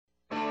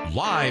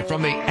Live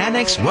from the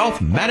Annex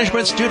Wealth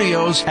Management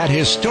Studios at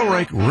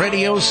historic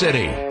Radio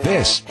City,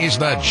 this is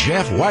the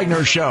Jeff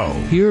Wagner Show.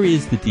 Here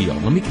is the deal.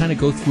 Let me kind of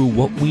go through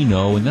what we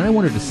know, and then I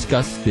want to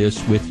discuss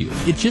this with you.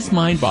 It's just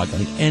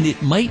mind-boggling, and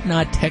it might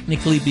not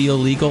technically be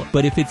illegal,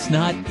 but if it's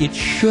not, it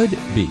should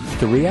be.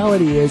 The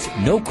reality is,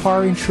 no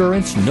car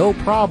insurance, no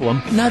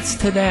problem. Nuts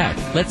to that.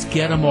 Let's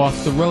get them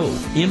off the road.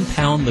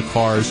 Impound the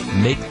cars,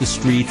 make the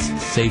streets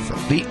safer.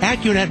 The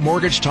AccuNet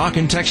Mortgage Talk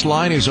and Text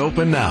line is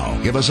open now.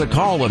 Give us a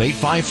call at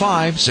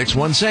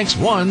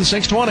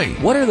 855-616-1620.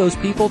 What are those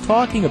people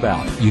talking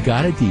about? You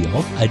got a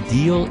deal. A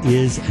deal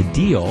is a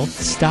deal.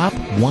 Stop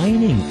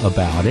whining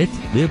about it.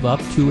 Live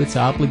up to its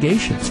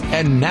obligations.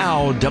 And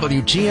now,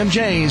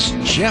 WTMJ's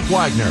Jeff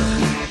Wagner.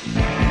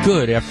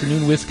 Good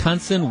afternoon,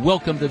 Wisconsin.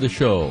 Welcome to the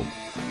show.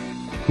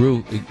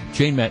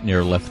 Jane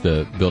Matnair left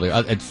the building,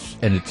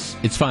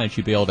 it's fine.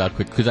 She bailed out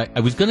quick because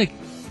I was going to,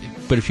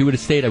 but if she would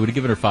have stayed, I would have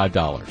given her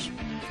 $5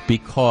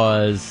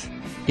 because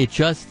it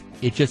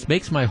just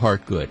makes my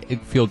heart good. I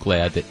feel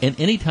glad that, and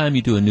anytime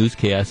you do a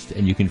newscast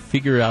and you can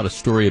figure out a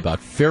story about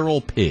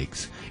feral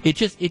pigs, it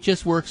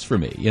just works for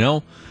me, you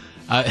know?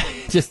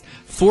 Just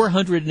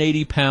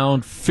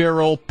 480-pound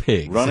feral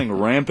pigs. Running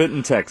rampant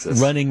in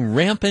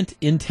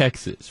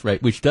Texas.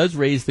 Right, which does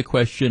raise the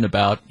question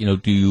about,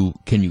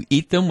 can you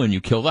eat them when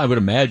you kill them? I would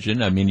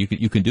imagine. I mean, you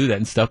can do that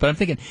and stuff. But I'm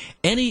thinking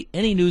any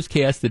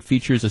newscast that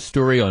features a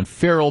story on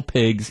feral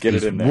pigs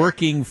is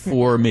working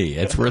for me.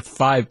 It's worth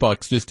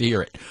 $5 just to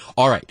hear it.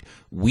 All right.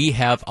 We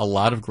have a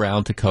lot of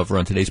ground to cover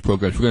on today's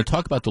program. We're going to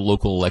talk about the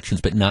local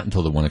elections, but not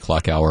until the 1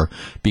 o'clock hour,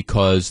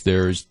 because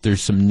there's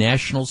some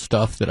national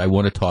stuff that I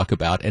want to talk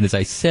about. And as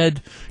I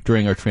said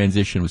during our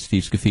transition with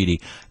Steve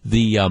Scafidi,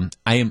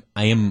 I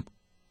am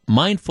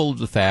mindful of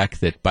the fact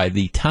that by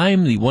the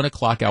time the 1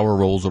 o'clock hour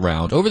rolls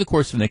around, over the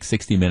course of the next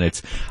 60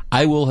 minutes,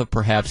 I will have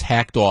perhaps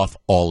hacked off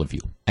all of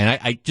you. And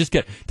I just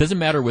doesn't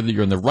matter whether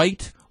you're on the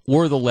right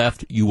or the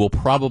left, you will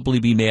probably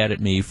be mad at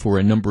me for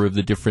a number of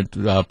the different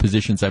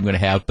positions I'm going to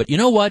have. But you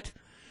know what?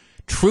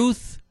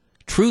 Truth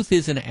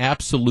is an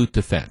absolute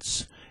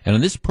defense. And on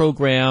this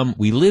program,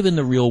 we live in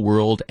the real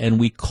world, and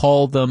we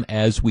call them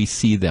as we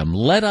see them.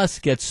 Let us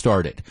get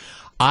started.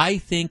 I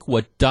think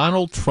what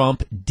Donald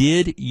Trump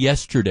did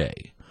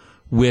yesterday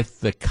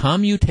with the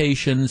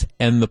commutations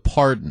and the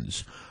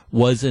pardons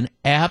was an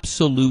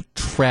absolute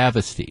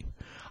travesty.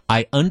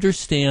 I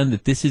understand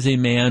that this is a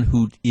man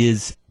who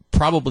is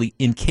probably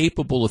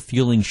incapable of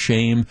feeling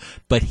shame,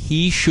 but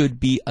he should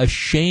be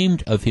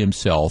ashamed of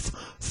himself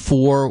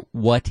for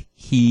what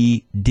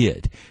he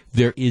did.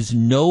 There is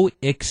no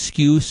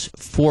excuse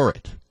for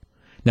it.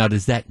 Now,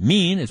 does that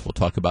mean, as we'll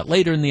talk about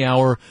later in the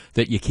hour,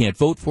 that you can't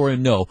vote for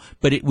him? No.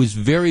 But it was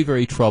very,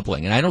 very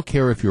troubling. And I don't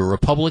care if you're a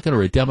Republican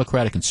or a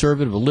Democrat, a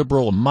conservative, a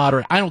liberal, a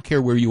moderate. I don't care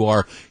where you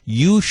are.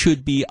 You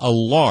should be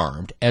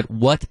alarmed at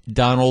what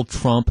Donald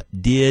Trump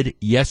did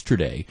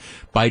yesterday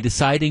by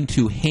deciding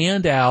to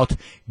hand out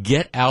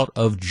get out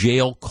of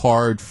jail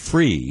card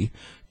trees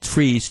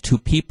to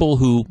people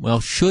who,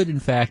 should in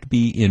fact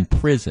be in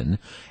prison,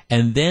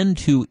 and then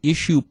to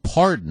issue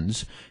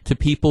pardons to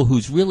people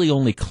whose really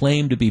only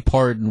claim to be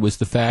pardoned was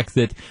the fact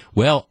that,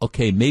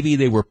 maybe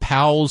they were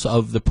pals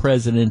of the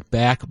president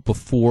back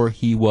before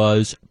he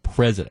was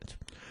president.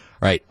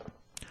 Right.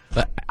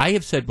 I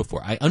have said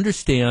before, I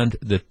understand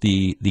that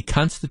the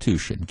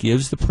Constitution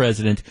gives the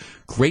president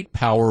great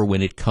power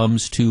when it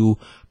comes to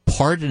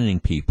pardoning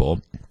people,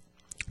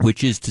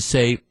 which is to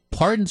say,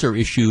 pardons are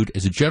issued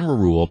as a general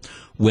rule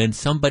when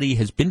somebody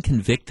has been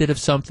convicted of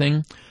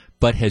something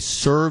but has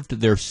served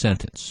their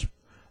sentence.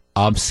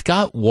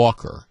 Scott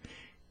Walker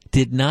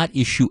did not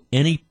issue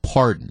any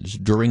pardons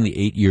during the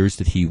 8 years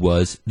that he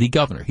was the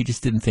governor. He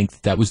just didn't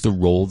think that was the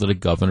role that a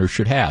governor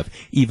should have,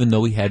 even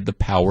though he had the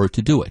power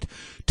to do it.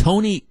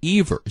 Tony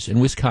Evers in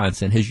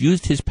Wisconsin has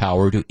used his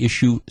power to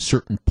issue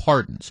certain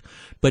pardons.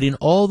 But in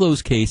all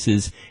those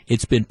cases,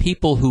 it's been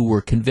people who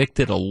were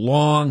convicted a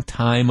long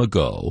time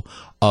ago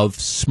of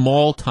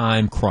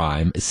small-time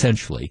crime,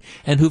 essentially,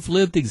 and who've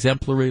lived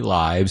exemplary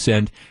lives.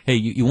 And hey,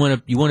 you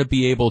want to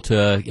be able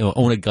to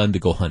own a gun to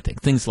go hunting,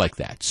 things like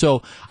that.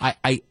 So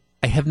I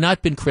have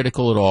not been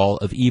critical at all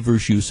of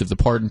Evers' use of the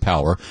pardon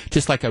power,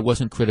 just like I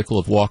wasn't critical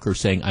of Walker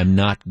saying I'm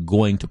not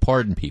going to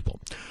pardon people.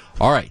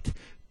 All right.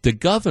 The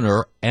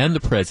governor and the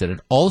president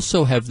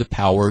also have the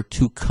power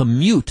to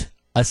commute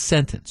a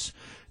sentence.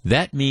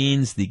 That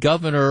means the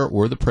governor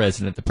or the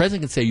president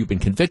can say you've been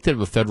convicted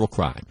of a federal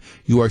crime.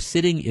 You are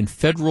sitting in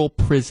federal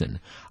prison.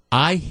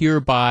 I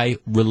hereby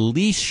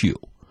release you.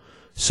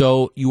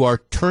 So you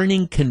are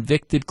turning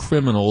convicted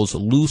criminals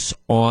loose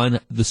on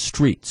the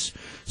streets.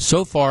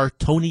 So far,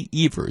 Tony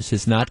Evers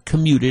has not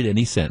commuted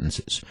any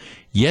sentences.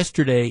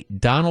 Yesterday,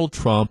 Donald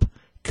Trump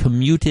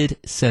commuted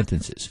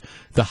sentences.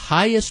 The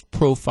highest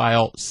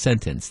profile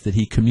sentence that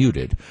he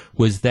commuted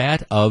was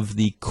that of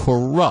the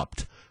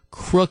corrupt,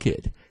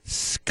 crooked,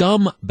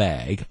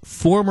 scumbag,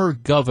 former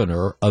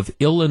governor of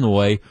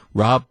Illinois,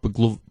 Rob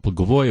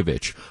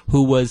Blagojevich,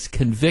 who was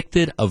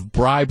convicted of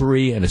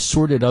bribery and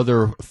assorted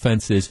other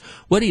offenses.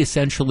 What he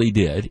essentially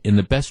did, in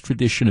the best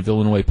tradition of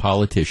Illinois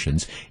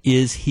politicians,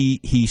 is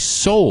he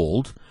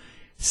sold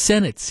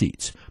Senate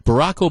seats.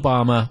 Barack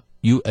Obama,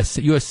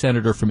 U.S.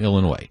 Senator from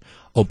Illinois.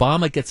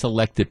 Obama gets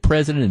elected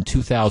president in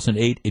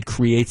 2008. It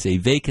creates a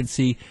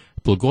vacancy.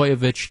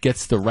 Blagojevich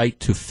gets the right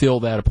to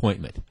fill that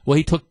appointment. Well,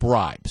 he took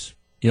bribes.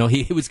 You know,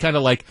 he was kind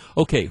of like,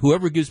 okay,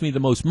 whoever gives me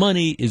the most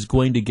money is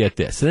going to get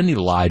this. And then he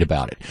lied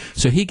about it.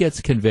 So he gets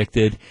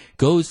convicted,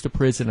 goes to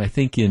prison, I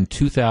think in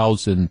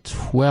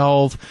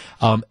 2012,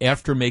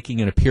 after making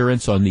an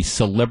appearance on the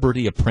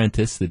Celebrity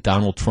Apprentice that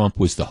Donald Trump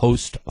was the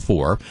host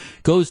for,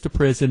 goes to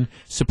prison,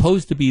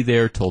 supposed to be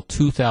there till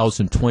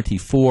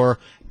 2024,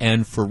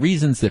 and for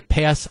reasons that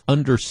pass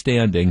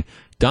understanding,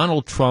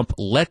 Donald Trump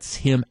lets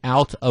him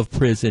out of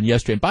prison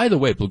yesterday. And by the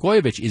way,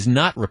 Blagojevich is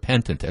not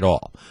repentant at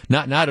all.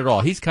 Not at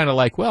all. He's kind of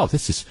like, well,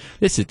 this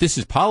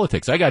is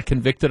politics. I got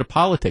convicted of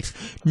politics.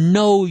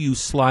 No, you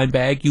slime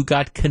bag. You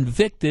got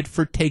convicted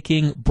for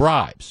taking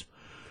bribes.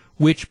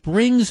 Which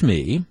brings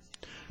me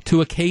to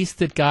a case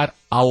that got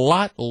a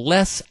lot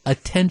less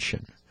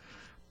attention,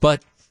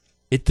 but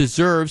it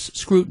deserves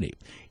scrutiny.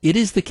 It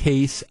is the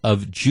case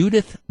of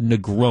Judith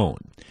Negron.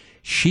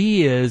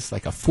 She is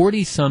like a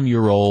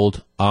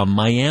 40-some-year-old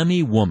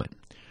Miami woman.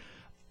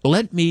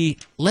 Let me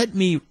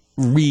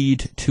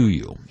read to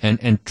you.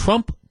 And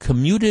Trump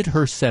commuted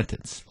her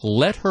sentence,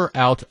 let her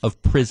out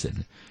of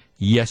prison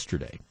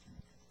yesterday.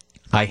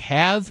 I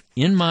have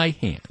in my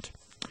hand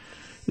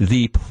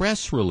the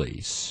press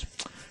release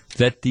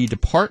that the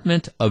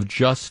Department of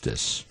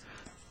Justice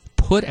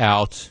put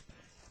out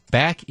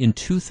back in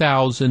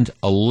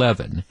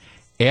 2011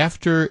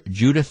 after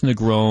Judith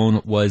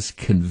Negron was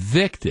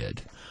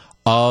convicted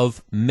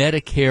of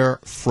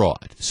Medicare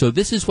fraud. So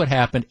this is what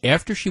happened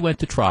after she went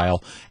to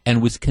trial and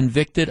was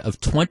convicted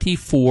of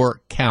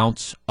 24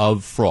 counts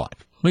of fraud.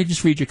 Let me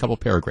just read you a couple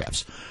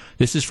paragraphs.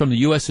 This is from the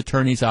U.S.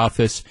 Attorney's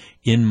Office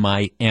in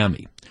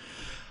Miami.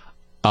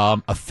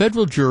 A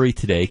federal jury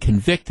today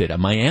convicted a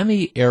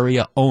Miami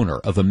area owner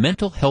of a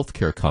mental health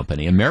care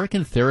company,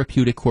 American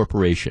Therapeutic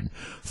Corporation,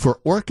 for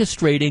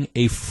orchestrating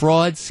a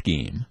fraud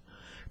scheme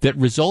that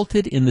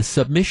resulted in the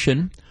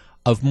submission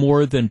of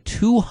more than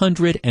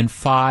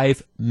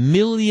 $205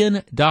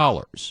 million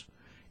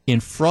in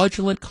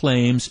fraudulent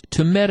claims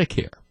to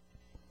Medicare.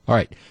 All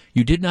right,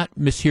 you did not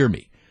mishear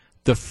me.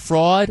 The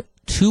fraud,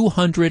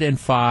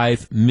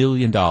 $205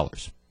 million.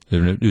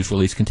 The news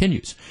release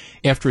continues.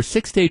 After a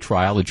 6-day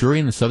trial, a jury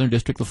in the Southern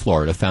District of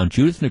Florida found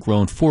Judith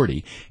Negron,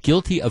 40,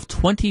 guilty of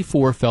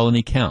 24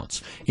 felony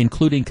counts,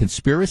 including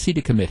conspiracy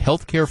to commit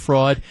healthcare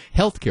fraud,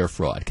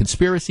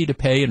 conspiracy to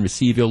pay and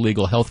receive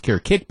illegal healthcare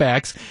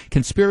kickbacks,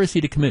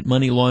 conspiracy to commit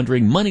money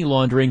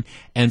laundering,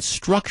 and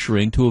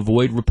structuring to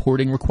avoid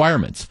reporting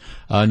requirements.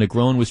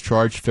 Negron was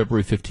charged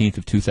February 15th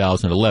of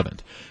 2011.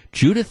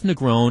 Judith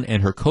Negron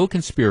and her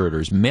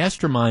co-conspirators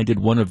masterminded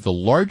one of the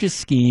largest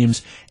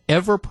schemes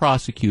ever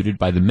prosecuted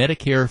by the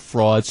Medicare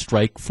Fraud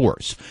Strike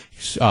Force,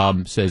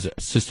 says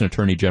Assistant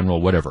Attorney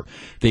General whatever.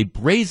 They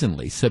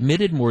brazenly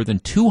submitted more than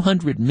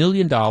 $200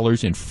 million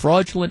in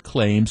fraudulent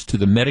claims to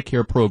the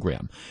Medicare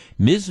program.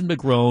 Ms.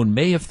 Negron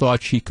may have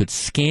thought she could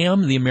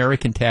scam the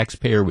American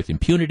taxpayer with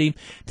impunity.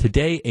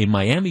 Today, a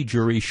Miami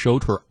jury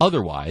showed her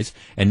otherwise,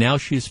 and now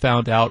she has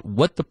found out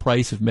what the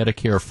price of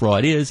Medicare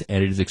fraud is,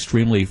 and it is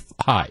extremely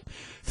high.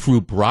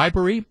 Through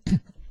bribery,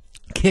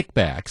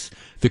 kickbacks,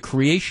 the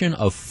creation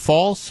of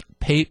false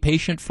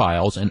patient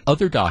files and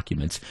other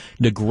documents,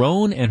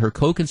 Negron and her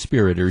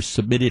co-conspirators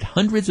submitted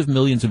hundreds of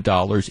millions of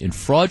dollars in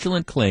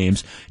fraudulent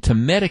claims to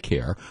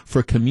Medicare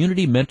for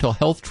community mental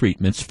health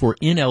treatments for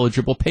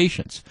ineligible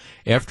patients.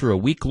 After a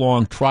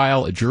week-long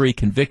trial, a jury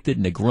convicted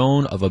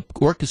Negron of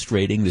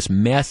orchestrating this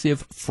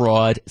massive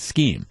fraud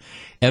scheme.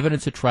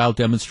 Evidence at trial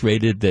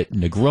demonstrated that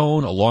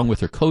Negron, along with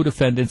her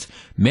co-defendants,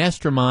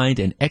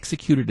 masterminded and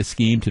executed a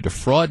scheme to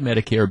defraud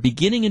Medicare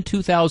beginning in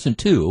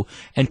 2002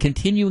 and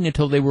continuing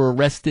until they were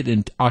arrested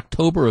in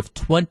October of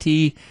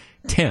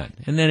 2010.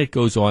 And then it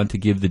goes on to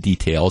give the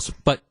details,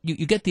 but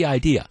you get the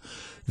idea.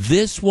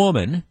 This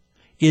woman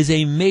is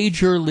a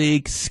major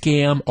league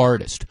scam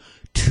artist.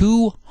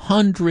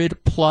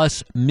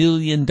 $200+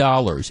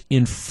 million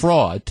in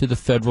fraud to the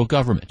federal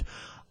government.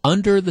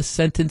 Under the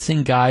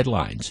sentencing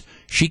guidelines,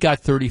 she got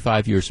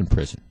 35 years in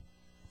prison.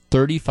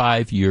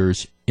 35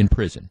 years in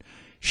prison.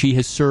 She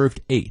has served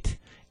 8.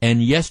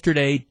 And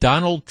yesterday,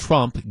 Donald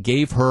Trump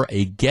gave her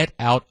a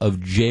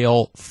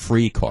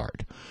get-out-of-jail-free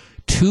card.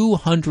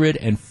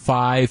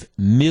 $205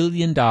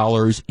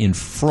 million in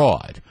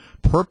fraud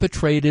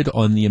perpetrated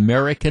on the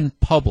American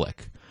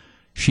public.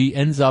 She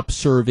ends up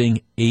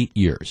serving 8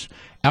 years.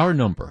 Our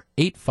number,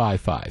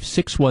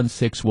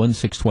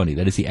 855-616-1620.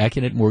 That is the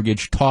Acunet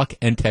Mortgage talk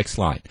and text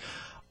line.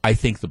 I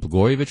think the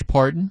Blagojevich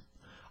pardon,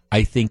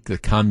 I think the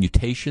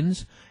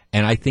commutations,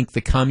 and I think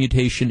the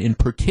commutation in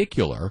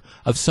particular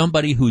of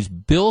somebody who's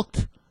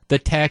bilked the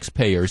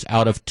taxpayers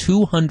out of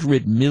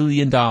 $200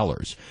 million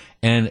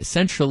and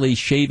essentially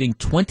shaving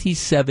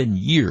 27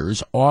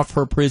 years off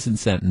her prison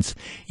sentence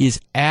is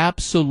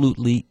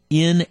absolutely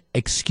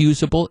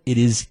inexcusable. It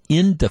is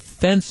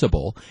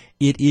indefensible.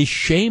 It is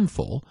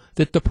shameful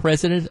that the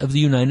President of the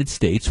United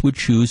States would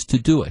choose to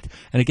do it.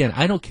 And again,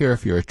 I don't care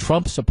if you're a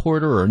Trump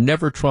supporter or a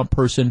never Trump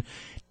person.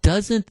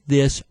 Doesn't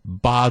this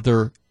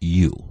bother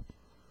you?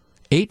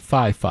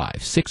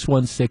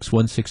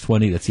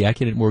 855-616-1620. That's the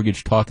Accident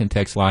Mortgage talk and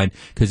text line.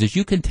 Because as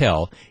you can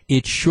tell,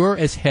 it sure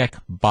as heck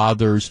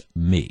bothers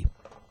me.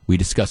 We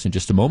discuss in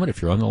just a moment.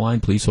 If you're on the line,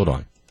 please hold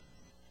on.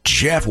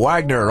 Jeff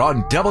Wagner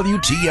on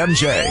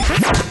WTMJ.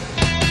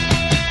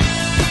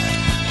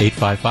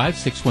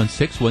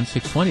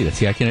 855-616-1620. That's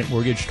the Accident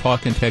Mortgage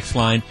talk and text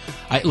line.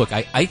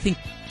 I think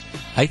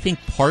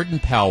pardon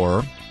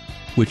power,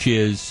 which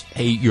is,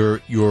 hey,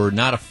 you're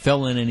not a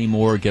felon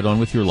anymore, get on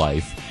with your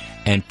life,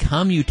 and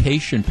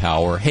commutation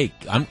power, hey,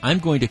 I'm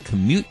going to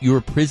commute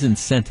your prison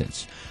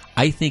sentence.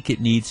 I think it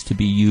needs to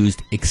be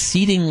used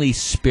exceedingly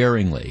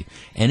sparingly.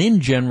 And in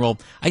general,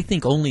 I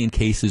think only in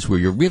cases where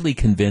you're really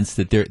convinced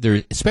that there,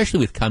 especially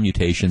with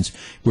commutations,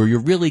 where you're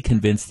really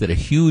convinced that a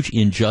huge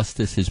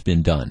injustice has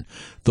been done.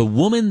 The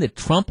woman that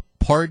Trump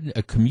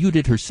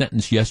commuted her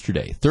sentence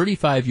yesterday,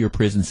 35-year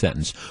prison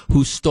sentence,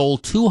 who stole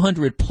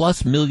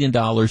 $200+ million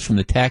from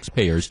the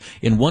taxpayers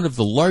in one of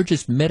the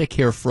largest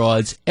Medicare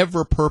frauds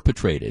ever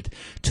perpetrated,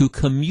 to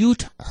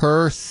commute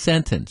her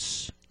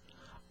sentence,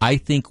 I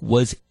think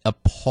was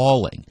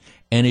appalling,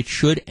 and it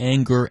should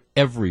anger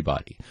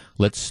everybody.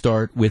 Let's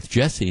start with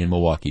Jesse in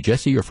Milwaukee.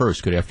 Jesse, you're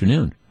first. Good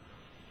afternoon.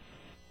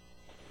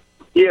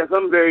 Yes,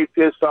 I'm very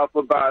pissed off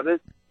about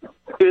it.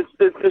 There's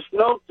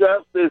no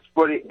justice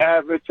for the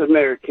average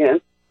American.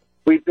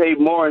 We pay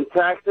more in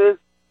taxes.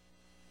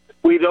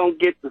 We don't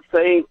get the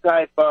same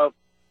type of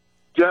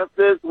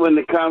justice when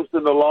it comes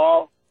to the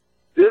law.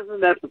 This is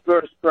not the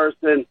first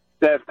person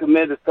that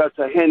committed such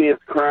a heinous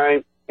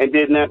crime and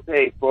did not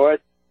pay for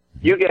it.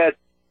 You got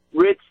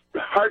rich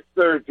heart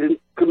surgeons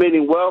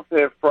committing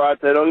welfare fraud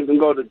that don't even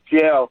go to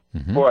jail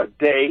for a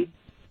day.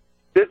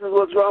 This is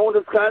what's wrong with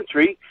this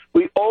country.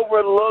 We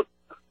overlook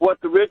what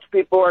the rich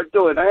people are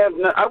doing.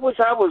 I wish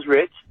I was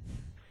rich,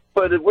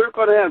 but if we're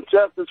going to have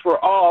justice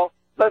for all,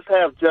 let's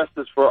have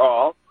justice for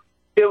all.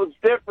 It was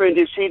different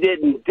if she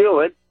didn't do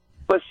it,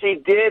 but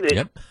she did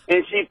it,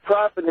 and she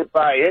profited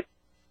by it.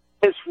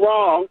 It's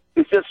wrong.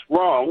 It's just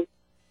wrong.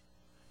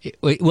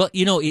 Well,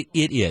 it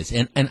is,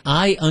 and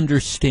I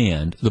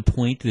understand the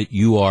point that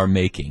you are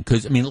making,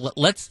 because, I mean,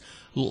 let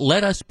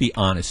us be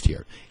honest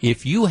here.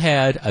 If you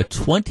had a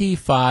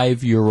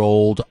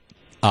 25-year-old,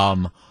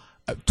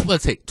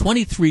 let's say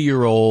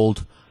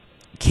 23-year-old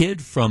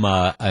kid from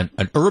an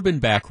urban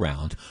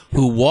background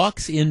who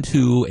walks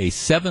into a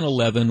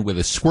 7-Eleven with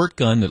a squirt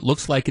gun that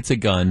looks like it's a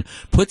gun,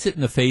 puts it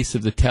in the face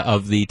of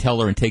the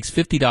teller and takes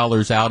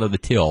 $50 out of the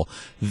till,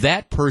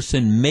 that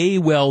person may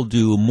well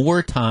do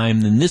more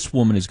time than this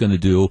woman is going to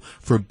do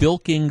for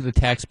bilking the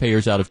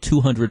taxpayers out of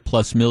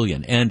 $200+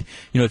 million. And,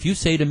 if you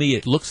say to me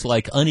it looks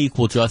like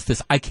unequal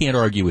justice, I can't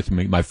argue with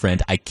me, my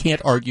friend. I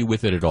can't argue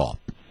with it at all.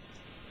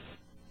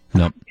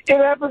 No. It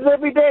happens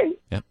every day.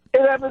 Yep.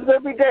 It happens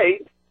every day.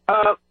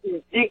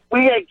 We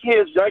got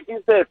kids, like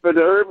you said, for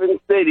the urban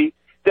city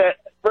that,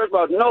 first of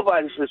all,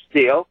 nobody should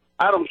steal.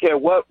 I don't care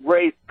what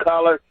race,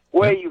 color,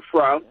 where you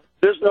from.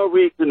 There's no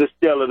reason to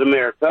steal in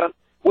America.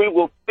 We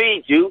will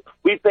feed you.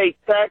 We pay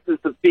taxes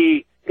to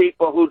feed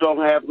people who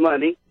don't have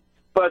money.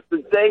 But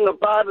the thing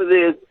about it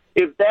is,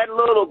 if that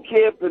little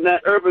kid in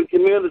that urban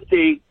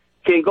community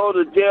can go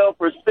to jail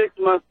for 6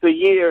 months to a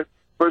year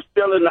for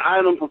stealing an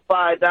item for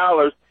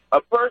 $5, a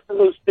person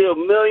who steals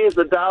millions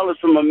of dollars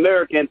from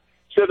Americans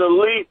should at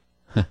least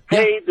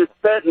pay the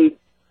sentence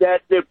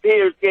that their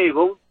peers gave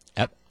them.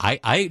 I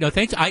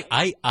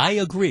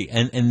agree.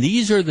 And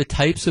these are the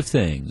types of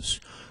things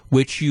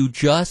which you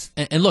just,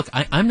 and look,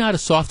 I'm not a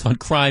soft on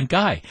crime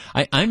guy.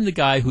 I'm the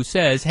guy who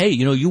says, hey,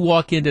 you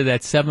walk into that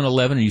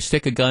 7-Eleven and you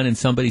stick a gun in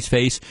somebody's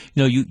face,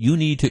 you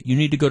need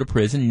to go to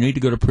prison. You need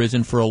to go to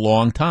prison for a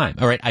long time.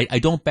 All right. I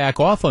don't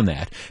back off on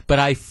that, but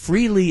I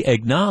freely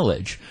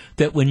acknowledge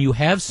that when you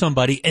have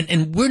somebody,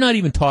 and we're not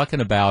even talking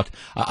about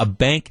a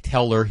bank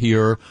teller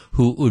here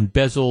who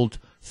embezzled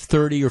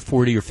 $30 or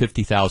 $40 or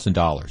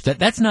 $50,000.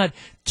 That's not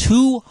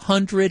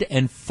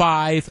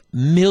 $205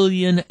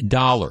 million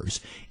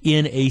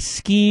in a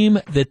scheme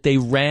that they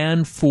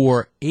ran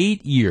for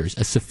 8 years,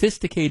 a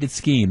sophisticated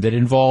scheme that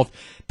involved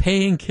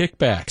paying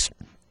kickbacks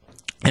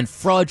and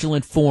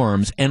fraudulent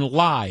forms and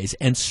lies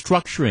and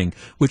structuring,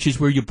 which is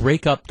where you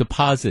break up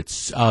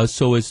deposits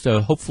so as to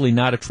hopefully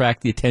not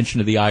attract the attention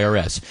of the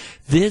IRS.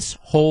 This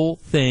whole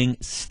thing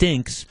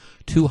stinks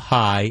to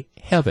high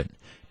heaven.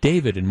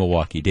 David in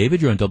Milwaukee.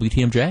 David, you're on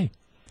WTMJ.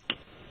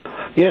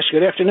 Yes,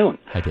 good afternoon.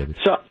 Hi, David.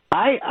 So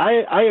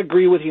I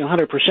agree with you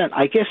 100%.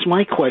 I guess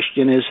my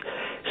question is,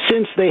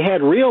 since they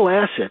had real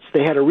assets,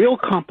 they had a real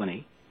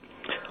company,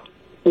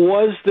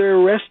 was there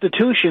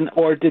restitution,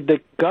 or did the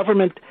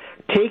government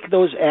take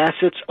those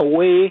assets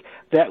away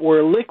that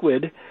were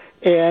liquid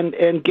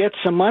and get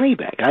some money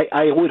back?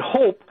 I would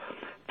hope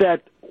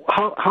that,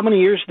 how many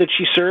years did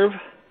she serve?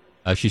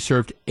 She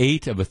served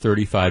 8 of a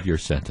 35-year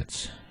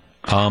sentence.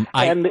 And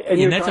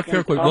that's a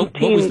fair question.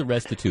 What was the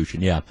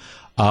restitution? Yeah.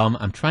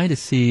 I'm trying to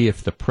see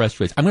if the press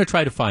release. I'm going to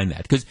try to find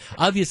that because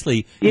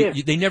obviously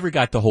they never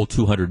got the whole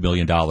 $200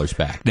 million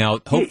back. Now,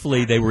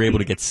 hopefully, they were able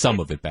to get some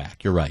of it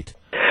back. You're right.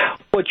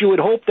 But you would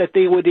hope that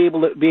they would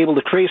be able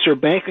to trace her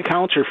bank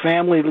accounts, her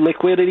family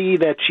liquidity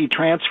that she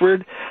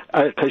transferred,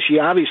 because she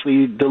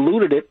obviously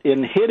diluted it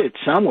and hid it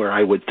somewhere,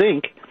 I would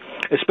think.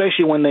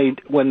 Especially when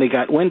they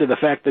got wind of the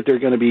fact that they're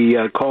going to be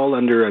called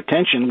under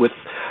attention with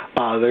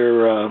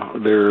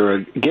their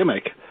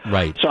gimmick.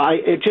 Right. So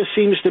it just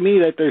seems to me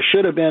that there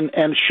should have been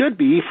and should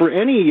be for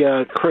any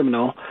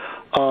criminal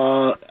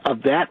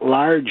of that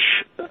large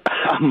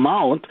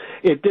amount.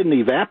 It didn't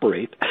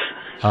evaporate.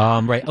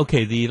 Right.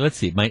 Okay. Let's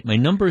see. My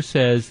number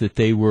says that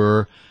they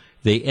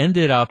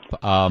ended up.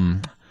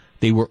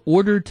 They were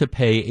ordered to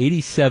pay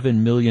 $87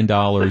 million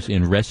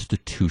in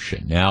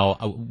restitution. Now,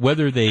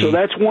 whether they... So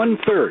that's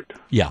 1/3.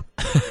 Yeah.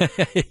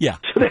 Yeah.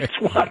 So that's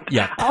what?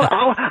 Yeah.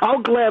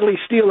 I'll gladly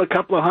steal a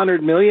couple of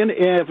 $100 million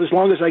as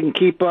long as I can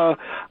keep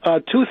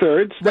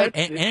 2/3. Right.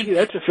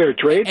 That's a fair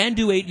trade. And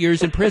do 8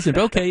 years in prison.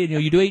 Okay,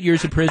 you do 8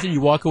 years in prison,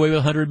 you walk away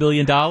with $100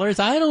 million.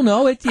 I don't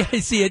know. But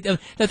that's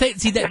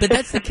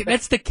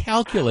the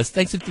calculus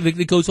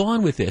that goes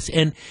on with this.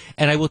 And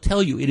I will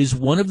tell you, it is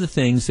one of the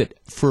things that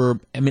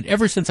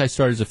ever since I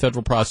started as a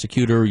federal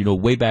prosecutor,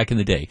 way back in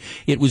the day,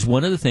 it was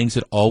one of the things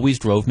that always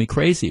drove me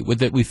crazy. With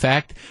the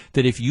fact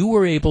that if you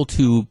were able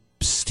to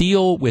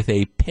steal with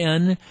a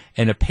pen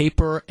and a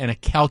paper and a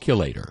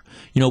calculator,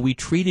 we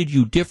treated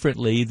you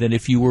differently than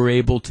if you were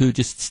able to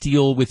just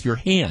steal with your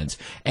hands.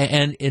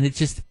 And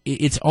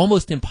it's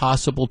almost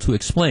impossible to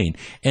explain.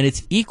 And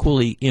it's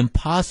equally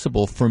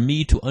impossible for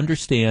me to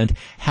understand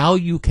how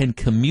you can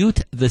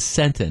commute the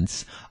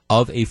sentence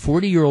of a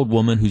 40-year-old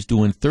woman who's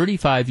doing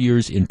 35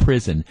 years in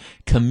prison,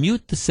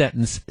 commute the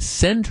sentence,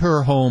 send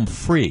her home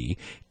free,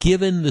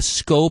 given the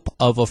scope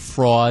of a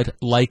fraud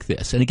like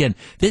this. And again,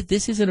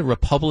 this isn't a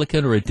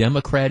Republican or a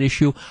Democrat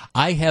issue.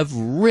 I have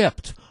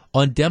ripped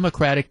on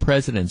Democratic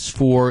presidents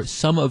for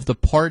some of the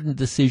pardon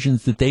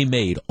decisions that they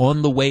made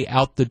on the way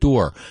out the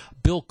door.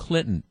 Bill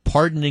Clinton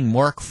pardoning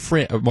Mark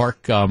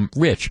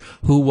Rich,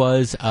 who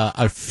was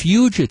a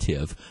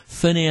fugitive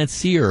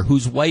financier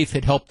whose wife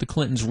had helped the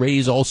Clintons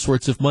raise all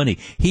sorts of money.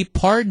 He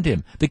pardoned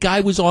him. The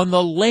guy was on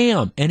the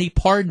lam, and he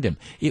pardoned him.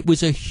 It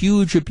was a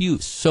huge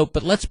abuse.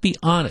 But let's be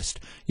honest.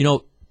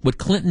 What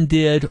Clinton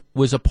did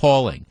was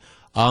appalling.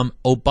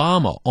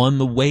 Obama, on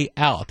the way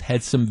out,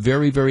 had some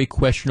very, very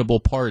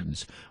questionable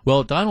pardons.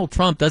 Well, Donald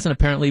Trump doesn't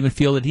apparently even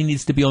feel that he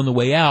needs to be on the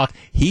way out.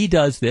 He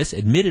does this,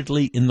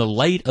 admittedly, in the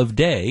light of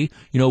day,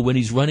 when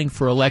he's running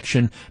for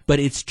election, but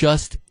it's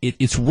just,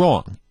 it's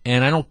wrong.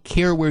 And I don't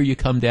care where you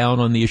come down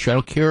on the issue. I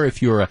don't care if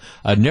you're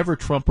a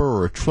never-Trumper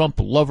or a Trump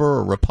lover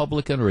or a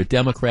Republican or a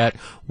Democrat.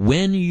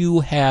 When you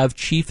have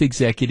chief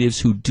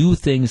executives who do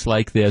things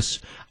like this,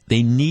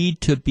 they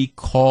need to be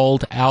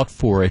called out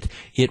for it.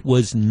 It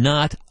was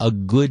not a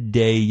good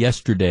day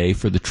yesterday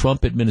for the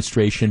Trump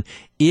administration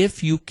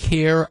if you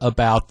care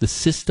about the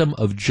system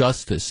of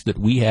justice that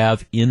we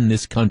have in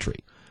this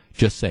country.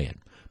 Just saying.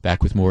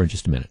 Back with more in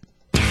just a minute.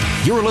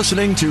 You're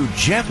listening to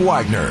Jeff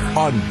Wagner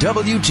on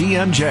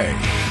WTMJ.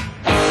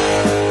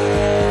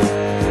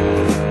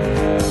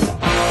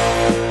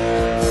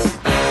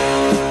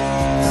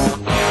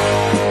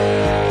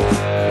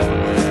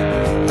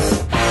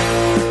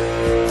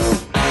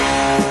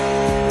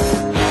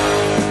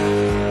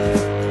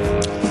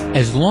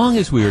 As long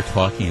as we are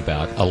talking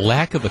about a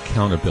lack of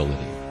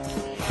accountability,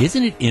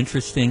 isn't it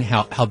interesting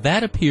how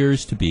that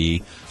appears to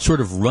be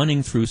sort of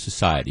running through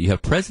society? You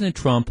have President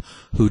Trump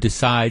who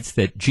decides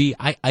that,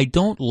 I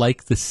don't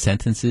like the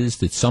sentences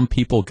that some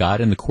people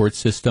got in the court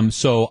system,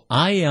 so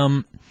I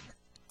am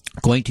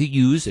going to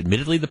use,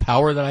 admittedly, the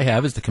power that I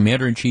have as the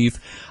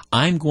commander-in-chief.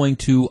 I'm going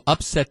to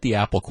upset the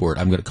apple cart.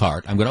 I'm going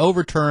to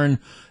overturn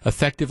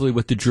effectively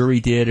what the jury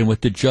did and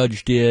what the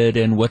judge did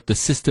and what the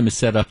system is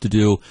set up to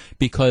do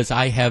because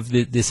I have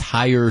this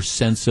higher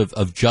sense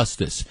of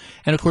justice.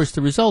 And, of course,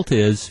 the result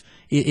is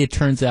it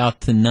turns out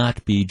to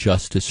not be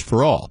justice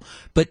for all.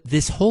 But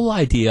this whole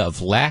idea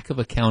of lack of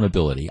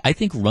accountability, I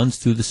think, runs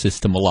through the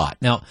system a lot.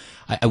 Now,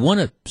 I want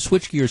to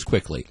switch gears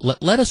quickly.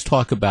 Let us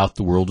talk about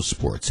the world of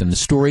sports and the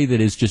story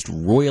that is just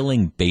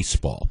roiling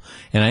baseball.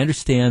 And I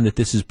understand that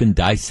this has been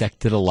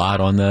dissected a lot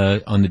on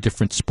the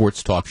different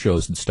sports talk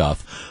shows and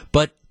stuff.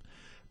 But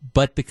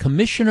the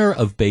commissioner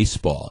of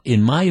baseball,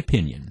 in my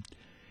opinion,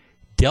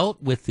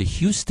 dealt with the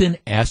Houston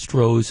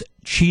Astros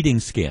cheating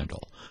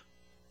scandal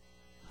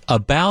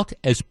about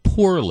as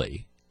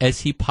poorly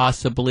as he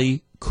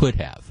possibly could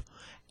have.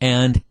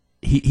 And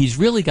he's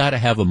really got to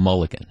have a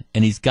mulligan,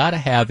 and he's got to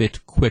have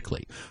it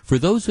quickly. For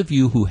those of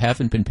you who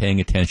haven't been paying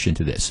attention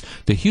to this,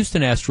 the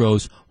Houston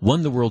Astros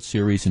won the World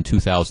Series in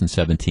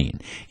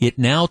 2017. It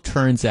now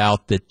turns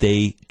out that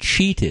they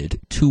cheated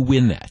to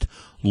win that.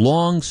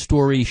 Long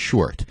story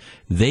short,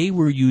 they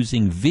were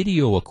using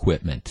video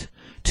equipment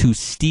to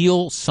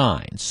steal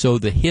signs. So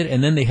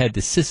and then they had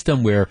the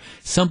system where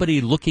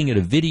somebody looking at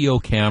a video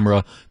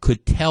camera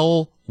could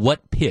tell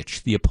what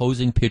pitch the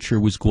opposing pitcher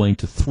was going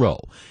to throw.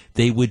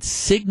 They would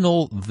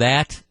signal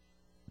that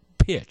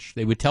pitch.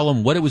 They would tell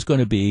them what it was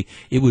going to be.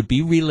 It would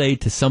be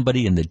relayed to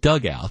somebody in the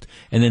dugout,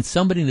 and then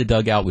somebody in the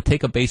dugout would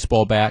take a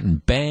baseball bat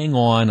and bang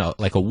on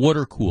like a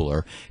water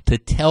cooler to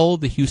tell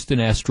the Houston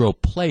Astro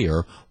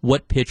player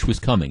what pitch was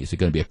coming. Is it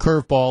going to be a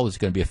curveball? Is it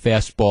going to be a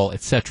fastball,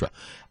 etc.?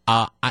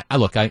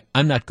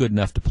 I'm not good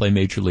enough to play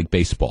Major League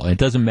Baseball. And it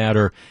doesn't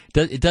matter.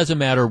 It doesn't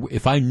matter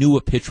if I knew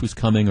a pitch was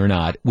coming or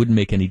not. It wouldn't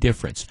make any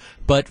difference.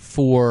 But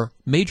for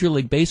Major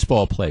League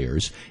Baseball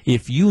players,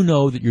 if you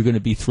know that you're going to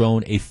be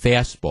thrown a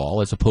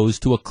fastball as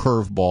opposed to a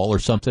curveball or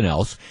something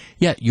else,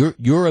 yeah,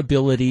 your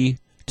ability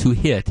to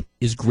hit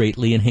is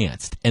greatly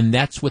enhanced. And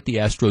that's what the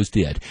Astros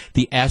did.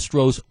 The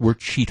Astros were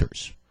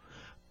cheaters.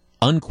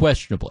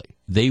 Unquestionably,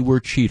 they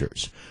were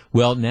cheaters.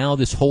 Well, now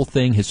this whole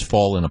thing has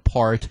fallen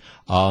apart.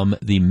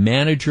 The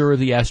manager of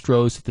the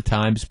Astros at the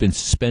time has been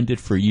suspended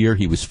for a year.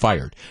 He was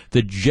fired.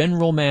 The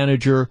general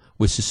manager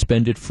was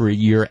suspended for a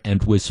year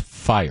and was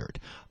fired.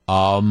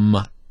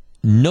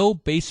 No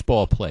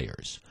baseball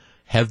players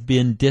have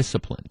been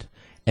disciplined.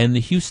 And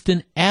the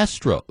Houston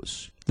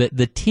Astros,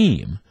 the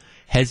team,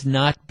 has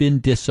not been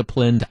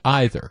disciplined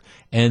either.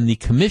 And the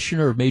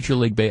commissioner of Major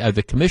League Baseball,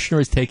 the commissioner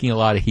is taking a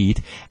lot of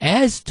heat,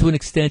 as to an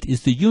extent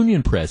is the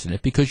union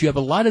president, because you have a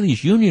lot of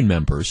these union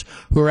members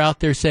who are out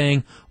there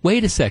saying,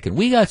 wait a second,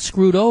 we got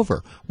screwed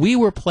over. We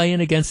were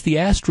playing against the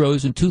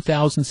Astros in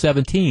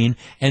 2017,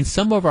 and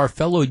some of our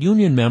fellow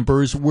union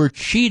members were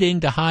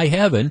cheating to high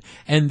heaven,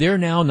 and they're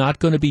now not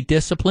going to be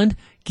disciplined?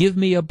 Give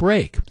me a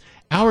break.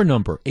 Our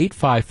number,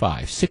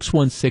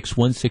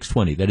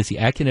 855-616-1620. That is the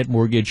Acunet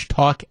Mortgage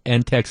talk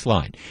and text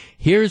line.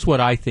 Here's what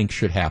I think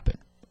should happen.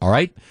 All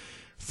right?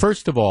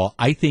 First of all,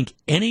 I think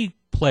any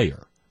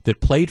player that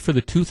played for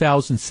the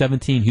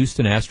 2017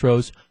 Houston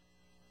Astros,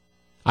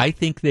 I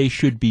think they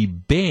should be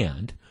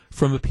banned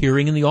from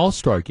appearing in the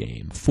All-Star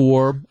game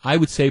for, I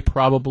would say,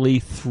 probably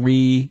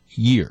 3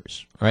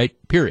 years, right?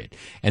 Period.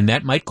 And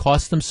that might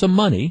cost them some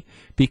money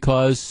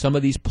because some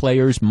of these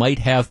players might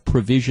have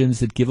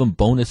provisions that give them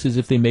bonuses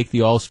if they make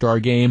the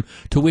All-Star game,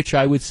 to which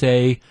I would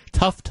say,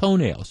 tough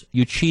toenails.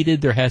 You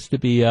cheated, there has to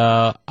be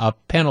a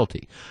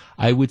penalty.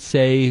 I would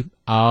say,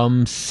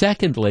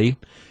 secondly,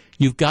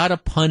 you've got to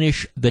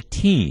punish the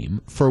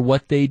team for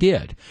what they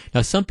did.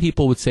 Now, some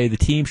people would say the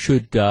team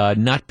should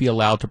not be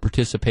allowed to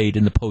participate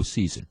in the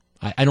postseason.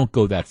 I don't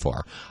go that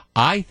far.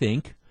 I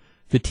think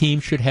the team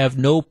should have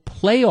no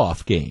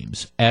playoff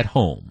games at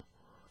home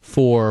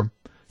for,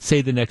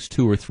 say, the next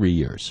 2 or 3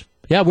 years.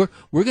 Yeah, we're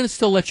going to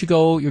still let you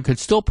go. You can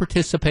still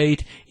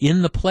participate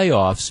in the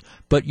playoffs,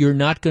 but you're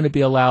not going to be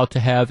allowed to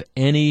have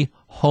any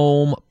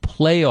home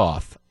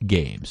playoff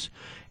games.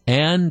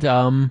 And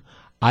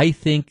I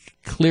think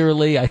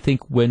clearly,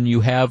 when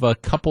you have a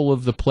couple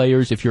of the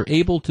players, if you're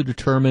able to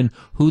determine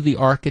who the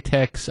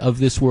architects of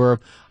this were,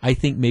 I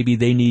think maybe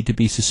they need to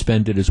be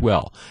suspended as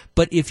well.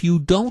 But if you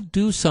don't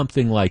do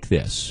something like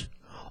this,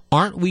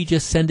 aren't we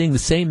just sending the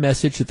same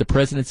message that the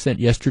president sent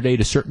yesterday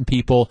to certain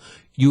people?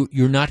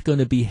 You're not going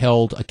to be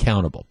held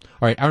accountable.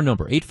 All right, our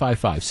number,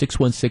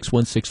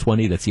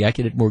 855-616-1620. That's the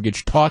Acunet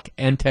Mortgage talk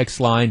and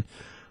text line.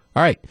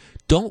 All right,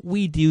 don't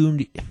we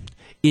do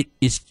it?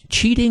 Is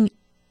cheating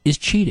is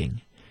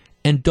cheating.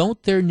 And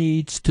don't there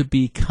needs to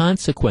be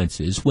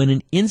consequences when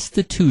an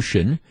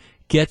institution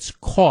gets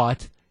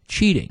caught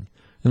cheating?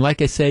 And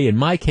like I say, in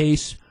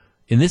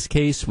this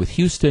case with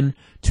Houston,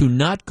 to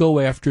not go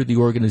after the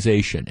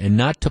organization and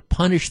not to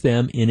punish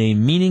them in a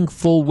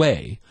meaningful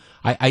way,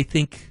 I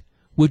think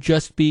would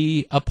just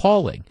be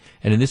appalling.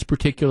 And in this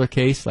particular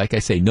case, like I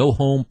say, no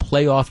home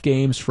playoff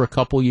games for a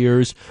couple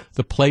years,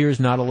 the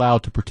players not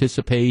allowed to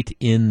participate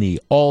in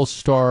the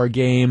All-Star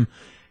game.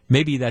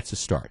 Maybe that's a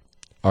start.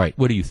 All right,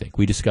 what do you think?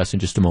 We discuss in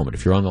just a moment.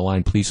 If you're on the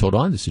line, please hold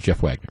on. This is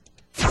Jeff Wagner.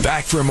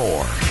 Back for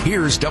more.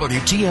 Here's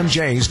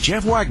WTMJ's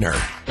Jeff Wagner.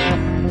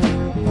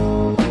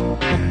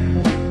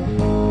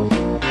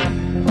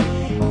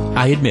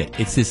 I admit,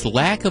 it's this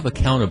lack of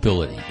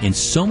accountability in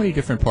so many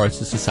different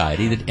parts of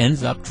society that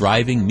ends up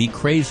driving me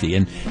crazy,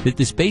 and that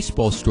this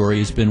baseball story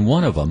has been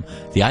one of them.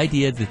 The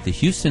idea that the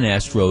Houston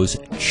Astros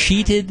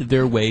cheated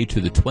their way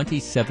to the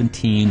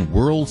 2017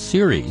 World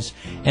Series,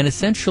 and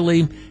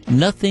essentially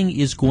nothing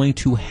is going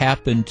to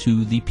happen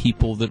to the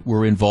people that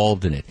were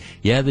involved in it.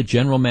 Yeah, the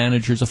general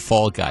manager's a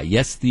fall guy.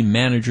 Yes, the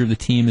manager of the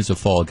team is a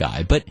fall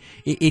guy, but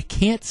it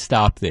can't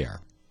stop there.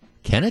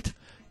 Can it?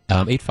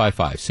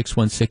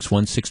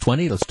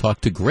 855-616-1620. Let's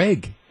talk to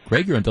Greg.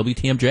 Greg, you're on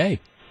WTMJ.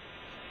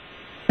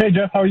 Hey,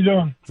 Jeff. How are you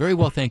doing? Very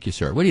well, thank you,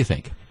 sir. What do you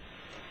think?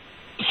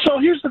 So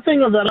here's the thing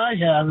that I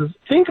have is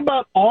think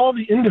about all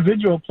the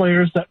individual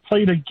players that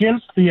played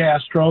against the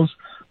Astros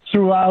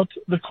throughout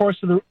the course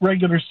of the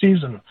regular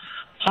season.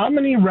 How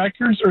many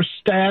records or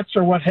stats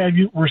or what have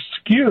you were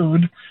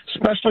skewed,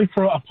 especially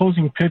for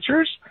opposing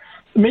pitchers?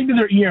 Maybe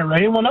their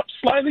ERA went up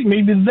slightly.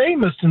 Maybe they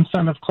missed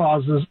incentive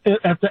clauses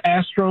at the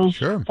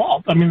Astros'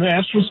 fault. I mean, the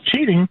Astros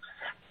cheating.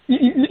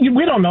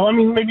 We don't know. I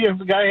mean, maybe if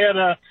the guy had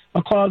a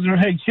clause in,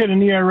 hey, hit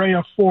an ERA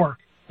of 4,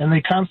 and they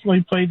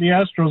constantly played the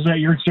Astros that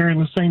year because they're in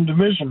the same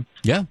division.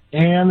 Yeah.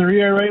 And their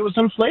ERA was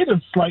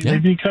inflated slightly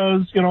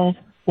because,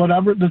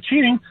 whatever, the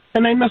cheating,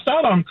 and they missed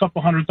out on a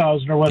couple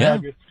 100,000 or what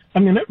have you. I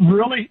mean,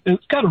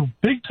 it's got a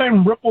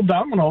big-time ripple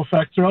domino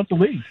effect throughout the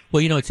league.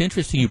 Well, it's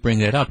interesting you bring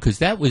that up because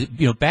that was,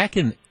 back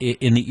in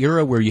the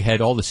era where you had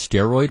all the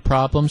steroid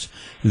problems,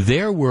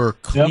 there were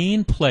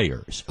clean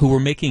players who were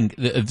making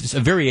a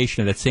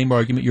variation of that same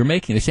argument you're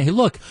making. They say, hey,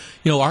 look,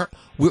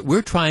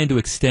 we're trying to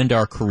extend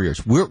our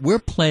careers. We're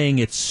playing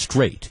it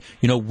straight.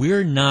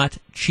 We're not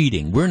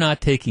cheating. We're not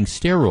taking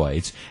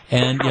steroids.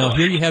 And,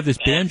 here you have this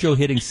banjo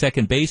hitting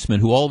second baseman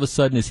who all of a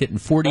sudden is hitting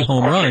 40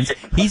 home runs.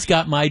 He's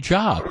got my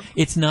job.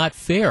 It's not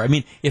fair. I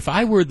mean, if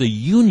I were the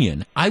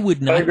union, I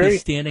would not be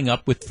standing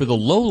up for the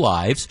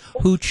lowlives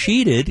who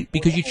cheated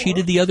because you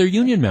cheated the other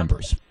union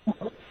members.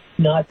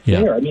 Not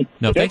fair. Yeah. I mean,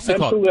 no, thanks for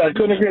calling. I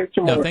couldn't agree with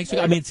you more. No, thanks.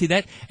 I mean, see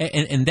that,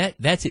 and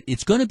that's it.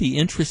 It's going to be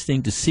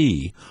interesting to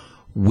see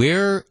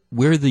where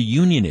the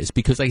union is,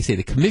 because like I say,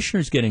 the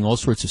commissioner's getting all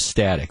sorts of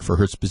static for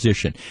his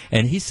position,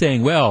 and he's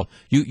saying, well,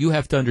 you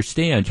have to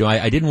understand,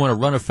 I didn't want to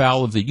run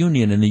afoul of the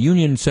union, and the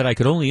union said I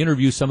could only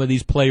interview some of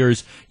these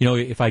players,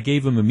 if I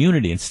gave them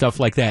immunity and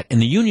stuff like that,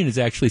 and the union is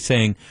actually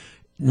saying,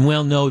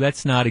 well, no,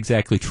 that's not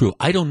exactly true.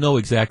 I don't know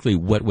exactly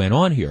what went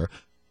on here,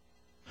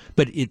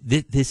 but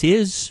this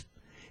is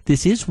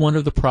one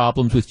of the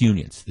problems with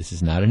unions. This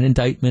is not an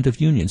indictment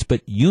of unions,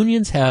 but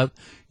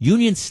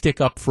unions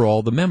stick up for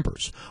all the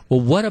members.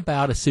 Well, what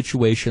about a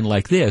situation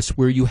like this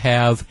where you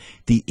have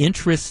the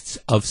interests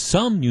of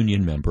some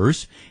union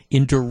members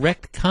in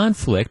direct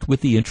conflict with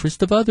the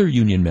interest of other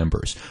union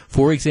members?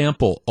 For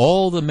example,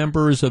 all the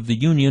members of the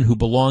union who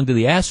belong to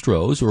the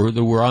Astros or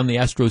that were on the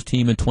Astros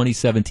team in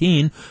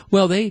 2017,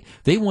 well, they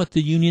want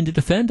the union to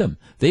defend them.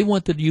 They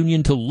want the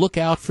union to look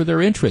out for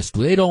their interests.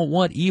 They don't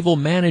want evil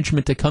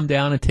management to come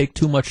down and take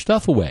too much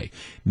stuff away.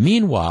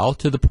 Meanwhile,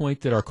 to the point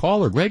that our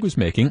caller Greg was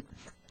making,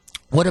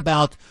 what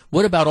about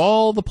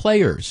all the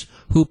players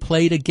who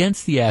played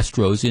against the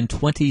Astros in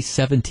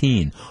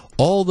 2017?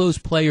 All those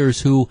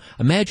players who,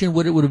 imagine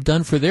what it would have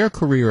done for their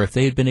career if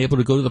they had been able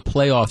to go to the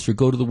playoffs or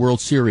go to the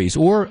World Series.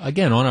 Or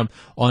again, on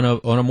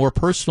a more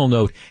personal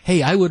note,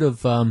 hey, I would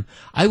have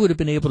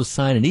been able to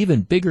sign an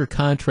even bigger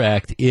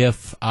contract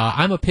if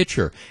I'm a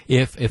pitcher.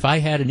 If I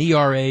had an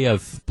ERA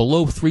of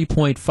below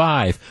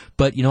 3.5,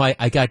 but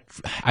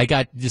I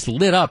got just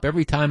lit up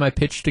every time I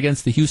pitched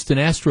against the Houston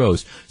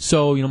Astros.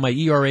 So my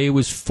ERA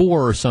was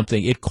 4 or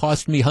something. It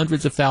cost me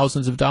hundreds of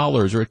thousands of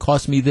dollars, or it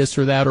cost me this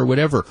or that or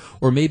whatever.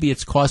 Or maybe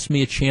it's cost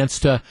me a chance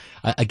to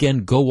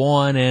again go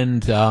on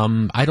and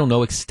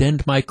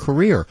extend my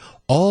career.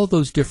 All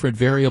those different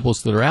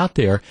variables that are out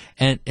there,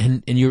 and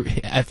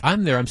if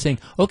I'm there, I'm saying,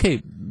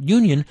 okay,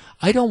 union,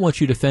 I don't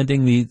want you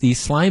defending these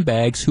slime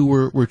bags who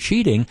were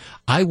cheating.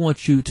 I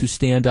want you to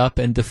stand up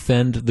and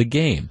defend the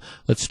game.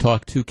 Let's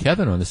talk to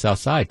Kevin on the South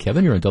Side.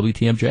 Kevin, you're on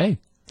WTMJ.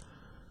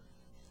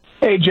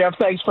 Hey, Jeff,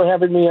 thanks for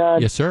having me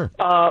on. Yes, sir.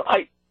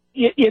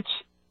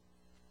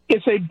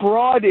 It's a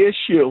broad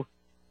issue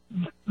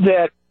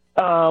that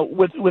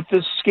with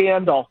this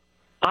scandal.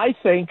 I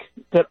think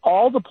that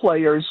all the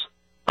players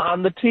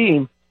on the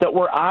team that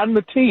were on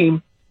the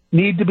team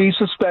need to be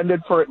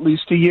suspended for at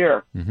least a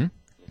year. Mm-hmm.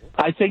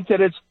 I think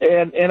that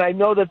and I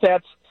know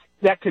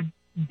that could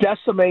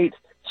decimate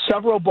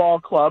several ball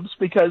clubs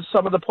because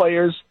some of the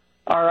players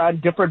are on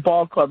different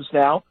ball clubs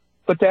now,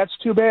 but that's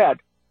too bad.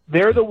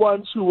 They're the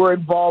ones who were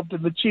involved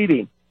in the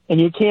cheating. And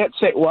you can't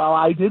say, well,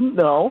 I didn't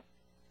know.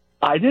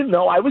 I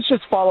was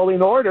just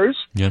following orders.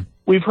 Yeah.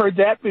 We've heard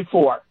that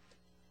before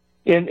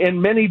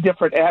in many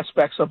different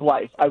aspects of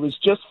life. I was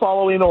just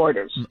following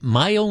orders.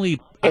 My only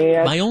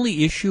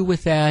issue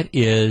with that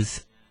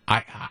is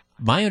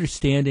my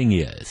understanding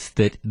is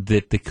that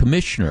the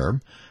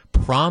commissioner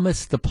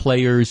promised the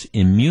players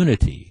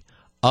immunity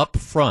up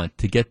front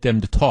to get them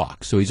to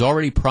talk. So he's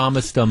already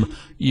promised them,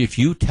 if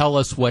you tell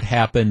us what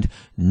happened,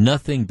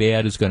 nothing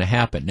bad is going to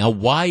happen. Now,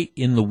 why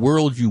in the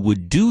world you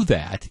would do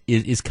that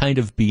is kind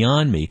of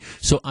beyond me.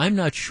 So I'm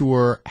not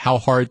sure how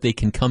hard they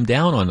can come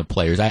down on the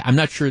players. I'm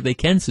not sure they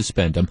can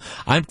suspend them.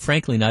 I'm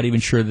frankly not even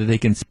sure that they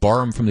can bar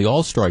them from the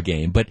All-Star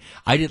game, but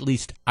I'd at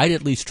least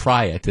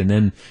try it and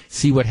then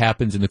see what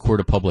happens in the court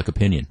of public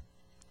opinion.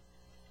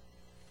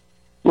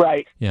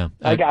 Right. Yeah.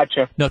 I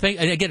gotcha. No,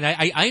 again,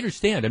 I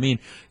understand. I mean,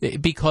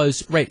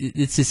 because, right,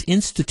 it's this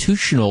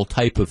institutional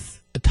type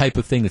of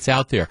thing that's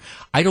out there.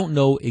 I don't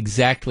know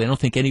exactly, I don't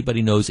think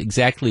anybody knows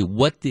exactly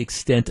what the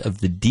extent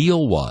of the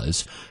deal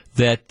was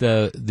that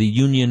the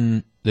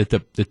union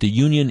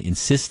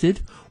insisted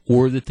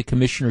or that the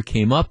commissioner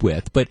came up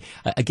with. But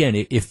again,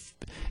 if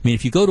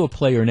you go to a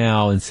player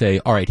now and say,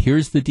 all right,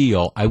 here's the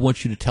deal, I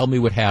want you to tell me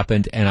what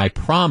happened, and I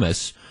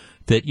promise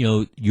that,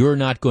 you're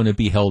not going to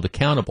be held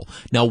accountable.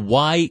 Now,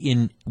 why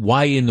in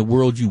the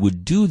world you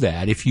would do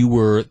that if you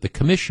were the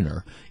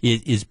commissioner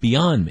is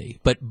beyond me.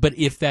 But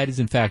if that is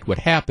in fact what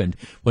happened,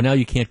 well, now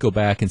you can't go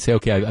back and say,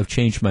 okay, I've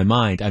changed my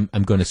mind.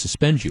 I'm going to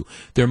suspend you.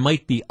 There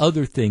might be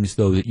other things,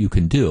 though, that you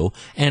can do.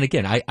 And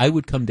again, I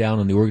would come down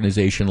on the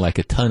organization like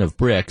a ton of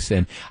bricks.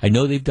 And I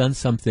know they've done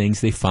some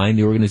things. They fined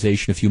the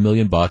organization a few $1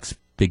 million.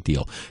 Big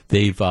deal.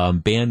 They've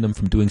banned them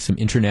from doing some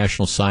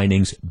international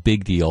signings.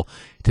 Big deal.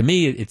 To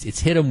me, it's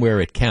hit them where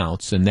it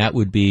counts, and that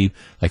would be,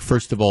 like,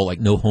 first of all, like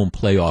no home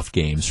playoff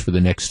games for the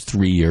next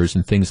 3 years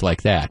and things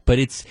like that. But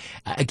it's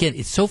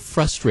so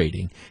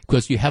frustrating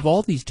because you have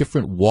all these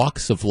different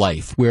walks of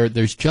life where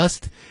there's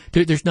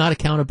not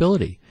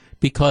accountability,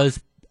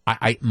 because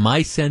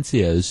my sense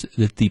is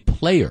that the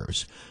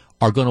players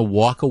are going to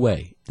walk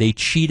away. They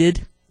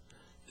cheated.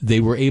 They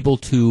were able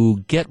to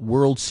get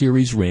World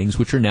Series rings,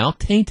 which are now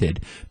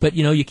tainted. But,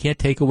 you can't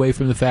take away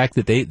from the fact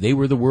that they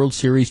were the World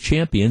Series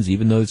champions,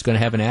 even though it's going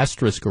to have an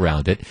asterisk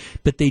around it.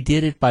 But they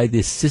did it by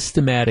this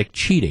systematic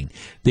cheating.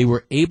 They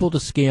were able to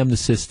scam the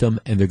system,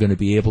 and they're going to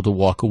be able to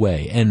walk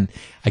away. And,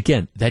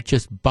 again, that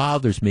just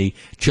bothers me,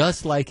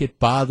 just like it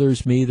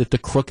bothers me that the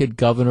crooked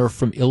governor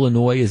from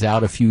Illinois is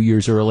out a few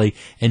years early,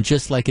 and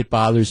just like it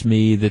bothers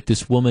me that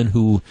this woman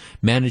who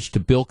managed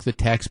to bilk the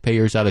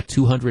taxpayers out of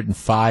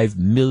 $205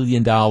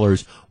 million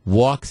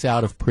walks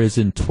out of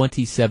prison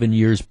 27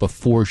 years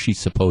before she's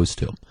supposed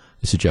to.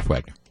 This is Jeff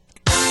Wagner.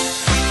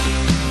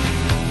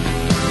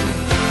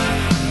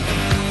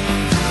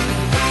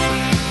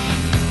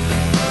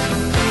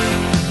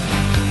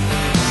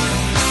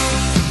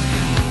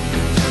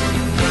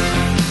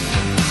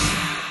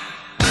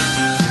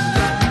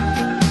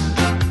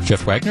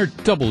 Jeff Wagner,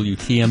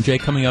 WTMJ,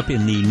 coming up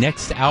in the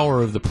next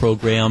hour of the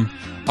program.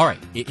 All right,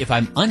 if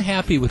I'm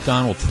unhappy with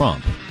Donald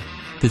Trump,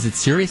 does it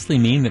seriously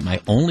mean that my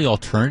only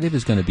alternative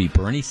is going to be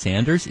Bernie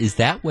Sanders? Is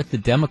that what the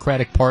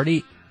Democratic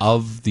Party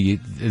of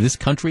this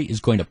country is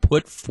going to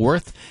put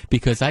forth?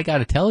 Because I got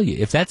to tell you,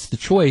 if that's the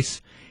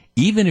choice,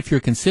 even if you're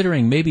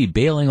considering maybe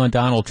bailing on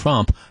Donald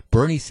Trump,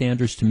 Bernie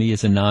Sanders to me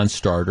is a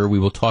non-starter. We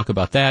will talk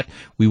about that.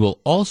 We will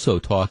also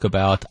talk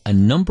about a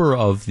number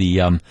of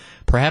the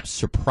perhaps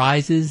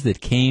surprises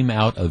that came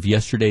out of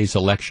yesterday's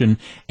election,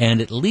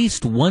 and at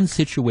least one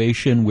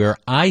situation where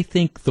I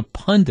think the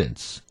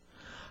pundits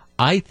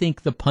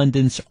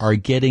are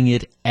getting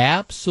it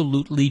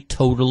absolutely,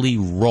 totally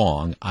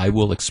wrong. I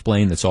will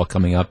explain. That's all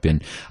coming up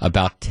in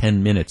about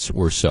 10 minutes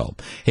or so.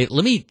 Hey,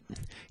 let me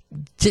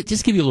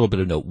just give you a little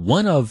bit of note.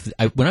 When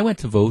I went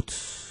to vote,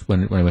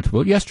 when I went to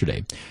vote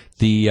yesterday,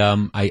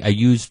 I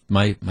used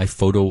my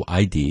photo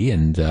ID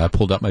and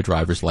pulled up my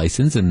driver's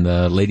license, and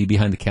the lady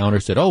behind the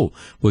counter said, "Oh,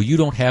 well, you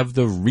don't have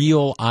the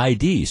real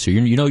ID, so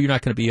you're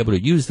not going to be able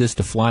to use this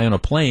to fly on a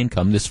plane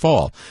come this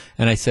fall."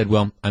 And I said,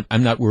 "Well,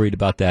 I'm not worried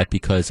about that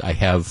because I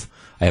have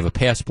a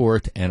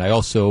passport, and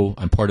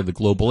I'm part of the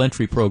global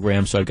entry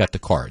program, so I've got the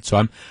card.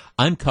 So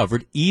I'm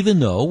covered, even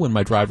though when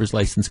my driver's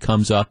license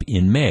comes up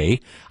in May,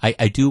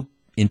 I do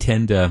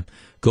intend to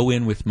go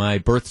in with my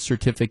birth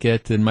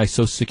certificate and my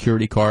Social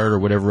Security card or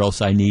whatever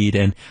else I need,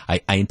 and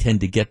I intend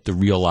to get the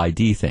real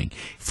ID thing."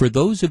 For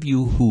those of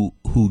you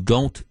who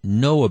don't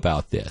know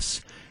about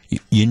this,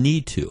 you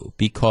need to,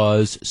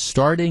 because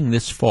starting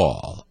this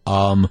fall,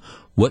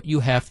 what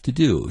you have to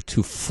do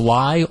to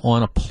fly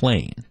on a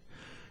plane,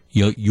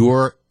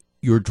 your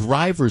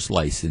driver's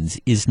license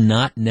is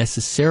not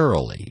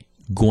necessarily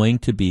going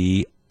to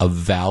be a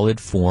valid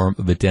form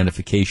of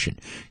identification.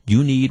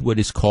 You need what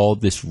is called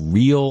this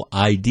real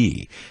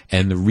ID.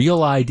 And the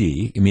real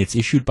ID, it's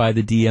issued by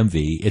the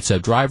DMV. It's a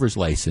driver's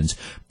license,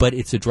 but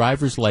it's a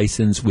driver's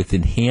license with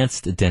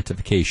enhanced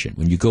identification.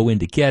 When you go in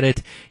to get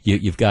it,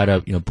 you've got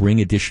to bring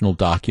additional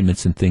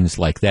documents and things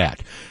like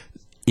that.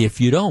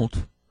 If you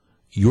don't,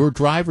 your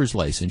driver's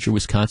license, your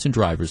Wisconsin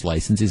driver's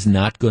license, is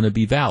not going to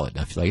be valid.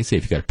 Now, like I say,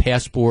 if you've got a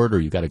passport or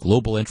you've got a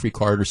global entry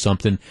card or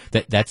something,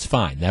 that's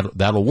fine.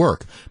 That'll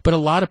work. But a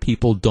lot of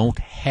people don't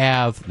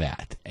have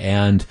that.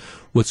 And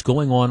what's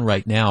going on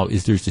right now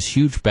is there's this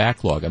huge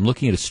backlog. I'm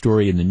looking at a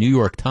story in the New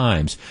York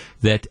Times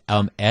that,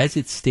 as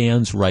it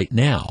stands right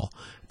now,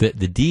 that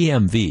the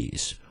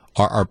DMVs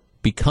are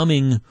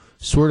becoming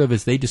sort of,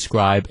 as they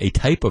describe, a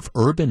type of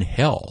urban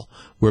hell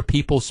where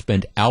people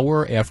spend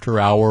hour after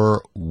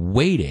hour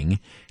waiting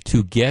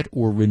to get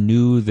or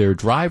renew their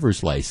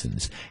driver's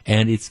license.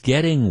 And it's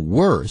getting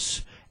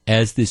worse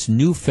as this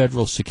new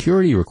federal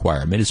security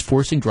requirement is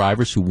forcing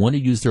drivers who want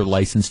to use their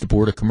license to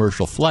board a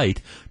commercial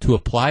flight to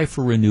apply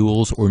for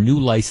renewals or new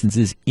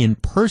licenses in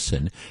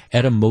person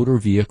at a motor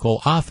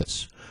vehicle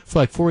office. So,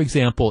 like, for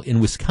example, in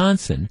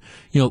Wisconsin,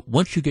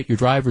 once you get your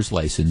driver's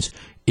license,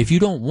 if you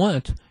don't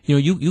want,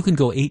 you can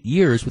go 8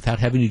 years without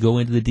having to go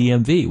into the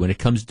DMV. When it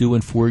comes due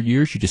in 4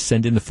 years, you just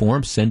send in the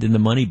form, send in the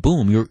money,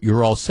 boom,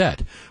 you're all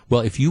set.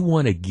 Well, if you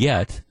want to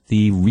get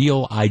the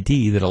real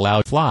ID that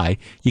allows fly,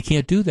 you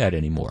can't do that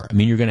anymore.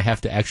 You're going to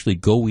have to actually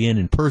go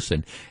in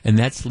person, and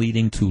that's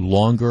leading to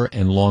longer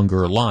and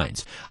longer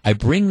lines. I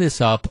bring this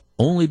up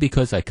only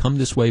because I come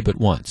this way but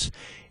once.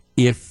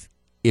 If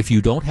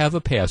you don't have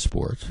a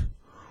passport,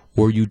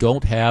 or you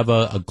don't have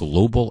a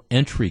global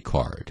entry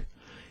card,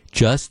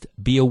 just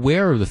be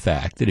aware of the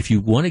fact that if you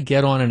want to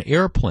get on an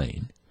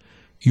airplane,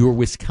 your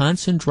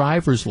Wisconsin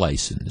driver's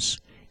license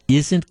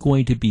isn't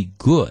going to be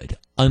good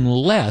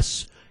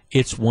unless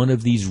it's one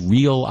of these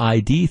real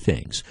ID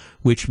things,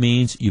 which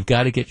means you've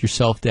got to get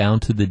yourself down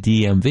to the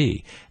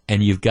DMV,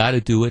 and you've got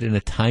to do it in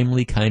a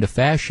timely kind of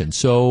fashion.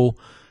 So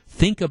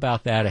think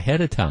about that ahead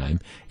of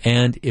time.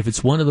 And if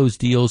it's one of those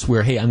deals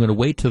where, hey, I'm going to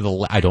wait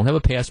till I don't have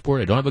a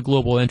passport, I don't have a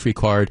global entry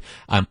card,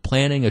 I'm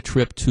planning a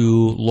trip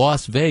to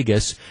Las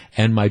Vegas,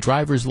 and my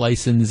driver's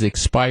license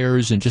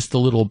expires in just a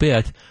little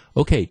bit,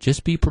 okay,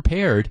 just be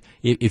prepared.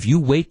 If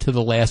you wait to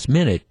the last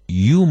minute,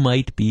 you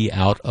might be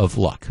out of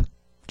luck.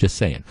 Just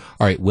saying.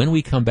 All right, when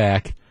we come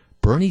back,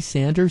 Bernie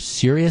Sanders,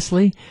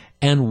 seriously?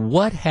 And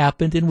what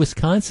happened in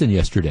Wisconsin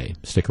yesterday?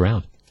 Stick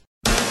around.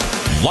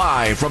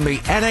 Live from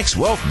the Annex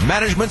Wealth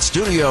Management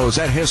Studios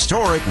at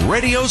historic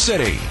Radio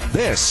City,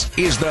 this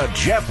is the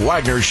Jeff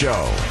Wagner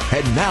Show.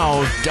 And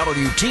now,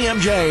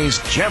 WTMJ's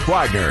Jeff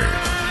Wagner.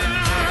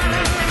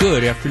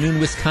 Good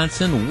afternoon,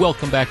 Wisconsin.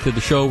 Welcome back to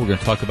the show. We're going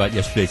to talk about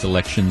yesterday's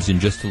elections in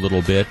just a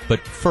little bit. But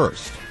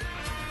first,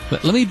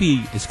 let me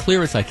be as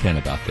clear as I can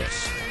about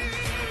this.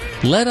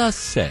 Let us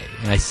say,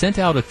 and I sent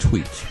out a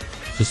tweet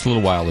just a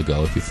little while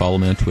ago. If you follow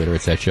me on Twitter,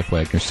 it's at Jeff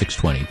Wagner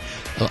 620.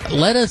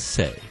 Let us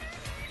say,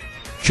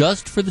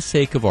 just for the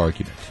sake of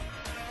argument,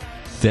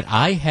 that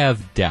I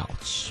have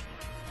doubts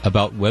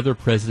about whether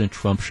President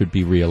Trump should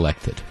be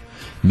reelected.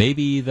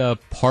 Maybe the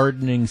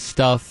pardoning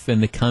stuff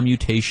and the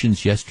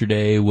commutations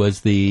yesterday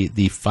was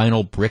the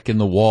final brick in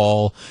the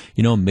wall.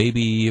 You know,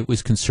 maybe it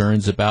was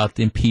concerns about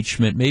the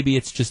impeachment. Maybe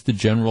it's just the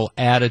general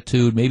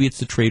attitude. Maybe it's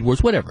the trade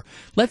wars, whatever.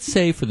 Let's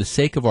say, for the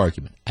sake of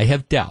argument, I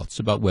have doubts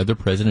about whether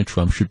President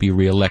Trump should be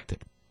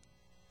reelected.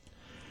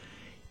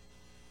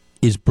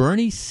 Is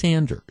Bernie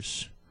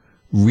Sanders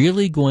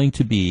really going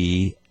to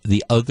be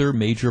the other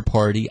major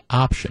party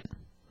option?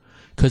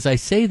 Because I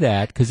say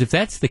that because if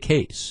that's the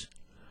case,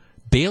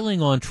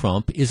 bailing on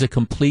Trump is a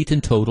complete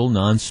and total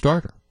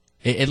non-starter.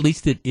 At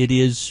least it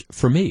is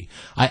for me.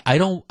 I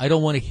don't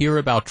want to hear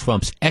about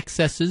Trump's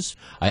excesses.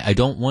 I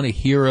don't want to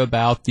hear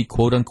about the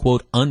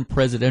quote-unquote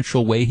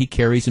unpresidential way he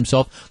carries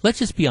himself. Let's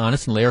just be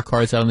honest and lay our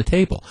cards out on the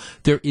table.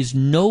 There is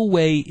no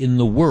way in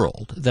the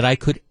world that I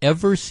could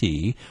ever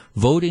see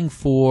voting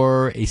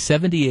for a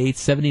 78,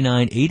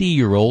 79,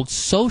 80-year-old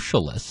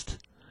socialist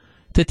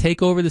to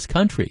take over this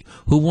country,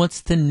 who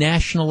wants to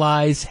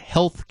nationalize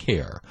health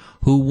care,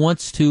 who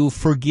wants to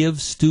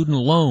forgive student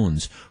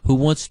loans, who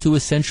wants to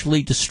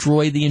essentially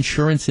destroy the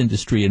insurance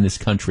industry in this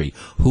country,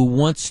 who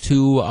wants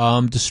to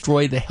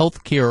destroy the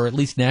health care, or at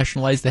least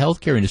nationalize the health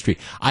care industry.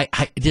 I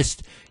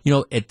just,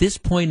 at this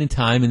point in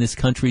time in this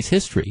country's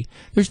history,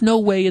 there's no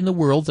way in the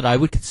world that I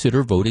would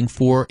consider voting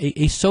for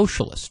a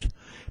socialist.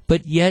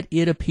 But yet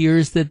it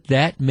appears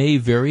that may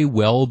very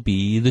well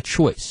be the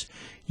choice.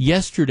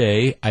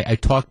 Yesterday, I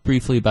talked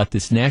briefly about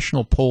this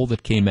national poll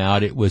that came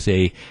out. It was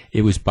by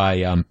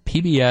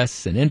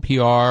PBS and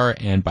NPR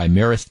and by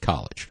Marist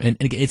College. And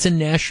again, it's a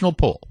national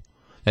poll.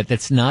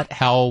 That's not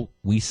how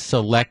we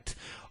select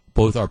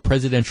both our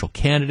presidential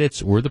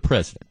candidates or the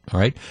president, all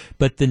right?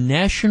 But the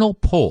national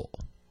poll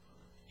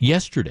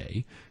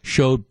yesterday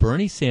showed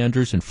Bernie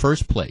Sanders in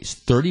first place,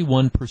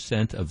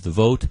 31% of the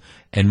vote,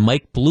 and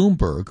Mike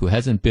Bloomberg, who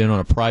hasn't been on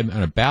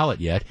a ballot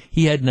yet,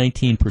 he had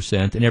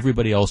 19%, and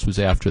everybody else was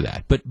after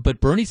that. But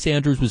Bernie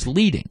Sanders was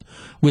leading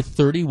with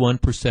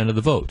 31% of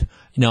the vote.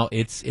 Now,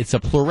 it's a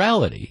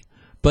plurality,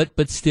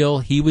 but still,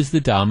 he was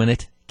the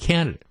dominant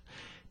candidate.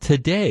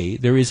 Today,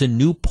 there is a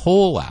new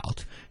poll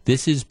out.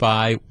 This is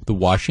by the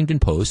Washington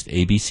Post,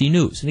 ABC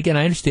News. And again,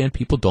 I understand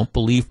people don't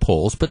believe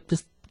polls, but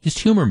just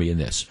humor me in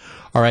this.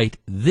 All right,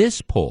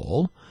 this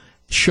poll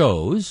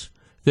shows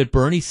that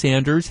Bernie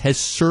Sanders has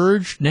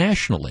surged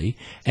nationally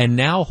and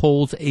now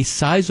holds a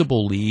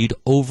sizable lead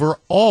over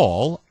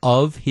all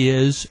of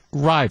his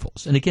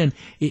rivals. And again,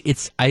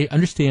 I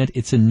understand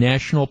it's a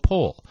national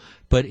poll,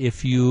 but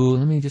let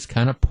me just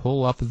kind of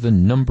pull up the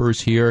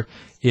numbers here.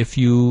 If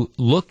you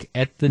look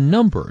at the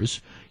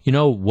numbers,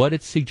 what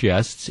it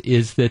suggests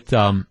is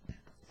that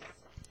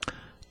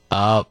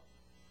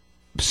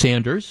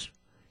Sanders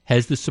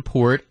has the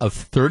support of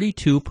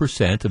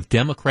 32% of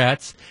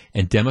Democrats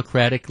and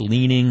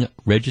Democratic-leaning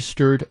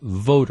registered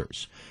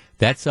voters.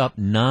 That's up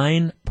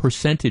 9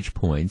 percentage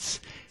points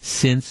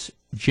since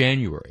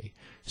January.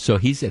 So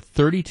he's at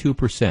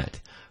 32%.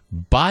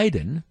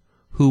 Biden,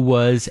 who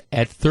was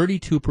at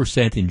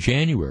 32% in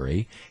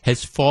January,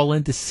 has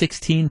fallen to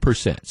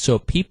 16%. So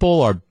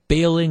people are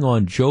bailing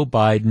on Joe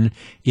Biden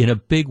in a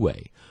big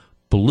way.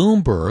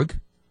 Bloomberg,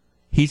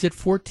 he's at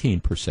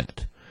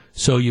 14%.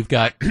 So you've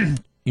got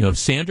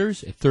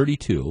Sanders at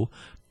 32,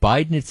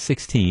 Biden at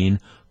 16,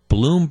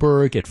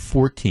 Bloomberg at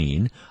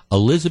 14,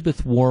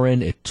 Elizabeth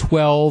Warren at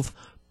 12,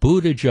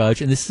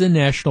 Buttigieg, and this is a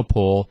national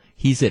poll,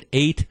 he's at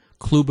 8,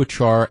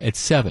 Klobuchar at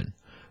 7.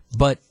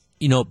 But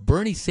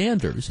Bernie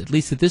Sanders, at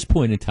least at this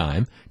point in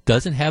time,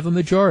 doesn't have a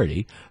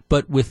majority,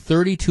 but with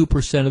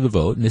 32% of the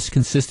vote, and this is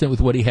consistent with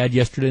what he had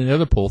yesterday in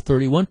another poll,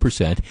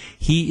 31%,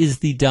 he is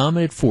the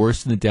dominant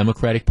force in the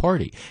Democratic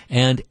Party.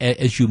 And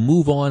as you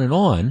move on and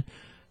on,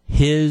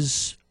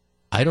 his,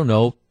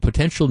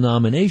 potential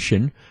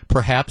nomination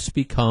perhaps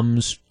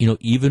becomes,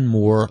 even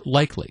more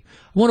likely.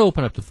 I want to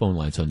open up the phone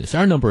lines on this.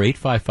 Our number,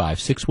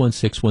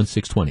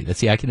 855-616-1620.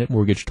 That's the Accident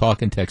Mortgage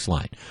Talk and Text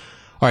line.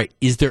 All right,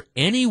 is there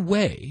any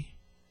way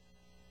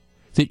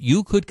that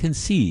you could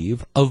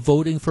conceive of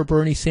voting for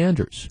Bernie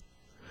Sanders?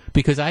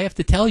 Because I have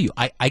to tell you,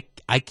 I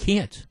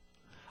can't.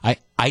 I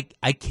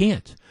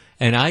can't.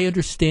 And I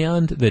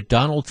understand that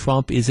Donald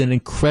Trump is an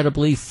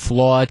incredibly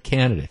flawed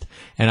candidate.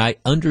 And I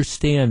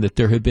understand that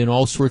there have been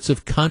all sorts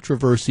of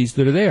controversies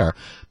that are there.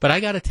 But I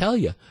got to tell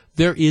you,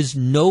 there is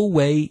no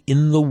way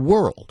in the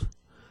world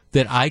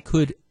that I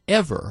could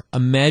ever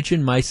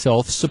imagine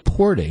myself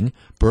supporting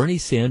Bernie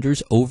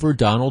Sanders over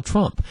Donald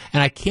Trump.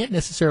 And I can't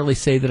necessarily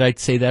say that I'd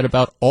say that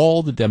about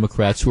all the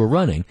Democrats who are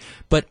running,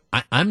 but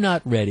I'm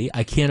not ready.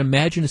 I can't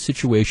imagine a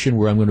situation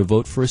where I'm going to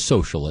vote for a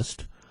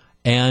socialist.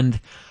 And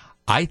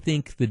I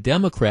think the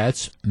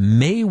Democrats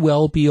may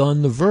well be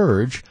on the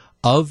verge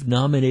of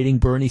nominating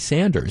Bernie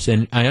Sanders.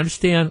 And I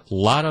understand a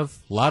lot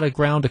of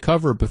ground to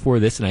cover before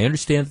this, and I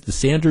understand that the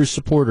Sanders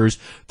supporters,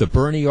 the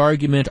Bernie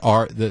argument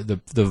are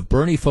the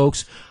Bernie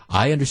folks,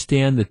 I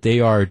understand that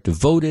they are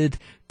devoted,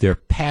 they're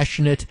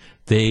passionate,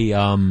 they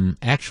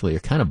actually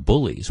are kind of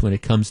bullies when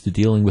it comes to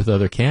dealing with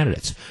other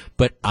candidates.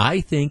 But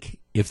I think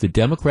if the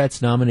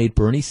Democrats nominate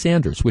Bernie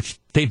Sanders, which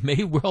they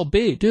may well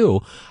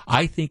do,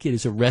 I think it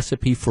is a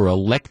recipe for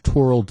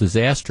electoral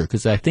disaster,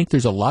 because I think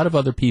there's a lot of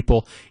other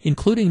people,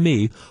 including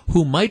me,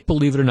 who might,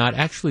 believe it or not,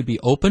 actually be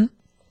open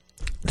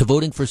to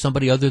voting for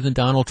somebody other than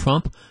Donald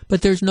Trump,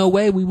 but there's no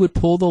way we would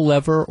pull the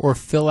lever or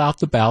fill out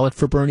the ballot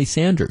for Bernie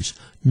Sanders.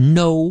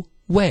 No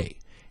way.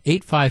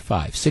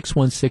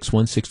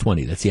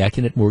 855-616-1620. That's the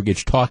Accident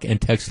Mortgage Talk and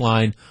Text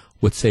line.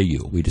 What say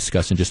you? We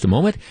discuss in just a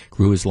moment.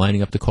 Crew is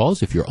lining up the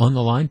calls. If you're on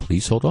the line,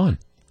 please hold on.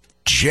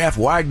 Jeff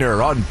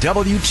Wagner on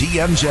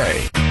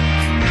WTMJ.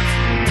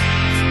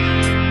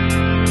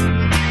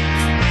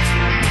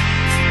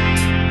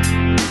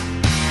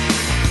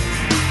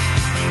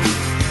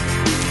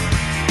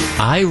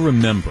 I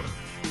remember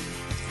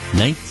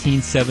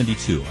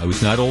 1972. I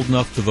was not old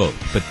enough to vote,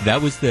 but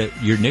that was the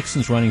year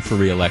Nixon's running for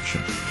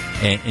re-election.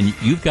 And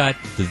you've got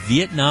the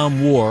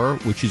Vietnam War,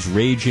 which is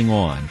raging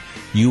on.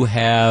 You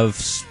have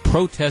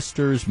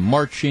protesters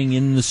marching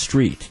in the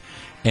street.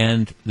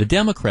 And the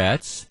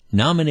Democrats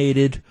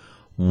nominated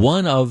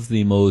one of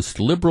the most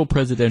liberal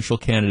presidential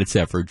candidates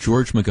ever,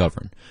 George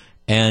McGovern.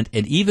 And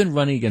even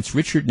running against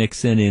Richard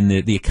Nixon in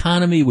the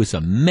economy was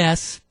a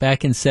mess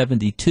back in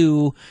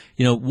 72.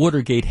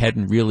 Watergate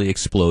hadn't really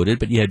exploded,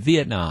 but you had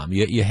Vietnam.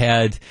 You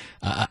had,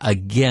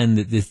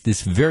 again,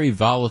 this very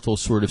volatile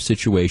sort of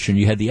situation.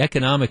 You had the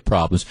economic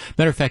problems.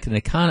 Matter of fact, an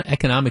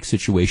economic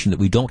situation that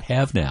we don't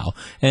have now.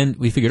 And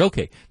we figured,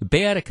 okay, the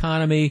bad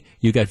economy,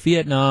 you got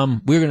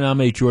Vietnam, we're going to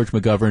nominate George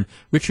McGovern.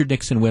 Richard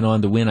Nixon went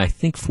on to win, I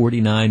think,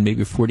 49,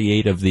 maybe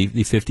 48 of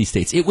the 50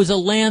 states. It was a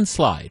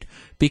landslide,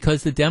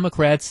 because the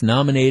Democrats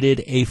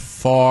nominated a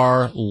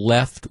far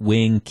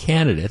left-wing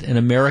candidate, and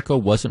America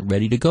wasn't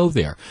ready to go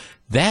there.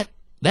 That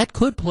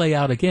could play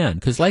out again,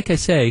 because like I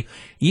say,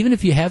 even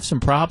if you have some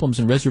problems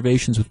and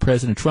reservations with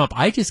President Trump,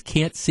 I just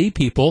can't see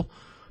people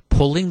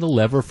pulling the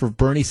lever for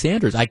Bernie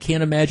Sanders. I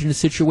can't imagine a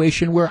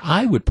situation where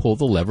I would pull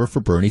the lever for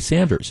Bernie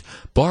Sanders.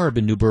 Barb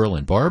in New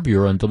Berlin. Barb,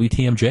 you're on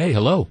WTMJ.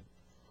 Hello.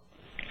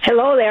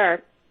 Hello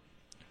there.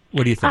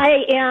 What do you think?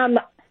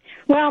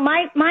 Well,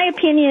 my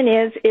opinion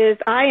is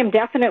I am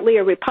definitely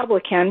a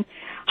Republican.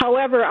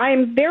 However, I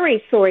am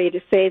very sorry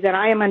to say that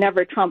I am a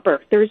never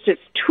Trumper. There's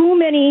just too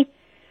many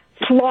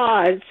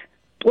flaws,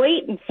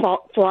 blatant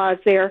flaws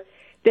there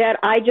that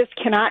I just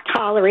cannot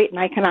tolerate and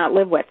I cannot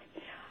live with.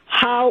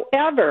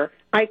 However,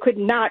 I could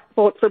not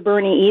vote for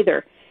Bernie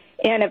either.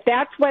 And if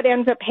that's what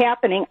ends up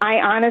happening, I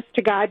honest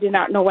to God do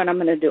not know what I'm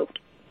going to do.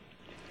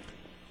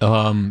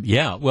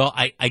 Yeah, well,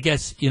 I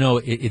guess, we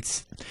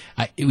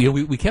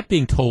kept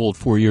being told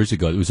 4 years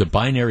ago it was a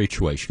binary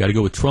choice. You got to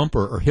go with Trump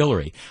or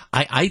Hillary.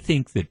 I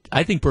think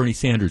Bernie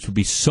Sanders would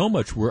be so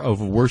much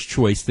of a worse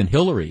choice than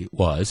Hillary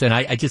was. And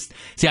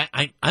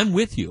I'm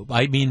with you.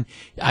 I mean,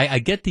 I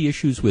get the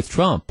issues with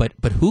Trump, but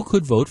who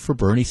could vote for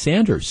Bernie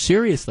Sanders?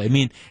 Seriously. I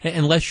mean,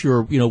 unless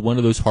you're, one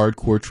of those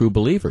hardcore true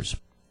believers.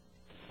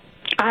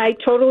 I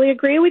totally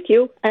agree with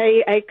you.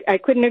 I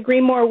couldn't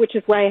agree more, which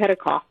is why I had a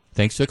call.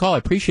 Thanks for the call. I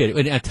appreciate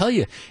it. And I tell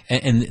you,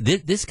 and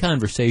this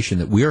conversation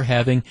that we're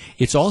having,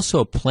 it's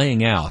also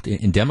playing out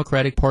in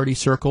Democratic Party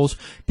circles,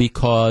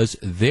 because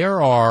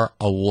there are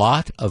a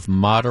lot of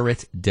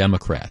moderate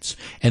Democrats.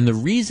 And the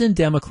reason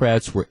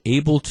Democrats were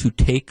able to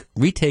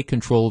retake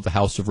control of the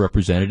House of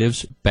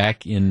Representatives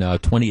back in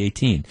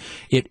 2018,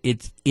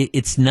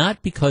 it's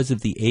not because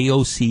of the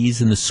AOCs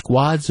and the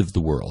squads of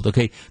the world.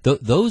 Okay,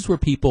 those were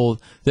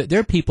people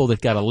they're people that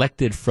got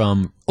elected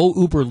from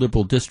uber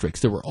liberal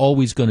districts. There were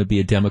always going to be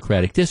a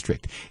Democratic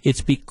district.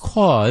 It's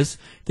because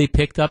they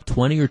picked up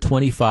 20 or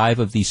 25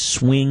 of these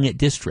swing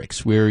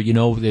districts where,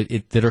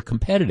 that are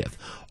competitive.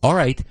 All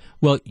right,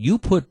 well, you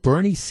put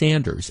Bernie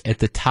Sanders at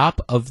the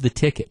top of the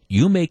ticket.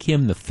 You make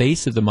him the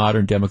face of the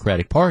modern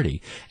Democratic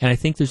Party. And I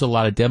think there's a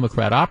lot of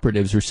Democrat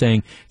operatives who are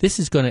saying this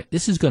is going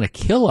to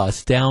kill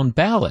us down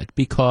ballot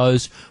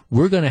because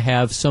we're going to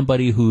have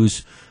somebody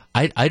who's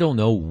I don't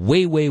know,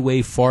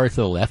 way far to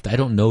the left. I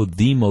don't know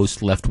the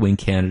most left-wing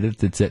candidate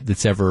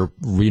that's ever,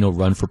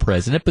 run for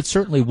president, but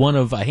certainly one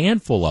of a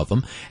handful of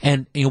them.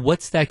 And,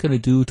 what's that going to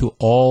do to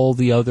all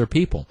the other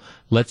people?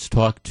 Let's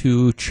talk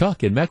to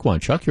Chuck in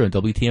Mequon. Chuck, you're on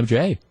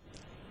WTMJ.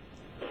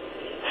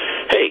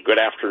 Hey, good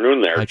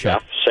afternoon there, Hi,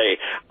 Jeff.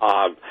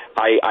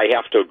 I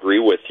have to agree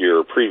with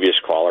your previous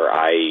caller.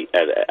 I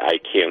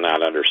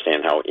cannot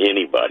understand how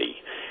anybody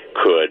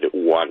could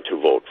want to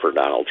vote for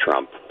Donald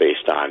Trump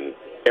based on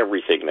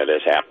everything that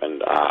has happened.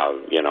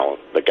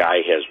 The guy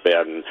has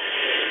been,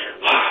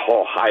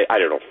 I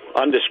don't know,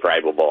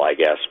 undescribable, I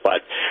guess.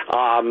 But,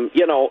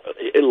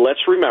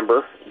 let's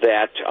remember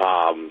that,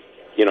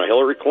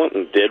 Hillary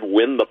Clinton did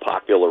win the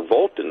popular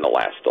vote in the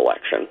last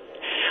election.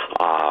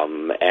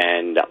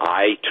 And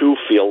I, too,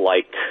 feel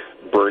like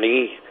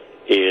Bernie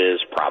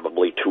is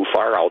probably too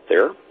far out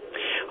there.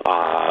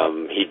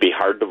 He'd be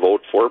hard to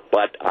vote for,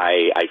 but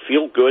I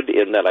feel good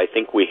in that I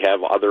think we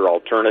have other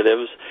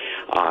alternatives,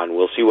 and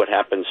we'll see what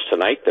happens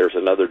tonight. There's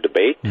another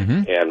debate,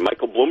 and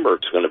Michael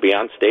Bloomberg's going to be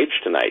on stage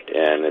tonight,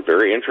 and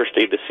very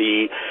interesting to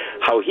see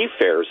how he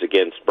fares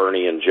against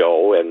Bernie and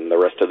Joe and the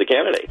rest of the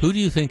candidates. Who do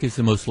you think is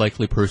the most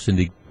likely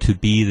person to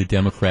be the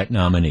Democrat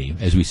nominee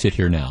as we sit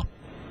here now?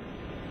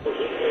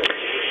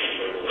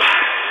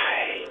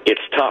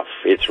 It's tough.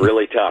 It's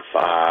really tough.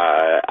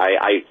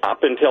 I up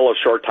until a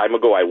short time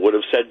ago, I would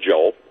have said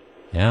Joe.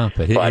 Yeah,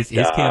 but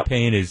his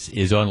campaign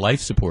is on life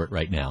support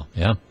right now.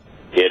 Yeah,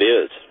 it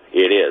is.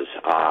 It is,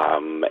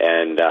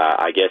 and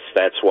I guess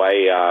that's why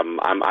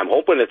I'm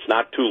hoping it's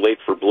not too late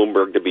for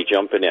Bloomberg to be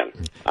jumping in.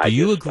 Do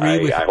you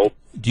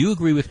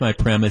agree with my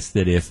premise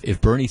that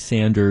if Bernie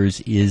Sanders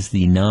is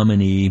the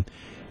nominee,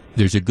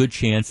 there's a good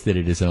chance that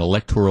it is an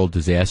electoral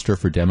disaster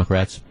for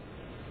Democrats?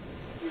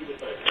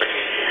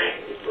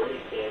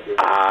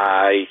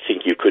 I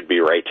think you could be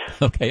right.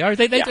 Okay, all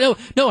right.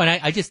 No,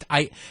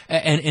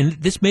 and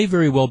this may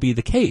very well be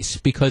the case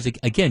because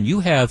again,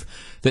 you have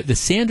the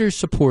Sanders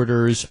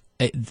supporters.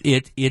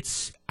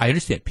 It's I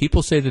understand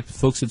people say that the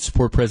folks that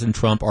support President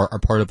Trump are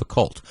part of a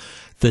cult.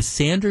 The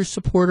Sanders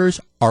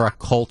supporters are a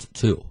cult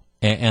too.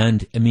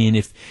 And I mean,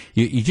 if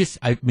you just,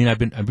 I've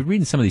been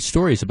reading some of these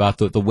stories about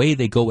the way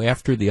they go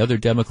after the other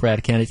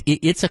Democratic candidates.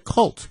 It's a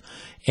cult,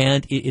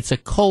 and it's a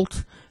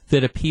cult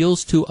that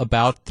appeals to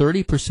about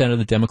 30% of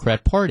the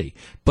Democrat Party.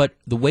 But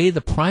the way the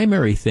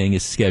primary thing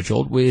is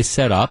scheduled, is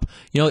set up,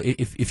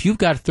 if you've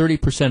got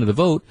 30% of the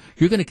vote,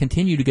 you're going to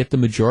continue to get the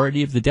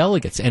majority of the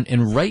delegates.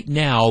 And right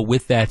now,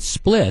 with that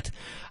split,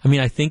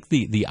 I think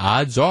the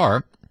odds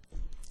are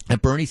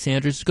that Bernie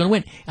Sanders is going to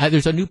win.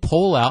 There's a new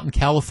poll out in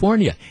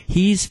California.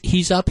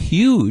 He's up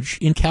huge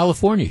in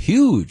California,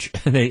 huge,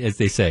 as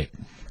they say.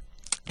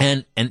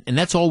 And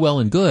that's all well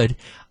and good.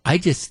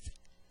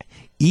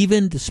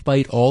 Even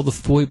despite all the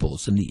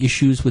foibles and the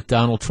issues with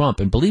Donald Trump,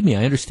 and believe me,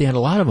 I understand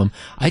a lot of them,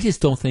 I just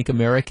don't think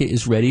America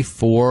is ready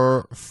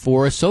for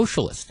a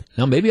socialist.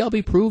 Now, maybe I'll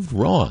be proved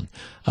wrong.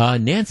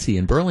 Nancy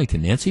in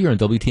Burlington. Nancy, you're on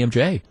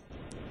WTMJ.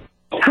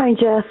 Hi,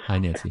 Jeff. Hi,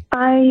 Nancy.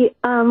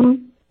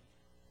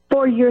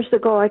 4 years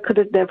ago, I could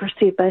have never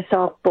seen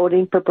myself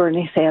voting for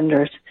Bernie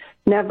Sanders.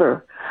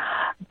 Never.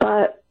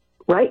 But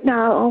right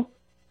now,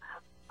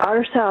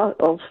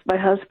 ourselves, my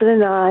husband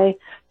and I,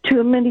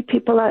 too many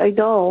people I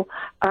know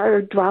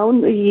are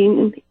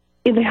drowning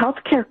in the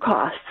health care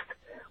costs.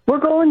 We're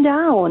going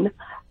down.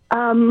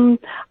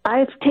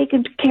 I've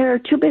taken care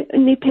of too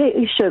many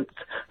patients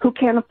who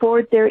can't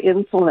afford their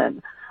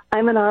insulin.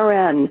 I'm an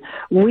RN.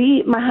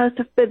 My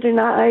husband and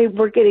I,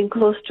 were getting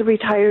close to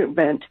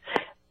retirement.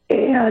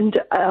 And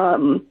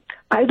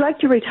I'd like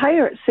to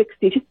retire at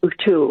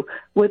 62.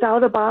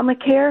 Without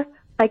Obamacare,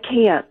 I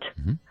can't.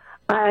 Mm-hmm.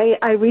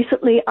 I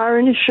recently, our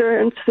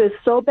insurance is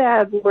so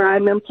bad where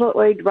I'm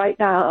employed right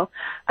now.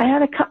 I had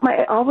to cut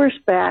my hours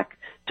back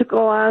to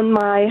go on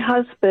my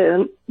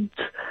husband's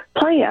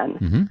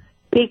plan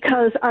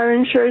because our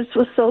insurance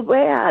was so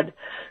bad.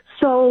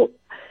 So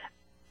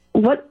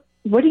what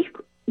are you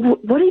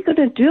going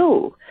to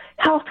do?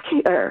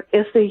 Healthcare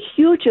is the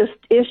hugest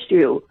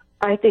issue,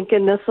 I think,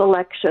 in this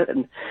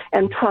election,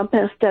 and Trump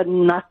has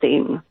done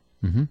nothing.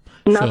 Mm-hmm.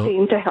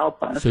 Nothing to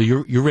help us. So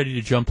you're ready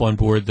to jump on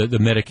board the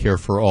Medicare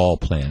for All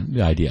plan,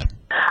 the idea?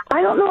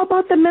 I don't know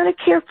about the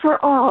Medicare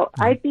for All.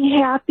 Mm-hmm. I'd be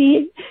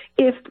happy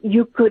if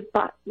you could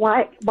buy.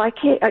 Why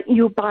can't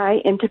you buy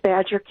into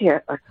Badger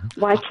Care?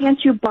 Why can't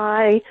you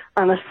buy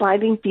on a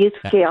sliding fee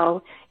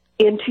scale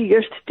into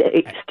your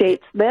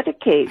state's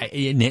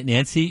Medicaid?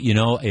 Nancy,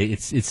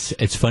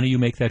 it's funny you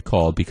make that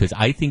call because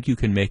I think you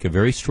can make a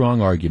very strong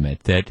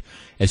argument that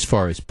as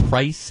far as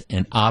price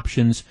and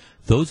options,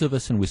 those of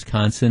us in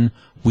Wisconsin,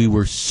 we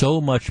were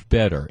so much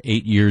better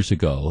 8 years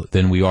ago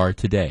than we are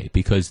today,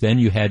 because then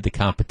you had the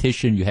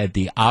competition, you had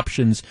the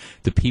options,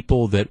 the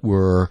people that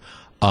were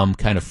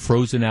kind of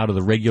frozen out of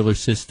the regular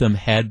system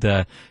had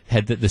the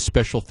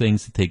special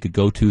things that they could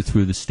go to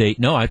through the state.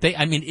 No, I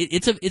mean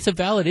it's a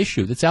valid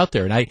issue that's out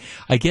there, and I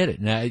get it.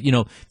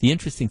 And the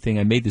interesting thing,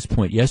 I made this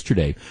point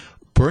yesterday.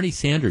 Bernie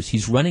Sanders,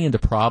 he's running into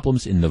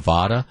problems in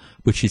Nevada,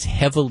 which is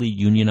heavily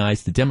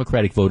unionized. The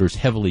Democratic voters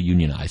heavily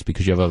unionized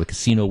because you have all the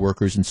casino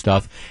workers and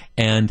stuff,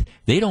 and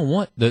they don't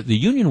want the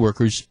union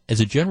workers, as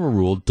a general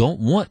rule,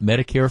 don't want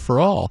Medicare for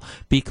all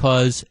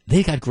because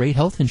they got great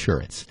health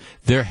insurance.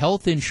 Their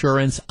health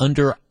insurance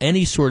under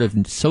any sort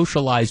of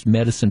socialized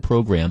medicine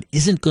program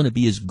isn't going to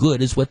be as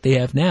good as what they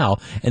have now,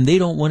 and they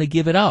don't want to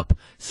give it up.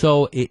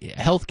 So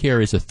health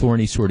care is a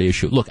thorny sort of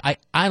issue. Look, I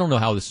don't know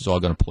how this is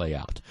all going to play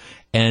out.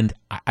 And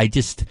I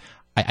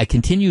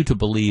continue to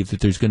believe that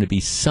there's going to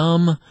be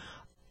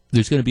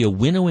a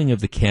winnowing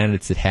of the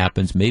candidates that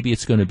happens. Maybe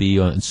it's going to be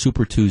on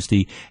Super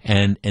Tuesday,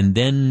 and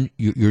then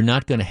you're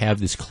not going to have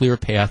this clear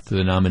path to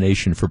the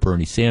nomination for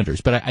Bernie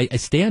Sanders. But I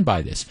stand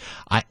by this.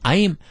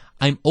 I'm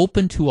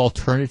open to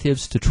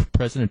alternatives to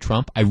President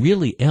Trump. I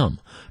really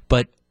am.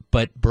 But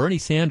Bernie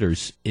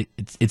Sanders,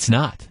 it's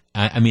not.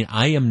 I mean,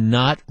 I am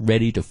not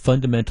ready to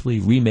fundamentally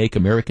remake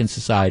American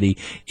society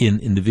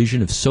in the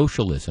vision of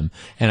socialism.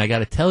 And I got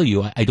to tell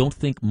you, I don't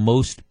think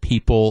most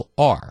people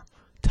are.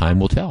 Time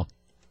will tell.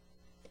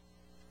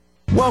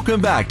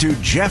 Welcome back to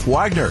Jeff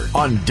Wagner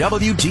on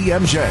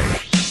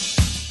WTMJ.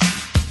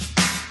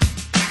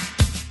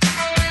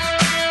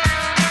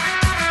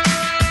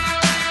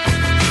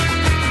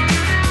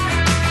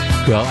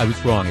 Well, I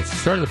was wrong. At the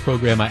start of the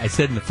program, I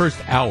said in the first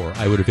hour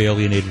I would have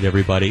alienated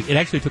everybody. It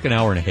actually took an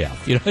hour and a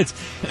half. It's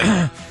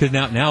because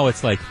now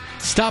it's like,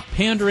 stop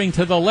pandering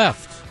to the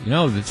left.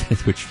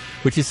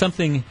 Which is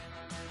something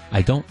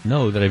I don't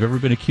know that I've ever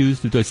been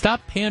accused of doing.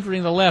 Stop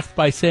pandering to the left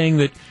by saying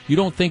that you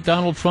don't think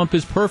Donald Trump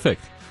is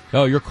perfect.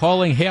 Oh, you're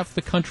calling half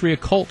the country a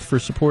cult for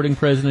supporting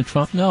President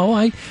Trump.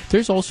 No,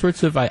 there's all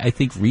sorts of, I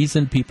think,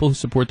 reasoned people who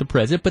support the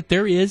president, but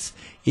it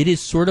is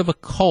sort of a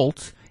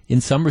cult in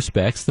some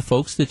respects, the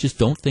folks that just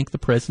don't think the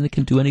president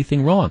can do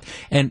anything wrong.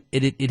 And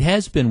it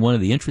has been one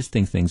of the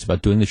interesting things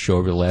about doing the show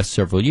over the last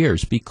several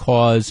years,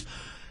 because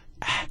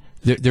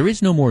there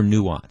is no more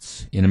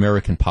nuance in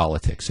American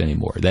politics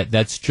anymore.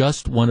 That's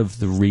just one of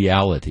the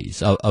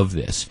realities of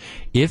this.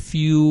 If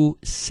you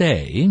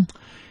say,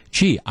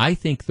 gee, I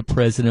think the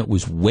president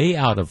was way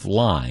out of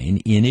line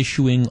in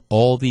issuing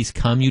all these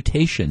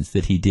commutations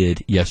that he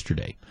did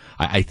yesterday.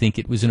 I think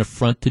it was an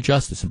affront to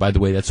justice. And by the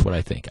way, that's what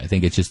I think. I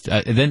think it's just,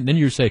 then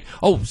you say,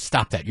 oh,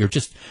 stop that.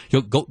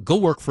 Go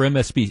work for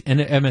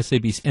MSNBC.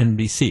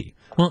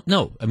 Well,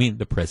 no, I mean,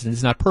 the president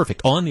is not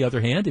perfect. On the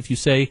other hand, if you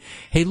say,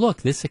 hey,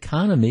 look, this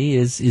economy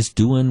is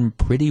doing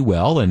pretty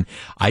well, and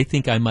I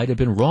think I might have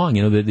been wrong.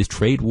 The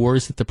trade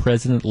wars that the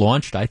president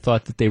launched, I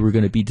thought that they were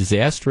going to be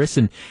disastrous,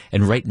 and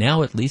right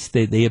now, at least,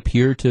 they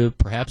appear to,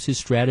 perhaps his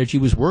strategy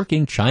was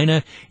working.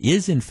 China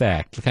is, in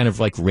fact, kind of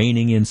like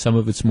reining in some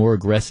of its more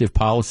aggressive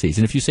policies.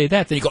 And if you say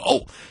that, then you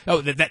go,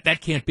 oh, that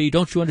can't be.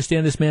 Don't you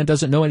understand this man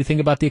doesn't know anything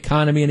about the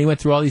economy, and he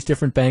went through all these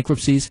different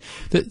bankruptcies?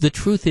 The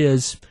truth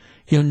is,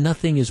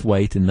 nothing is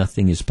white and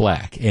nothing is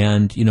black.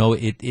 And,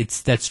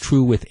 that's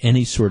true with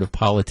any sort of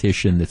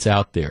politician that's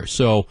out there.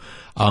 So,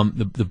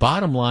 the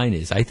bottom line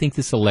is, I think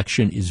this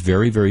election is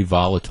very, very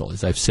volatile.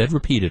 As I've said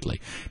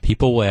repeatedly,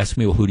 people will ask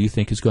me, well, who do you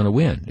think is going to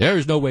win?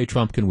 There's no way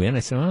Trump can win. I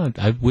said,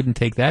 I wouldn't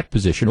take that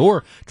position.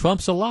 Or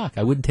Trump's a lock.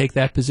 I wouldn't take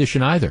that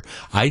position either.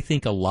 I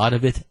think a lot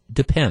of it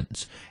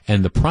depends.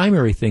 And the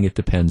primary thing it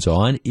depends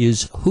on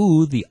is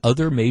who the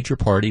other major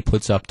party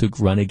puts up to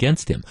run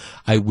against him.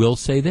 I will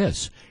say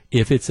this.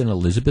 If it's an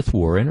Elizabeth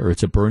Warren or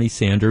it's a Bernie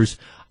Sanders,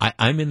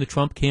 I'm in the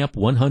Trump camp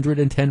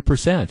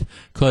 110%,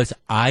 because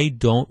I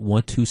don't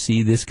want to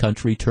see this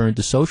country turn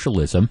to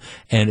socialism.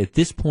 And at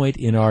this point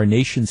in our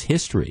nation's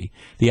history,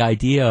 the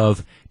idea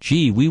of,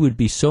 gee, we would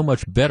be so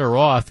much better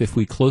off if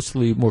we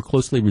more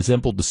closely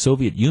resembled the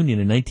Soviet Union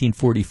in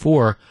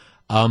 1944.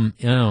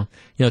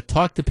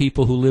 Talk to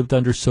people who lived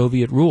under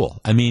Soviet rule.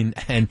 I mean,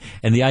 and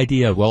the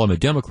idea of, well, I'm a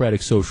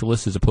democratic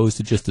socialist as opposed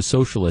to just a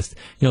socialist,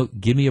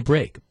 give me a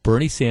break.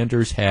 Bernie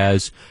Sanders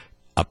has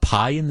a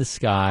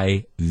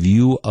pie-in-the-sky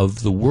view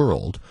of the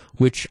world,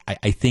 which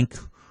I think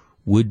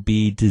would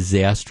be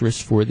disastrous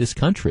for this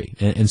country.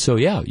 And so,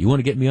 yeah, you want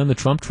to get me on the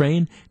Trump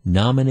train?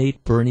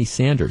 Nominate Bernie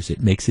Sanders.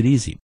 It makes it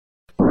easy.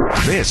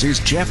 This is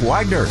Jeff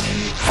Wagner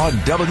on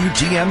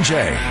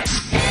WTMJ.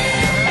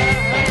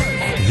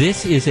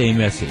 This is a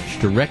message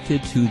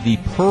directed to the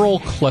pearl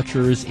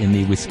clutchers in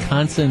the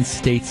Wisconsin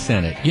State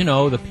Senate.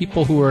 The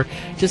people who are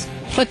just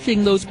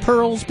clutching those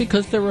pearls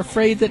because they're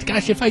afraid that,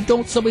 gosh, if I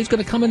don't, somebody's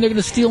going to come in, they're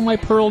going to steal my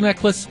pearl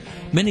necklace.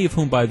 Many of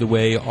whom, by the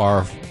way,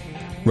 are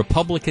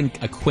Republican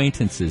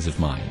acquaintances of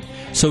mine.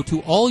 So to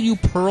all you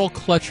pearl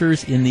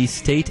clutchers in the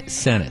State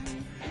Senate,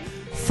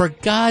 for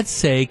God's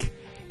sake,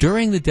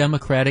 during the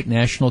Democratic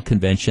National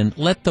Convention,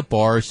 let the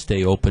bars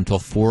stay open till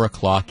 4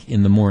 o'clock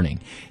in the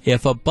morning.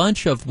 If a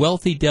bunch of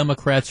wealthy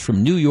Democrats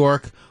from New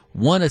York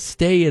want to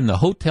stay in the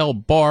hotel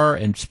bar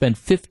and spend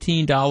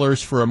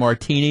 $15 for a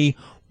martini,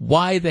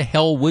 why the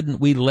hell wouldn't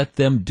we let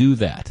them do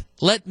that?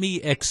 Let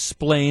me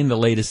explain the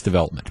latest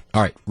development.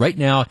 All right, right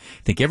now, I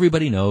think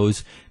everybody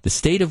knows the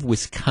state of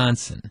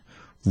Wisconsin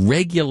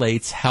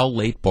regulates how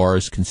late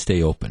bars can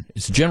stay open.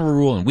 It's a general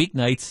rule on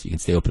weeknights, you can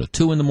stay open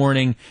till 2 in the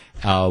morning.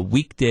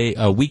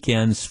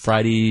 Weekends,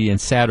 Friday and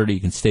Saturday, you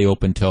can stay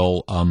open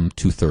till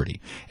 2:30.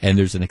 And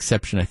there's an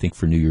exception, I think,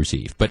 for New Year's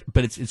Eve. But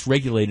it's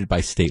regulated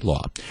by state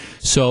law.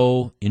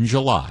 So in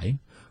July,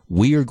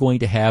 we are going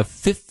to have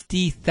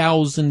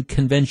 50,000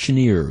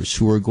 conventioneers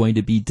who are going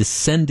to be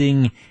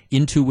descending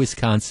into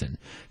Wisconsin.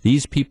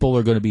 These people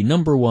are going to be,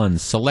 number one,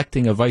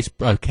 selecting a vice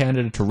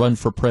candidate to run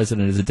for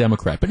president as a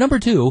Democrat. But number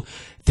two,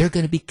 they're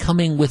going to be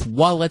coming with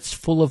wallets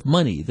full of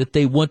money that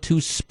they want to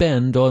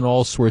spend on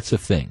all sorts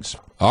of things.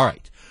 All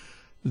right.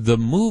 The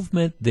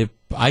movement, the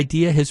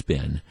idea has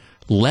been,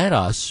 let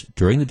us,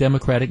 during the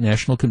Democratic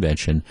National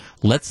Convention,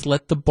 let's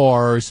let the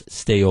bars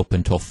stay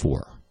open till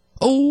 4.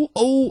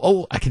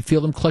 Oh, I can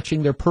feel them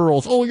clutching their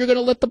pearls. Oh, you're going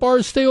to let the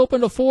bars stay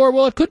open to 4?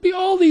 Well, it could be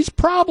all these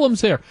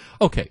problems there.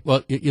 Okay,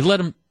 well, you let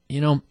them,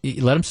 you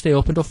let them stay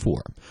open to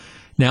 4.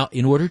 Now,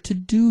 in order to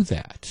do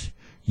that,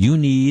 you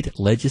need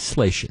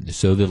legislation.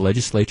 So the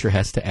legislature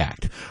has to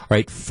act. All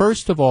right,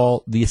 first of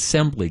all, the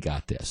Assembly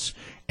got this.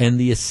 And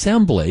the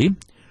Assembly,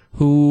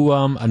 who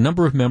a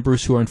number of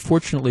members who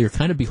unfortunately are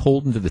kind of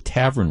beholden to the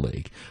Tavern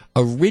League,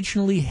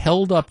 originally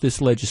held up this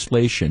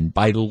legislation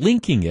by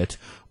linking it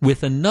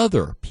with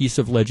another piece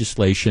of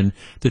legislation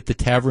that the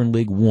Tavern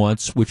League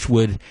wants, which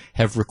would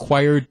have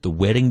required the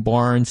wedding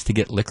barns to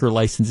get liquor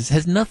licenses. It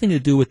has nothing to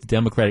do with the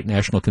Democratic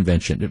National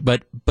Convention.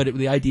 But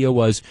the idea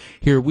was,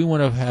 here, we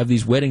want to have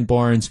these wedding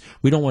barns.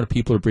 We don't want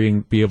people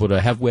to be able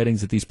to have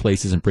weddings at these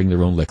places and bring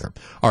their own liquor.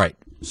 All right.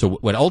 So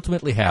what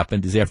ultimately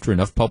happened is, after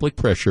enough public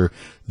pressure,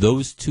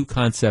 those two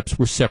concepts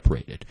were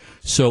separated.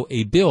 So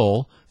a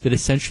bill that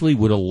essentially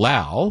would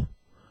allow,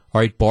 all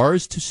right,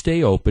 bars to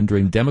stay open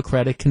during the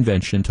Democratic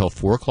Convention until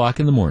 4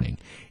 o'clock in the morning.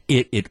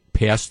 It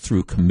passed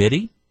through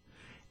committee,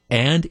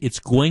 and it's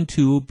going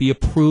to be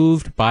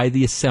approved by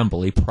the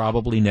Assembly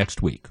probably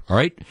next week. All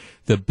right?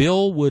 The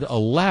bill would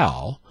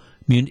allow,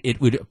 it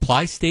would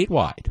apply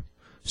statewide.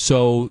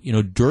 So,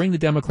 during the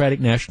Democratic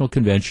National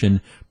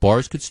Convention,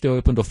 bars could stay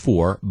open to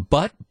 4,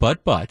 but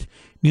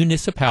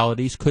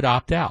municipalities could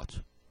opt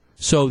out.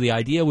 So the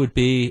idea would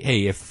be,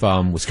 hey, if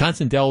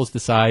Wisconsin Dells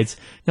decides,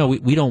 no,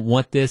 we don't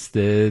want this,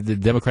 the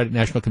Democratic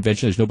National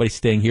Convention, there's nobody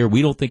staying here,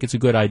 we don't think it's a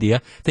good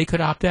idea, they could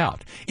opt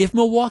out. If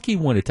Milwaukee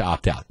wanted to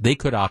opt out, they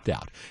could opt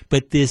out.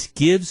 But this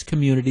gives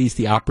communities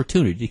the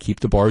opportunity to keep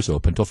the bars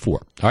open till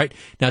 4. All right?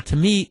 Now, to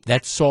me,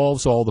 that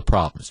solves all the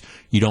problems.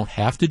 You don't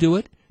have to do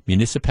it.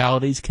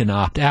 Municipalities can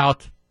opt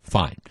out.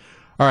 Fine.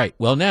 All right.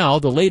 Well, now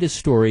the latest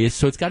story is,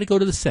 so it's got to go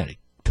to the Senate.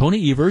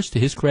 Tony Evers, to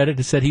his credit,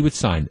 has said he would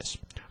sign this.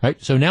 All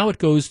right. So now it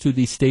goes to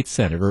the state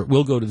Senate, or it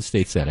will go to the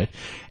state Senate.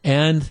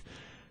 And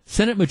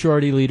Senate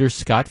Majority Leader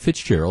Scott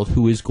Fitzgerald,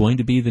 who is going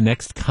to be the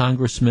next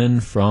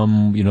congressman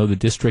from, the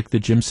district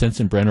that Jim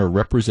Sensenbrenner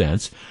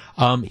represents,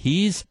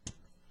 this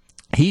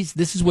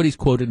is what he's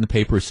quoted in the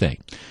paper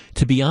saying.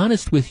 To be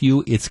honest with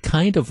you, it's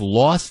kind of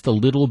lost a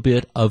little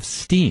bit of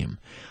steam.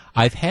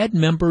 I've had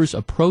members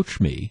approach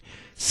me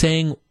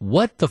saying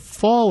what the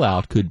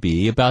fallout could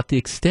be about the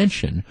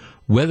extension,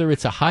 whether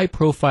it's a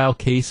high-profile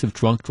case of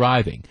drunk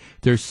driving.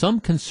 There's some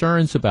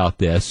concerns about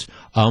this.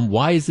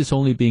 Why is this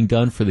only being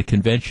done for the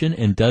convention,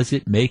 and does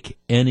it make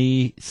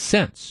any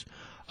sense?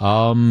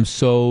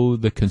 So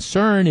the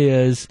concern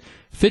is,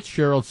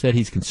 Fitzgerald said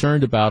he's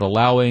concerned about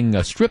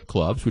allowing strip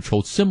clubs, which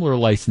hold similar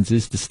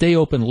licenses, to stay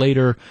open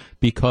later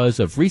because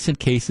of recent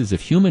cases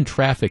of human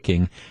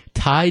trafficking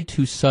tied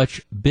to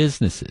such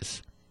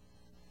businesses.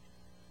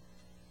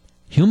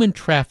 Human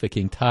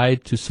trafficking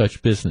tied to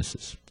such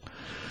businesses.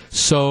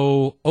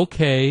 So,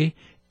 okay,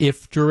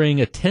 if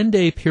during a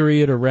 10-day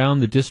period around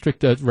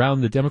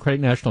the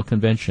Democratic National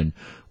Convention,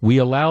 we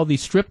allow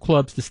these strip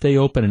clubs to stay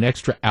open an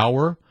extra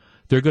hour,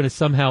 they're going to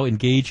somehow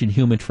engage in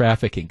human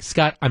trafficking.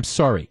 Scott, I'm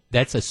sorry.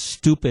 That's a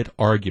stupid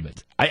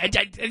argument. I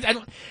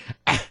don't.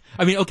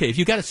 Okay, if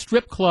you got a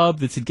strip club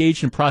that's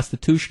engaged in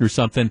prostitution or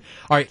something,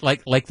 all right,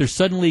 like they're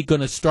suddenly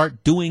going to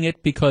start doing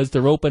it because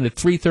they're open at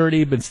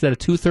 3:30 instead of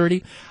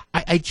 2:30.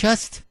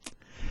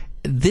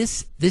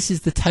 This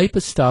is the type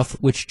of stuff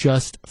which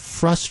just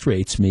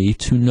frustrates me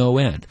to no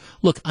end.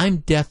 Look, I'm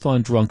death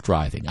on drunk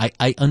driving.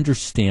 I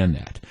understand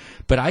that.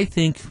 But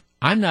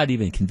I'm not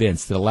even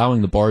convinced that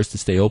allowing the bars to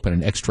stay open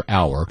an extra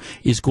hour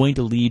is going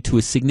to lead to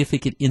a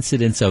significant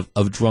incidence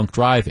of drunk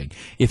driving.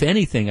 If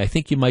anything, I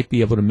think you might be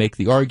able to make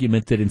the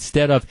argument that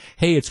instead of,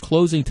 hey, it's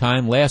closing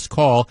time, last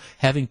call,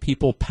 having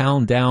people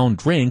pound down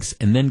drinks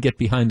and then get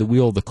behind the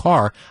wheel of the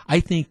car, I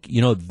think,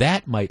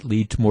 that might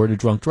lead to more to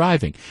drunk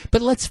driving.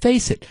 But let's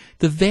face it,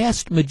 the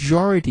vast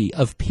majority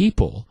of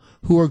people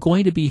who are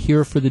going to be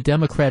here for the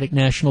Democratic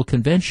National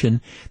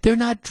Convention, they're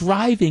not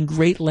driving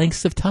great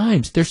lengths of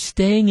times. They're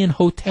staying in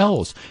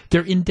hotels.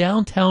 They're in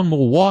downtown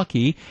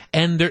Milwaukee,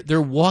 and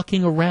they're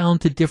walking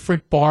around to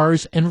different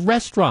bars and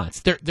restaurants.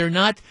 They're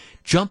not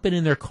jumping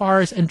in their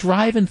cars and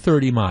driving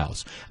 30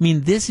 miles. I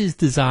mean, this is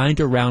designed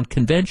around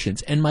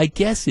conventions. And my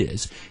guess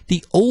is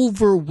the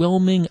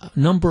overwhelming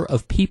number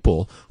of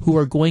people who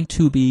are going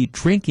to be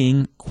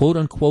drinking, quote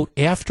unquote,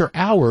 after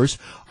hours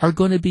are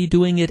going to be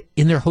doing it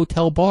in their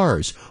hotel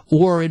bars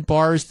or in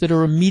bars that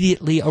are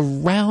immediately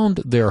around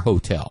their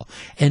hotel.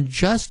 And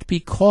just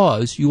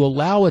because you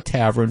allow a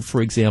tavern,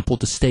 for example,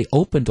 to stay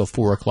open till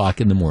 4 o'clock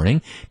in the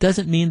morning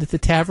doesn't mean that the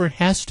tavern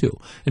has to.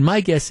 And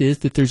my guess is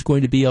that there's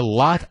going to be a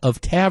lot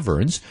of taverns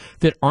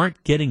that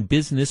aren't getting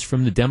business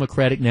from the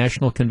Democratic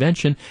National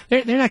Convention.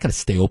 They're not going to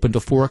stay open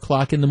till 4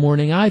 o'clock in the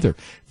morning either.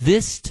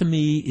 This, to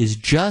me, is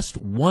just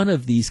one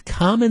of these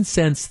common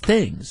sense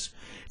things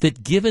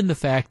that, given the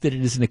fact that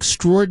it is an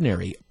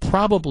extraordinary,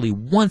 probably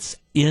once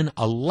in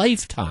a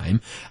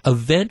lifetime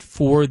event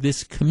for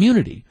this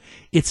community,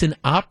 it's an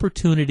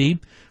opportunity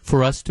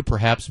for us to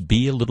perhaps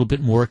be a little bit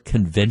more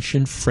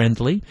convention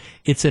friendly.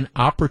 It's an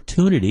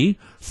opportunity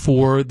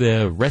for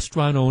the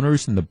restaurant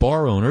owners and the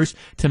bar owners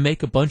to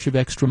make a bunch of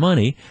extra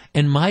money.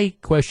 And my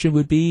question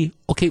would be,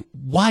 okay,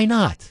 why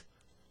not?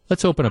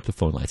 Let's open up the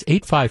phone lines.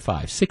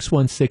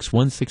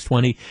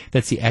 855-616-1620.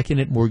 That's the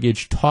Acunet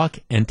Mortgage talk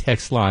and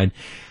text line.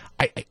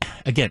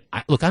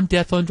 Look, I'm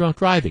death on drunk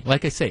driving.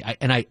 Like I say,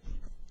 I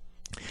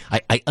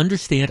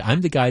understand. I'm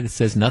the guy that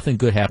says nothing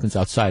good happens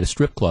outside a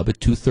strip club at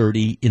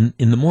 2:30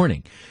 in the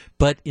morning.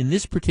 But in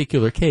this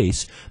particular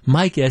case,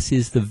 my guess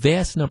is the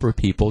vast number of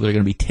people that are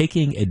going to be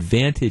taking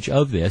advantage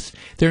of this,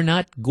 they're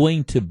not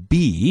going to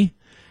be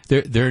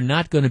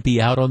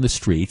out on the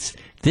streets.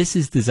 This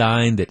is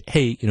designed that,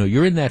 hey,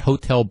 you're in that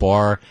hotel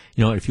bar,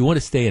 if you want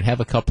to stay and have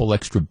a couple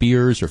extra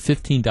beers or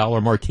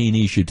 $15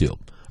 martinis, you do.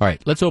 All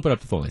right, let's open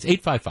up the phone lines.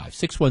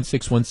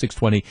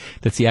 855-616-1620.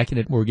 That's the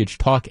Acunet Mortgage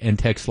talk and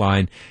text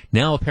line.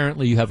 Now,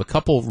 apparently, you have a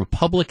couple of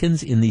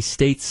Republicans in the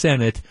state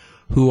Senate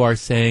who are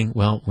saying,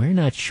 well, we're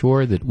not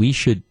sure that we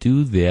should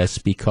do this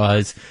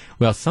because,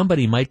 well,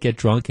 somebody might get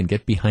drunk and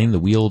get behind the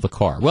wheel of a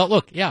car. Well,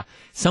 look, yeah,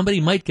 somebody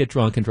might get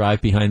drunk and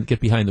get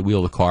behind the wheel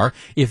of a car.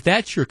 If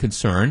that's your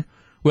concern,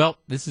 well,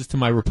 this is to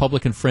my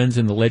Republican friends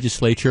in the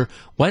legislature.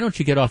 Why don't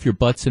you get off your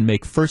butts and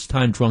make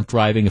first-time drunk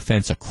driving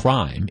offense a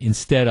crime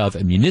instead of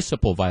a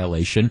municipal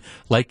violation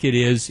like it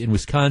is in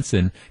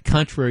Wisconsin,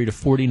 contrary to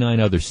 49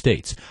 other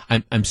states?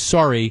 I'm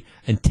sorry,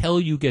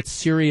 until you get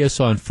serious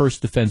on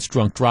first offense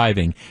drunk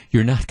driving,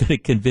 you're not going to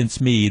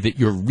convince me that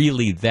you're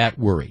really that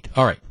worried.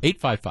 All right,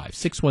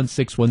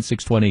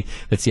 855-616-1620.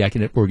 That's the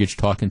Acunet Mortgage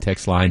talk and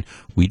text line.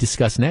 We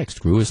discuss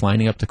next. Drew is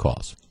lining up the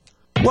calls.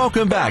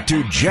 Welcome back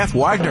to Jeff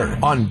Wagner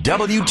on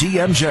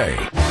WTMJ.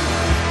 I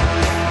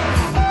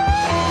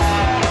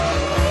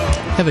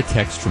have a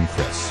text from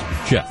Chris.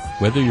 Jeff,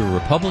 whether you're a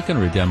Republican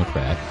or a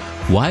Democrat,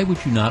 why would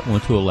you not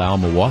want to allow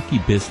Milwaukee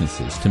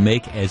businesses to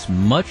make as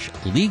much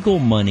legal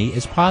money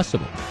as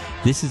possible?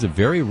 This is a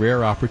very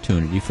rare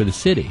opportunity for the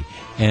city,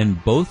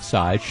 and both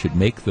sides should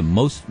make the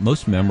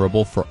most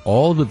memorable for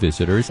all the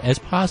visitors as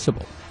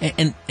possible.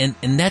 And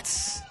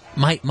that's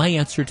my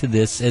answer to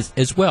this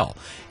as well.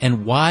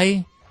 And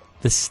why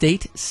the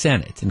state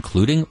Senate,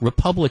 including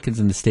Republicans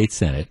in the state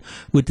Senate,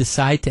 would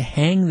decide to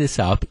hang this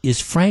up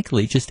is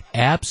frankly just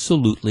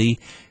absolutely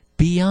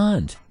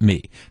beyond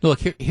me. Now,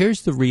 look,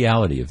 here's the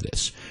reality of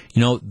this.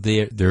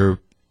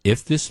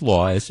 If this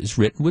law, as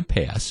written, would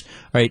pass,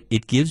 right,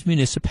 it gives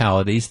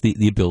municipalities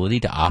the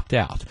ability to opt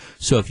out.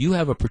 So if you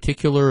have a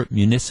particular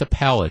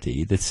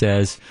municipality that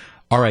says,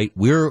 all right,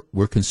 we're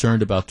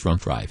concerned about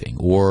drunk driving,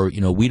 or,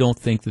 we don't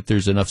think that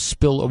there's enough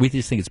spill, or we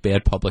just think it's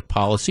bad public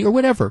policy, or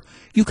whatever,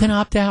 you can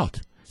opt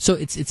out. So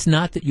it's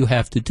not that you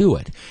have to do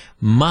it.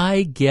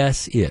 My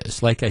guess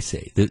is, like I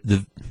say,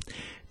 the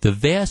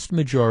vast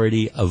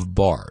majority of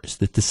bars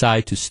that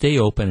decide to stay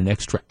open an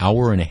extra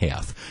hour and a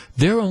half,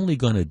 they're only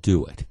going to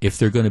do it if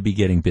they're going to be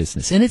getting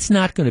business. And it's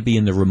not going to be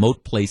in the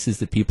remote places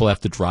that people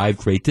have to drive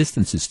great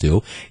distances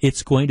to.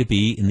 It's going to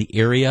be in the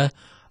area.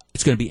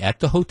 It's going to be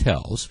at the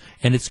hotels,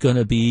 and it's going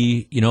to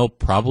be,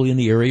 probably in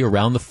the area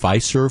around the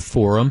Fiserv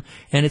Forum,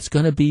 and it's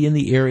going to be in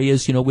the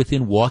areas,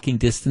 within walking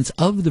distance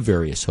of the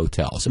various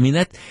hotels. I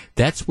mean,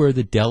 that's where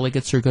the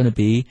delegates are going to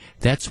be.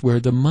 That's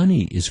where the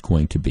money is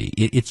going to be.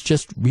 It's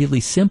just really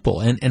simple.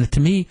 And to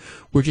me,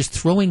 we're just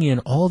throwing in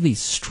all these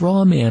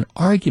straw man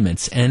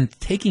arguments and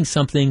taking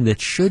something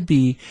that should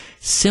be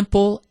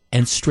simple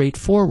and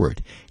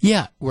straightforward.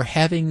 Yeah, we're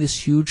having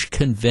this huge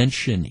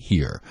convention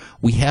here.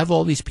 We have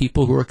all these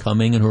people who are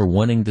coming and who are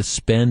wanting to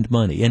spend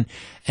money.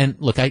 And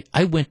look, I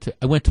went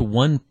to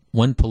one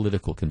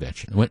political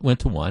convention. I went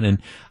to one, and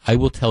I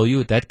will tell you,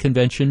 at that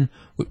convention,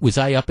 was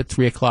I up at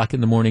 3 o'clock in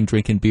the morning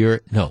drinking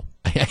beer? No.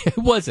 It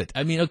wasn't.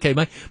 I mean, okay,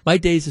 my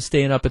days of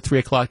staying up at 3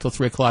 o'clock till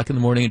 3 o'clock in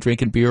the morning and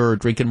drinking beer or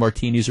drinking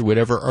martinis or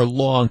whatever are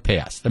long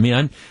past. I mean,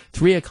 I'm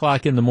 3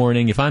 o'clock in the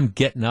morning. If I'm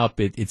getting up,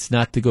 it's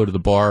not to go to the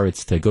bar,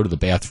 it's to go to the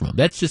bathroom.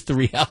 That's just the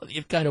reality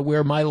of kind of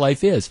where my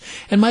life is.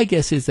 And my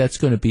guess is that's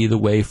going to be the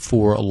way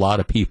for a lot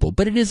of people.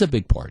 But it is a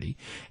big party.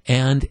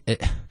 And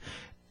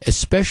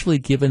especially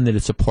given that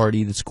it's a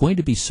party that's going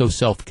to be so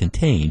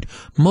self-contained,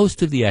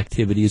 most of the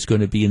activity is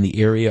going to be in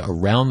the area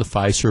around the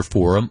Fiserv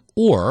Forum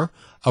or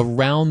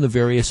around the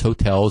various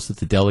hotels that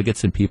the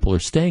delegates and people are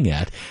staying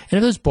at. And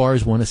if those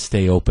bars want to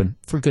stay open,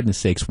 for goodness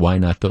sakes, why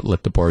not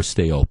let the bars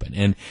stay open?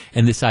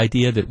 And this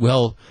idea that,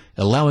 well,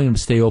 allowing them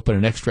to stay open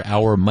an extra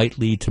hour might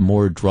lead to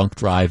more drunk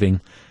driving,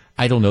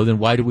 I don't know, then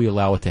why do we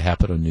allow it to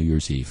happen on New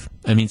Year's Eve?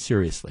 I mean,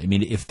 seriously. I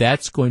mean, if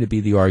that's going to be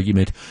the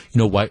argument,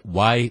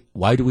 why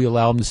do we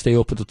allow them to stay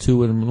open till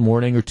 2 in the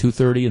morning or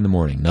 2:30 in the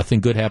morning? Nothing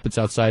good happens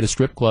outside a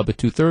strip club at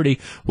 2:30.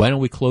 Why don't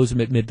we close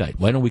them at midnight?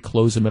 Why don't we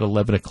close them at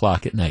 11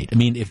 o'clock at night? I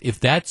mean, if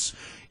that's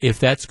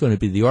going to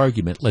be the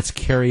argument, let's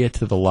carry it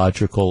to the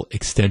logical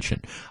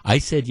extension. I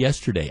said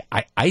yesterday,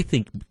 I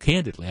think,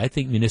 candidly, I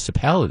think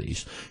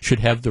municipalities should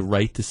have the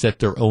right to set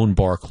their own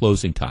bar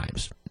closing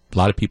times. A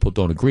lot of people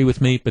don't agree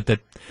with me, but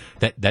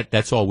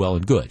that's all well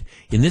and good.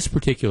 In this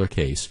particular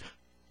case,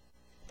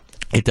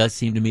 it does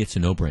seem to me it's a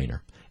no-brainer.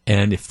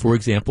 And if, for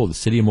example, the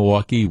city of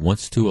Milwaukee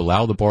wants to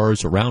allow the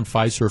bars around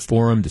Fiserv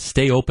Forum to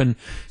stay open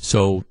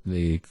so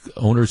the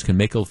owners can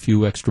make a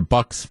few extra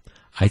bucks,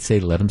 I'd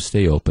say let them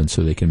stay open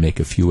so they can make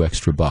a few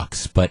extra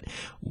bucks. But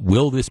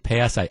will this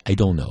pass? I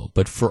don't know.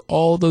 But for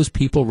all those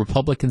people,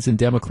 Republicans and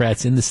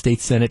Democrats in the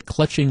state Senate,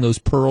 clutching those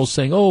pearls,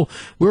 saying, oh,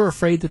 we're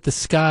afraid that the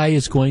sky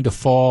is going to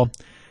fall.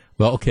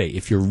 Well, okay,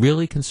 if you're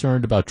really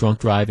concerned about drunk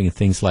driving and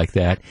things like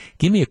that,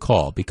 give me a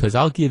call because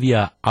I'll give you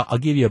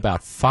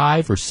about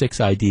 5 or 6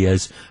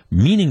 ideas,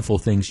 meaningful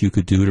things you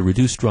could do to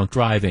reduce drunk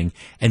driving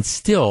and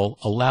still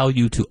allow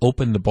you to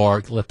open the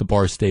bar, let the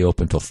bar stay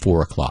open until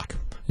 4 o'clock.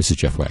 This is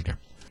Jeff Wagner.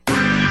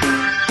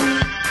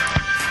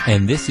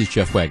 And this is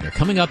Jeff Wagner.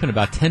 Coming up in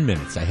about 10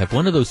 minutes, I have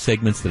one of those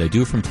segments that I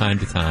do from time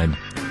to time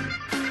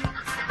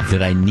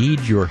that I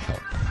need your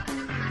help.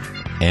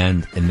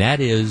 And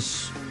that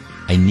is,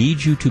 I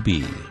need you to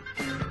be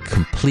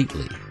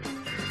completely,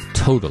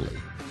 totally,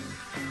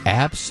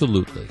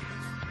 absolutely,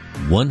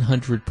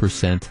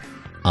 100%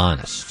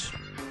 honest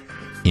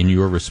in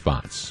your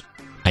response.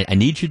 I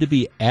need you to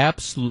be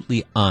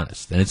absolutely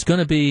honest. And I'm not going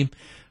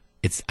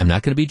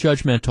to be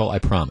judgmental, I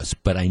promise,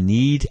 but I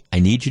need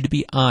you to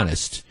be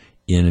honest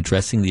in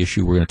addressing the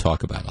issue we're going to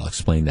talk about. I'll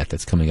explain that.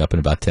 That's coming up in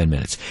about 10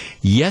 minutes.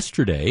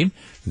 Yesterday,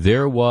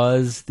 there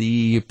was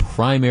the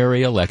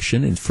primary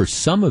election, and for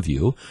some of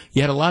you,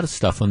 you had a lot of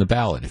stuff on the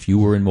ballot. If you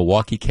were in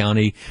Milwaukee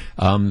County,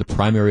 the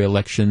primary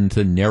election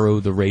to narrow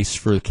the race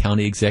for the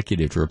county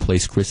executive to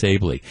replace Chris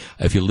Abley.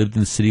 If you lived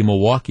in the city of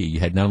Milwaukee, you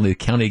had not only the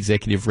county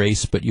executive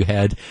race, but you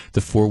had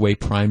the 4-way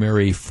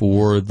primary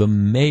for the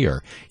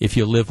mayor. If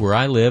you live where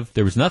I live,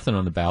 there was nothing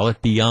on the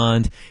ballot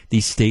beyond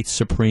the state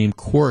Supreme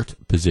Court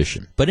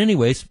position. But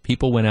anyways,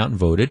 people went out and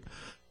voted.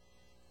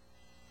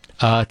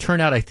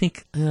 Turnout, I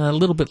think, a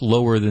little bit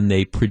lower than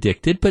they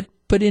predicted, but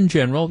in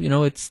general,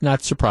 it's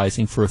not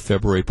surprising for a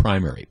February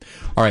primary.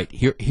 All right,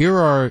 here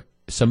are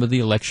some of the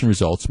election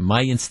results,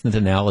 my instant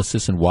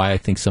analysis, and why I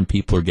think some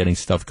people are getting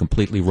stuff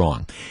completely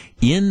wrong.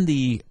 In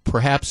the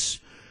perhaps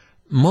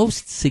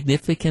most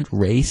significant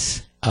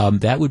race,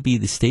 that would be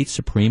the state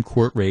Supreme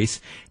Court race.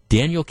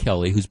 Daniel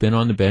Kelly, who's been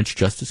on the bench,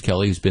 Justice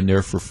Kelly, who's been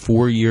there for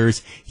 4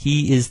 years,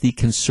 he is the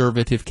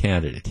conservative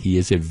candidate. He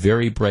is a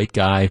very bright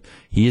guy.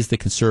 He is the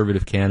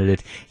conservative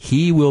candidate.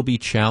 He will be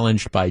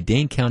challenged by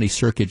Dane County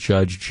Circuit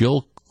Judge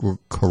Jill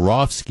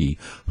Karofsky,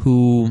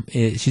 who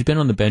she's been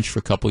on the bench for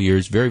a couple of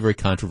years, very, very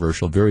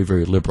controversial, very,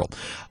 very liberal.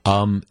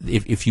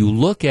 If you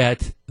look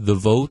at the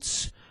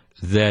votes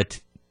that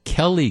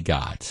Kelly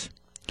got,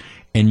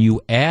 and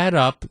you add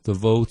up the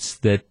votes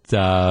that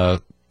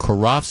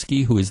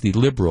Karofsky, who is the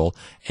liberal,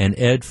 and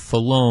Ed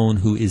Falone,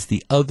 who is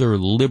the other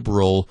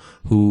liberal,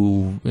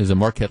 who is a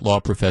Marquette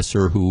law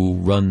professor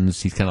who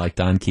he's kind of like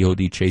Don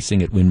Quixote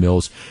chasing at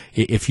windmills.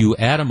 If you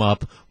add them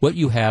up, what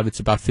you have,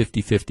 it's about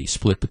 50-50,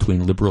 split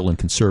between liberal and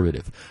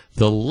conservative.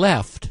 The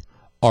left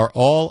are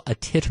all a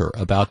titter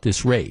about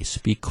this race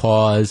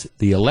because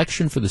the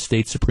election for the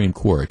state Supreme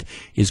Court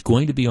is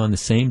going to be on the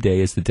same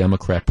day as the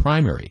Democrat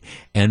primary.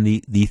 And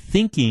the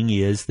thinking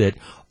is that,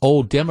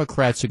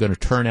 Democrats are going to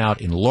turn out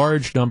in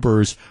large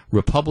numbers,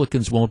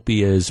 Republicans won't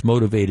be as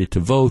motivated to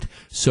vote,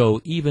 so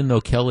even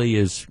though Kelly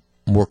is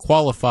more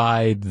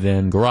qualified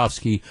than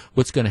Gorofsky,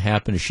 what's going to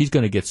happen is she's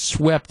going to get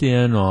swept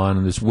in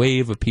on this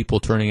wave of people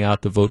turning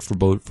out to vote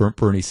for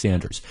Bernie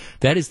Sanders.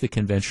 That is the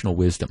conventional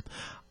wisdom.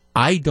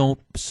 I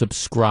don't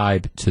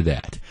subscribe to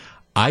that.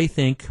 I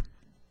think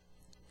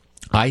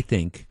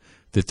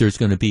that there's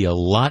going to be a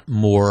lot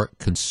more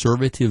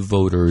conservative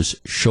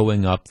voters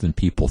showing up than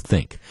people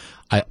think.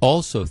 I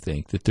also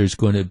think that there's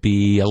going to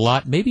be a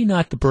lot, maybe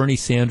not the Bernie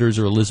Sanders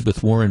or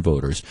Elizabeth Warren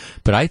voters,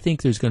 but I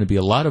think there's going to be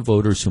a lot of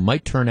voters who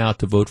might turn out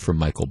to vote for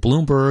Michael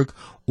Bloomberg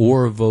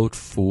or vote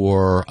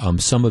for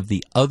some of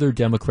the other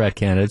Democrat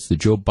candidates, the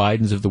Joe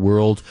Bidens of the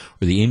world,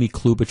 or the Amy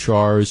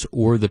Klobuchars,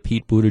 or the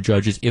Pete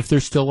Buttigieg's, if they're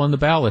still on the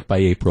ballot by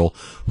April,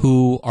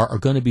 who are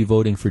going to be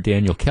voting for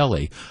Daniel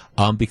Kelly.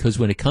 Because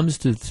when it comes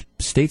to the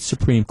state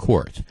Supreme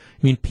Court,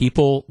 I mean,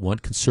 people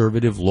want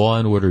conservative law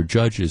and order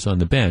judges on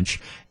the bench.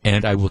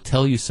 And I will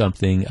tell you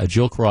something,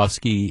 Jill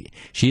Karofsky,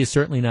 she is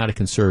certainly not a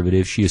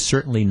conservative. She is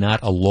certainly not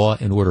a law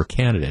and order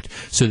candidate.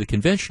 So the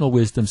conventional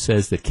wisdom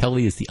says that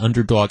Kelly is the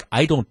underdog.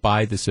 I don't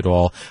buy this at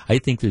all. I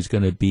think there's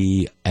going to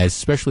be,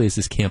 especially as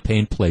this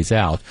campaign plays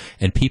out,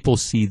 and people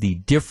see the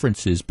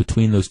differences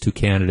between those two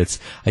candidates,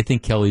 I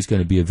think Kelly's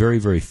going to be a very,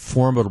 very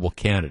formidable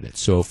candidate.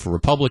 So for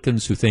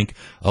Republicans who think,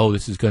 oh,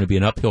 this is going to be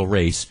an uphill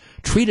race,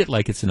 treat it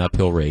like it's an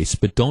uphill race,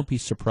 but don't be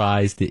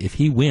surprised if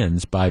he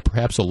wins by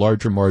perhaps a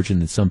larger margin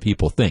than some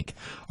people think.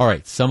 All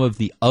right, some of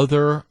the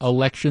other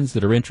elections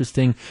that are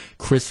interesting,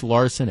 Chris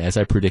Larson, as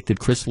I predicted,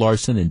 Chris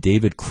Larson and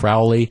David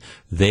Crowley,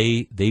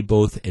 they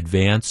both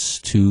advance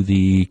to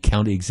the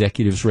county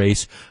executives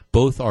race.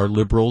 Both are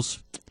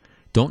liberals.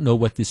 Don't know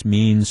what this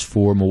means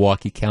for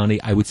Milwaukee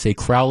County. I would say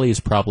Crowley is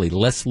probably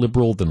less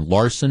liberal than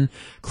Larson.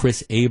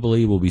 Chris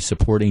Abele will be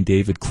supporting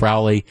David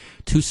Crowley.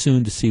 Too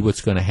soon to see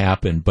what's going to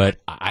happen. But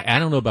I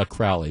don't know about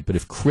Crowley. But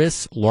if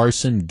Chris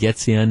Larson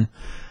gets in,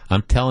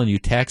 I'm telling you,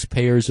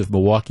 taxpayers of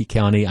Milwaukee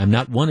County, I'm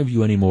not one of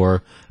you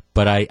anymore,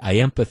 but I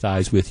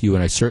empathize with you,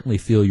 and I certainly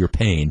feel your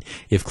pain.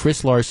 If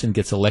Chris Larson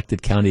gets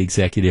elected county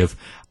executive,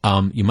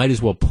 you might as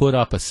well put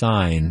up a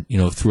sign,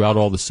 throughout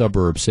all the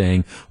suburbs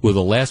saying, will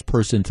the last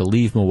person to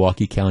leave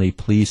Milwaukee County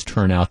please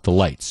turn out the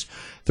lights?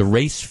 The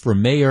race for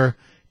mayor,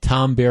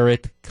 Tom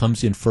Barrett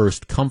comes in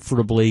first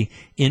comfortably.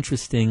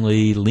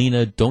 Interestingly,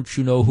 Lena, don't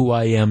you know who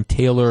I am?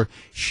 Taylor,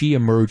 she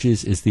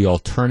emerges as the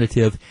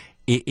alternative.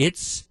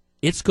 It's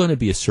going to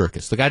be a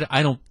circus. Look,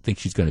 I don't think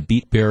she's going to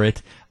beat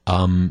Barrett.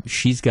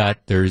 She's got,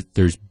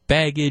 there's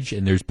baggage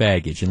and there's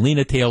baggage. And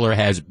Lena Taylor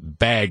has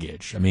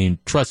baggage. I mean,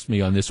 trust me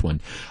on this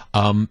one.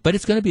 But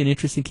it's going to be an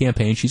interesting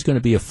campaign. She's going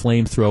to be a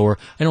flamethrower.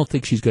 I don't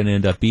think she's going to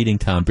end up beating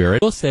Tom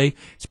Barrett. I will say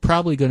it's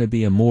probably going to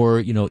be a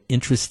more,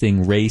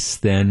 interesting race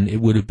than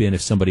it would have been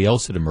if somebody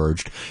else had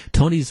emerged.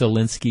 Tony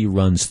Zielinski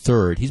runs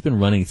third. He's been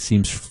running, it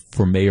seems,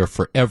 for mayor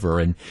forever.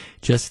 And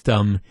just,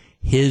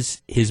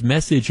 his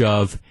message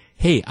of,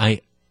 hey,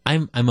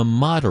 I'm a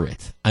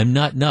moderate. I'm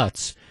not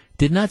nuts.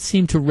 Did not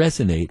seem to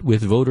resonate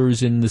with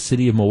voters in the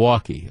city of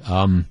Milwaukee,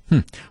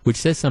 which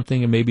says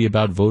something maybe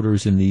about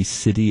voters in the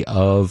city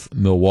of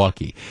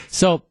Milwaukee.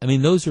 So, I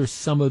mean, those are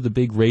some of the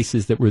big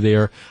races that were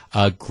there.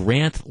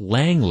 Grant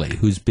Langley,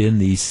 who's been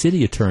the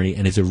city attorney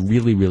and is a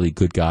really, really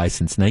good guy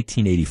since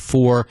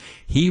 1984,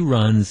 he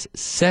runs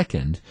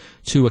second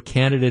to a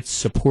candidate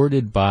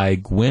supported by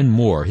Gwen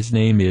Moore. His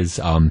name is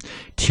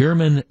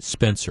Tierman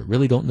Spencer.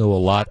 Really don't know a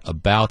lot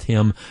about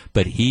him,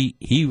 but he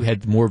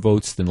had more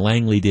votes than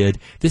Langley did.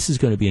 This is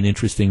going to be an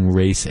interesting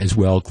race as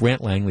well.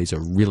 Grant Langley's a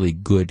really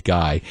good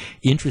guy.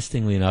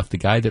 Interestingly enough, the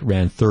guy that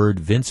ran third,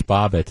 Vince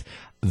Bobbitt,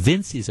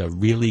 Vince is a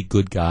really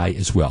good guy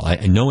as well.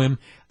 I know him.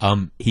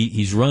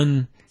 He's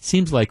run,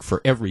 seems like,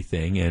 for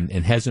everything and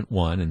hasn't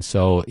won, and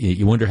so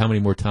you wonder how many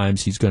more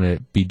times he's going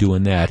to be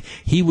doing that.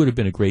 He would have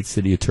been a great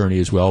city attorney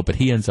as well, but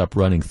he ends up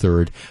running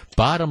third.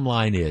 Bottom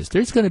line is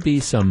there's going to be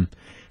some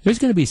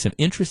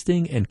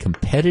interesting and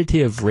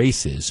competitive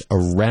races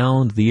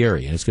around the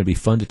area, and it's going to be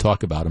fun to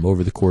talk about them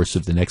over the course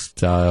of the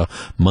next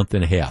month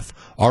and a half.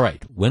 All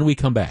right, when we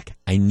come back,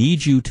 I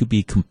need you to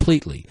be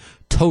completely,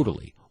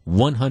 totally,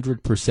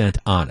 100%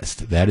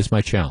 honest. That is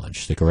my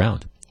challenge. Stick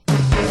around.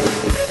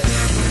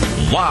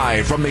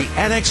 Live from the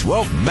Annex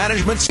Wealth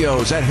Management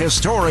Studios at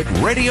historic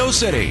Radio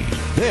City,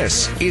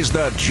 this is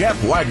the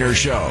Jeff Wagner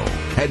Show.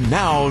 And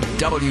now,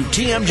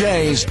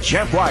 WTMJ's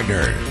Jeff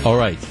Wagner. All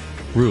right,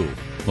 Rue,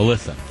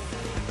 Melissa,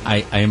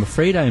 I am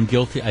afraid I am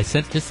guilty. I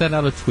just sent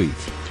out a tweet,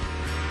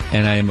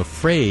 and I am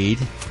afraid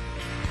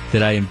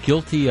that I am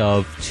guilty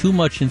of too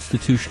much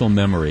institutional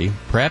memory,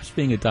 perhaps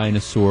being a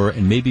dinosaur,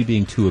 and maybe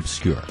being too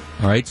obscure.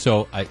 All right,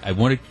 so I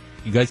want to,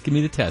 you guys give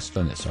me the test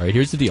on this. All right,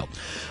 here's the deal.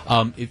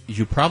 As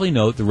you probably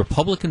know, the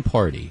Republican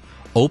Party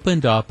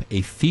opened up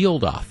a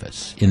field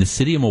office in the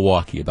city of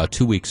Milwaukee about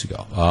 2 weeks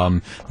ago.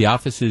 The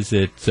office is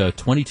at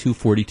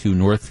 2242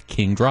 North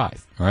King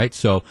Drive. All right,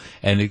 so,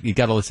 and it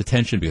got all this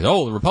attention because,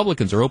 the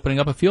Republicans are opening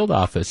up a field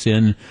office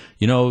in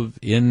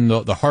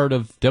the heart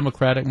of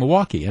Democratic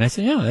Milwaukee. And I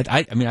said,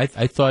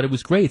 I thought it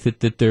was great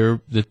that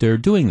they're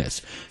doing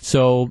this.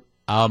 So,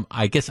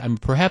 I guess I'm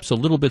perhaps a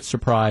little bit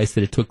surprised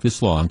that it took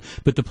this long,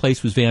 but the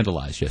place was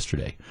vandalized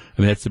yesterday.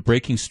 I mean, that's the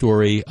breaking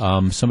story.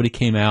 Somebody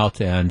came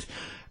out and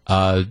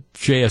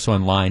JS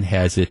Online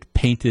has it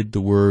painted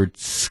the word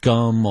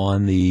scum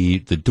on the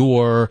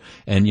door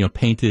and,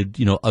 painted,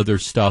 other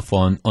stuff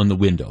on the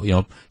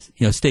window,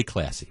 stay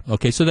classy.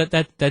 Okay. So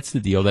that's the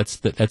deal. That's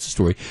the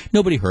story.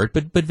 Nobody hurt,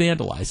 but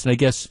vandalized. And I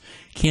guess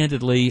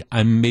candidly,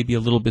 I'm maybe a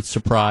little bit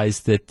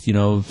surprised that,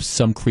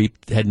 some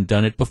creep hadn't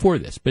done it before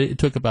this, but it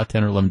took about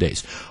 10 or 11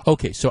 days.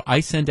 Okay. So I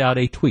send out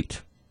a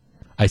tweet.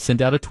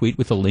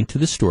 with a link to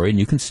the story, and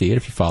you can see it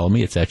if you follow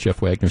me. It's at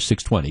Jeff Wagner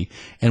 620.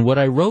 And what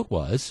I wrote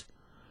was,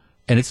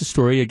 and it's a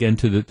story, again,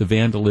 to the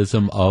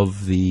vandalism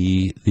of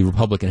the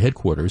Republican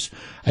headquarters.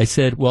 I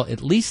said, well,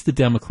 at least the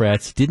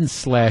Democrats didn't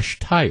slash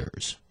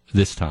tires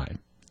this time.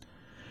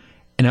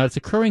 And now it's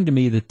occurring to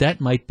me that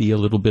might be a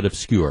little bit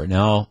obscure.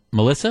 Now,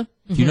 Melissa,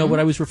 do you know what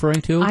I was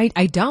referring to?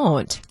 I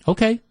don't.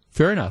 Okay,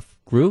 fair enough.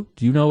 Gru,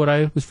 do you know what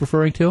I was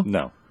referring to?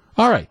 No.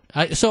 All right.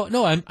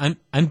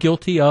 I'm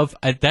guilty of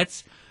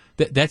that's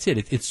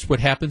it. It's what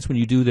happens when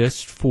you do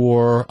this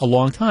for a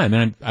long time,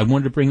 and I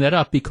wanted to bring that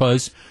up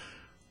because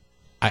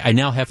I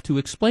now have to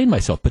explain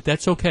myself, but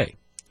that's okay.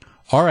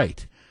 All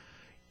right.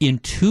 In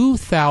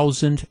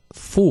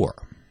 2004,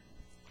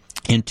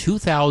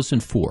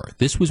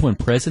 this was when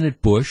President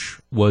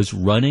Bush was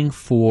running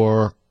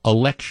for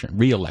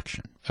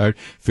re-election.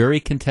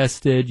 Very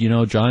contested,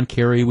 John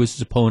Kerry was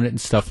his opponent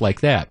and stuff like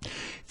that.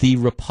 The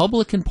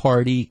Republican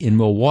Party in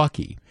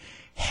Milwaukee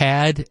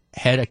had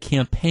a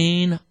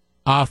campaign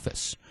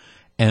office,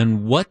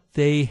 and what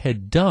they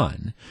had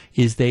done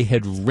is they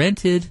had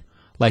rented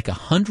like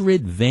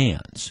 100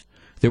 vans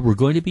that were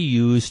going to be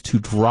used to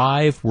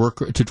drive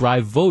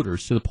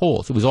voters to the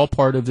polls. It was all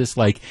part of this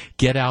like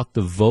get out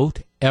the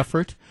vote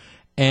effort.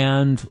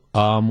 And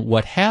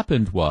what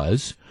happened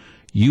was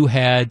you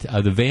had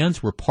the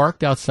vans were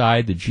parked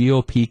outside the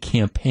GOP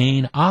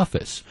campaign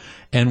office.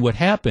 And what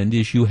happened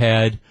is you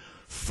had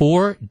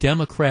 4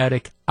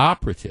 Democratic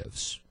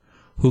operatives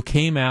who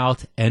came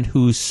out and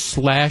who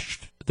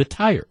slashed the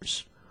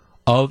tires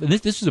of, and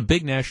this is a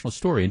big national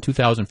story in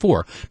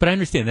 2004, but I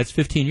understand that's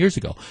 15 years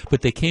ago.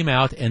 But they came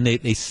out and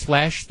they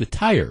slashed the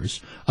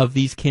tires of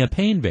these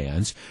campaign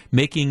vans,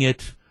 making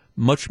it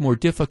much more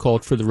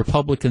difficult for the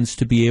Republicans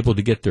to be able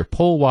to get their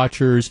poll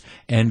watchers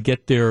and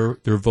get their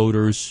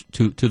voters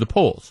to the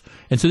polls.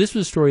 And so this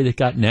was a story that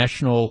got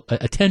national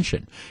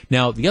attention.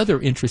 Now, the other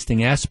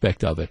interesting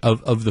aspect of it,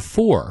 of the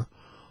 4,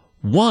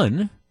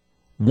 one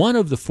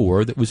of the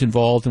 4 that was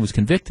involved and was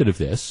convicted of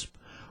this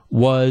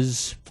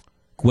was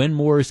Gwen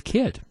Moore's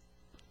kid,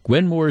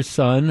 Gwen Moore's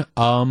son,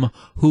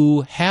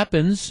 who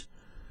happens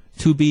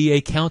to be a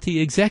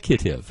county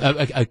executive,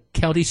 a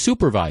county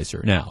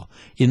supervisor now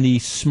in the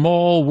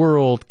small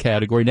world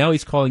category. Now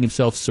he's calling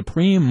himself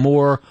Supreme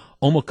Moore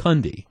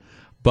Omokundi.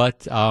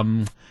 But,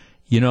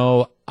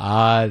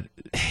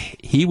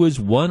 he was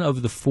one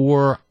of the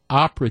 4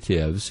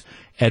 operatives.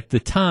 At the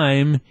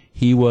time,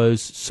 he was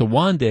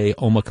Sawande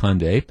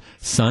Omokunde,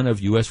 son of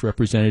U.S.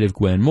 Representative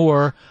Gwen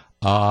Moore.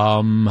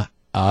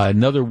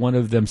 Another one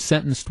of them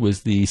sentenced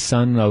was the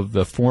son of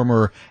the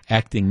former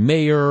acting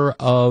mayor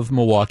of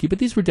Milwaukee. But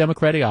these were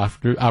Democratic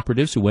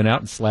operatives who went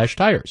out and slashed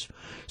tires.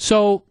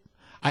 So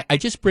I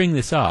just bring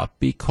this up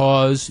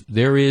because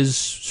there is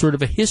sort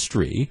of a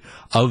history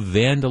of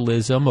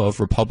vandalism of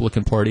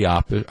Republican Party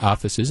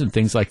offices and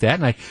things like that.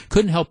 And I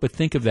couldn't help but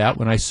think of that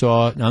when I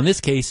saw, now in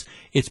this case,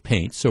 it's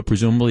paint. So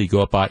presumably you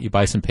go up, you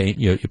buy some paint,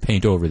 you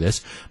paint over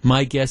this.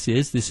 My guess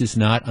is this is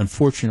not,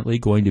 unfortunately,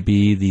 going to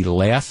be the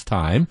last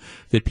time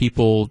that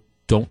people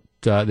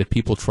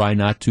try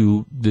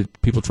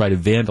to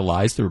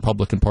vandalize the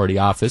Republican Party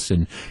office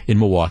in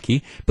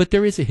Milwaukee, but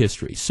there is a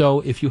history.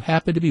 So if you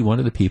happen to be one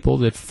of the people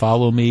that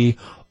follow me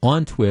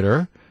on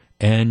Twitter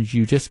and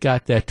you just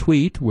got that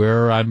tweet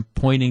where I'm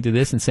pointing to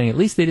this and saying at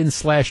least they didn't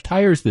slash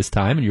tires this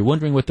time, and you're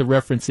wondering what the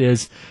reference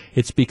is,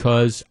 it's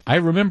because I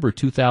remember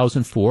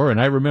 2004,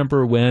 and I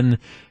remember when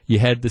you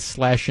had the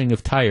slashing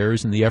of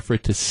tires and the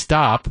effort to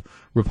stop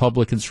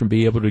Republicans from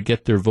being able to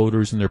get their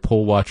voters and their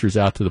poll watchers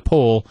out to the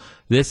poll.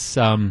 This,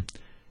 at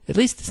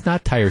least it's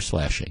not tire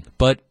slashing,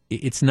 but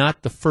it's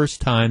not the first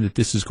time that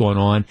this has gone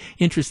on.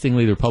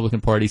 Interestingly, the Republican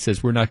Party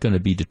says we're not going to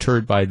be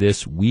deterred by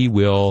this. We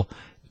will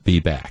be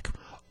back.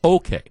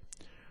 Okay.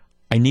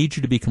 I need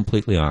you to be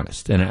completely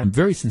honest, and I'm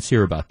very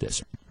sincere about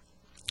this.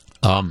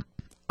 I'm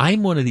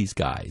one of these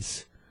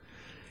guys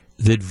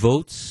that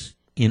votes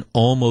in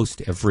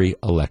almost every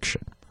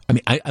election. I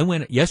mean, I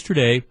went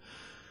yesterday.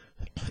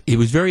 It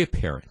was very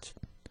apparent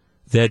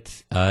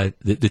that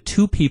the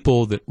 2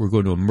 people that were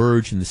going to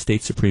emerge in the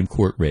state Supreme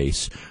Court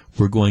race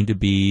were going to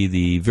be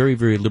the very,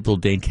 very liberal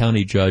Dane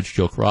County Judge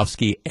Joe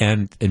Karofsky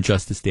and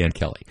Justice Dan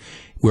Kelly.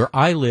 Where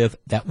I live,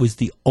 that was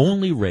the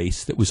only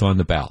race that was on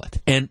the ballot.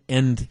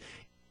 And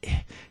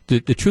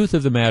the truth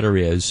of the matter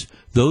is,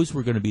 those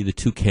were going to be the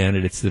 2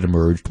 candidates that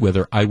emerged,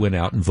 whether I went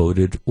out and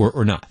voted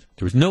or not.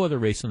 There was no other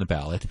race on the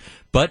ballot,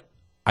 but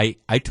I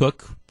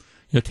took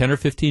 10 or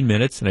 15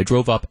 minutes and I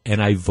drove up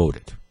and I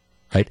voted.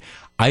 Right?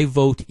 I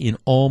vote in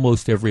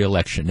almost every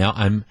election. Now,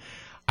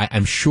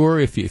 I'm sure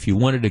if you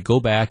wanted to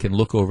go back and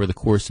look over the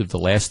course of the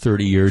last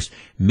 30 years,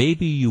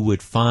 maybe you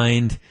would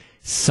find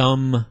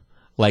some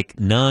like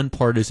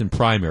nonpartisan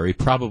primary,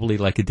 probably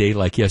like a day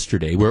like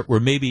yesterday, where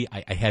maybe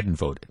I hadn't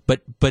voted.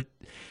 But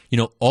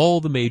all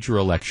the major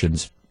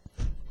elections,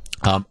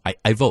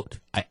 I vote.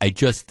 I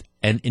just,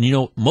 and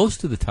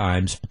most of the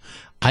times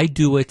I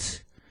do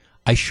it,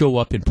 I show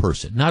up in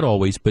person. Not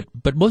always, but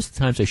most of the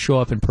times I show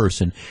up in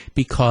person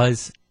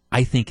because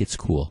I think it's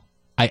cool.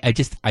 I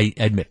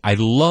admit, I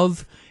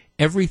love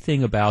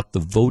everything about the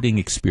voting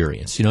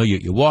experience. You know,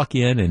 you walk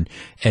in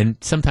and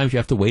sometimes you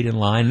have to wait in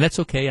line, and that's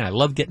okay. And I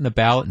love getting the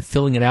ballot and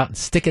filling it out and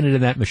sticking it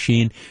in that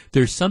machine.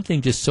 There's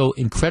something just so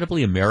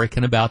incredibly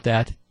American about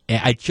that.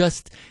 I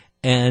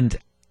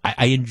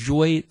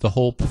enjoy the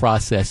whole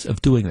process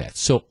of doing that.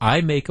 So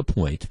I make a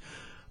point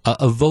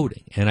of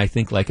voting. And I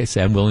think, like I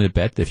said, I'm willing to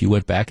bet that if you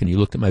went back and you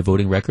looked at my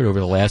voting record over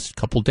the last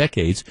couple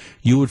decades,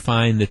 you would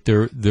find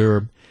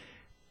that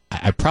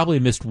I probably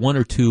missed one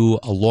or two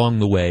along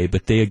the way,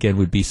 but they, again,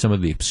 would be some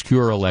of the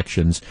obscure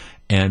elections,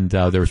 and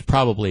there was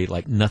probably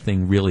like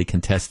nothing really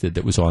contested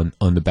that was on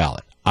the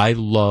ballot. I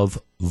love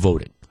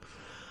voting.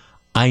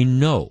 I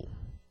know,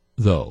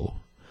 though,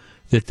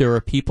 that there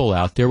are people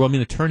out there. Well, I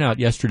mean, the turnout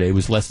yesterday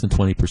was less than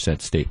 20%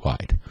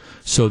 statewide.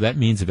 So that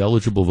means of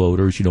eligible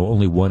voters,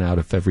 only 1 out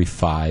of every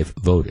 5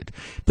 voted.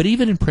 But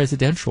even in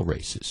presidential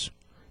races,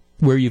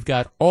 where you've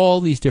got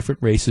all these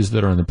different races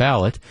that are on the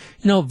ballot,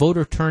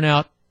 voter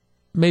turnout,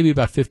 maybe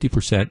about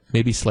 50%,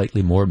 maybe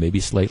slightly more,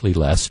 maybe slightly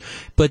less.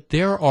 But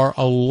there are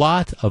a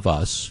lot of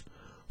us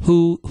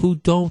who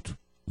don't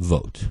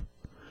vote.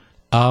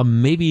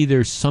 Maybe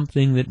there's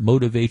something that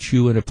motivates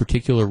you in a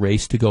particular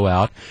race to go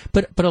out,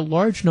 but a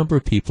large number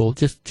of people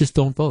just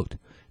don't vote.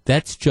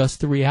 That's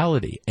just the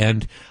reality,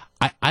 and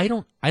I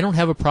don't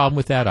have a problem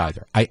with that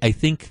either. I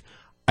think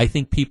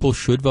people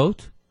should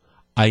vote.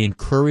 I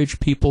encourage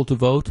people to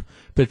vote,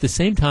 but at the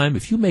same time,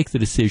 if you make the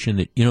decision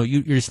that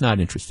you're just not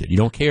interested, you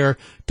don't care,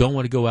 don't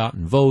want to go out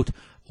and vote,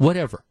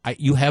 whatever,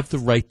 you have the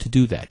right to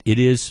do that. It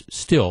is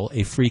still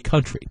a free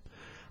country,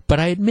 but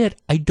I admit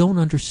I don't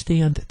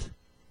understand it.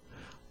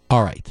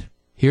 All right,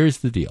 here's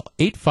the deal.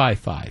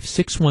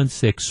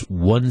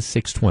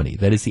 855-616-1620.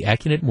 That is the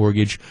Acunet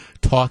Mortgage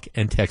talk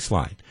and text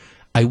line.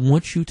 I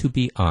want you to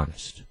be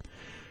honest.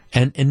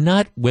 And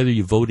not whether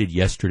you voted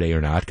yesterday or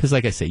not, because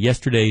like I say,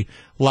 yesterday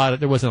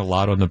there wasn't a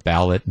lot on the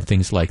ballot and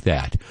things like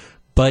that.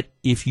 But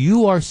if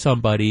you are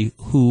somebody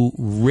who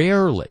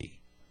rarely,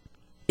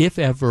 if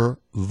ever,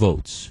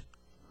 votes,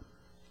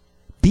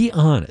 be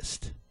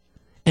honest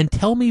and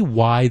tell me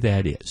why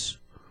that is.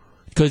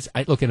 Because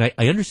I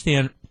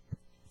understand.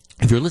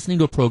 If you're listening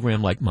to a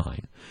program like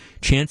mine,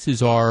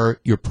 chances are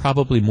you're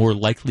probably more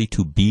likely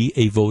to be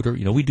a voter.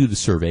 We do the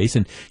surveys,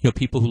 and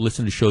people who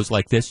listen to shows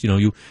like this,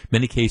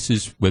 many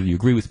cases, whether you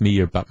agree with me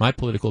about my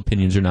political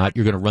opinions or not,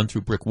 you're going to run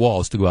through brick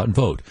walls to go out and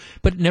vote.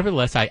 But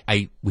nevertheless,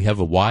 we have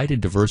a wide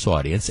and diverse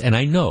audience, and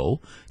I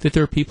know that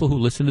there are people who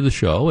listen to the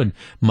show and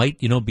might,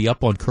 be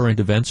up on current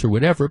events or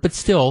whatever, but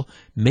still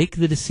make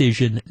the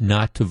decision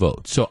not to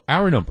vote. So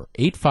our number,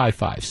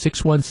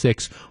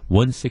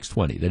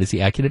 855-616-1620. That is the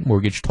Acunet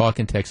Mortgage talk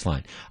and text line.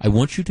 I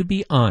want you to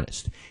be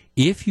honest.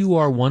 If you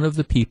are one of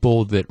the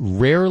people that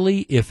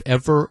rarely, if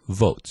ever,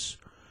 votes,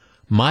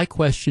 my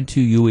question to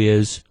you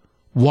is,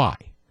 why?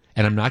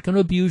 And I'm not going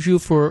to abuse you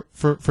for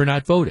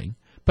not voting,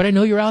 but I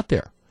know you're out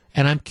there,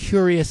 and I'm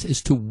curious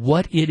as to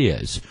what it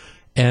is.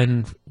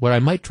 And what I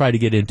might try to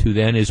get into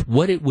then is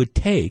what it would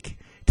take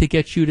to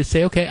get you to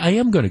say, okay, I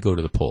am going to go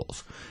to the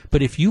polls.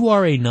 But if you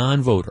are a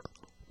non-voter,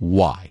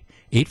 why?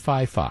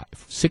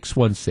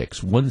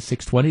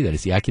 855-616-1620. That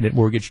is the Acunet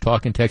Mortgage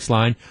talk and text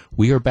line.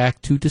 We are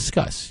back to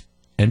discuss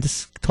and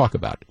talk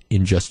about it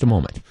in just a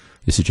moment.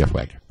 This is Jeff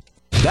Wagner.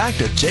 Back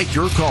to take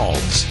your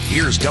calls.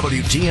 Here's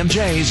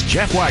WTMJ's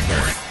Jeff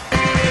Wagner.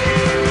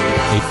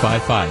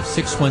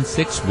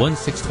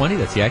 855-616-1620.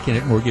 That's the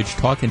Acunet Mortgage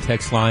talk and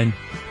text line.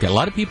 A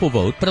lot of people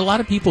vote, but a lot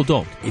of people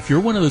don't. If you're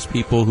one of those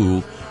people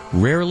who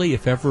rarely,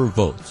 if ever,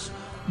 votes,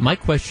 my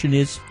question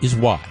is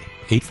why?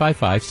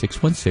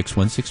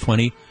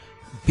 855-616-1620.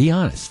 Be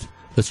honest.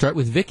 Let's start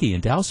with Vicki in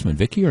Dousman.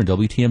 Vicki, you're in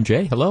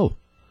WTMJ. Hello.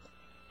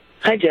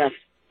 Hi, Jeff.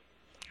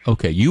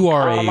 Okay, you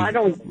are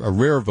a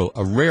rare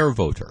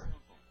voter.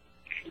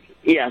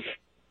 Yes.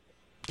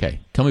 Okay,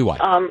 tell me why.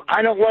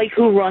 I don't like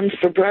who runs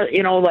for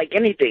president. Like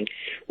anything,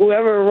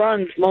 whoever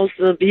runs, most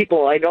of the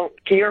people I don't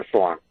care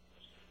for,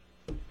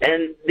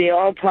 and they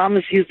all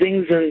promise you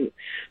things, and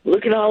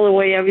look at all the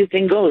way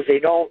everything goes. They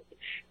don't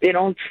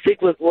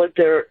stick with what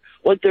they're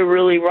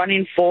really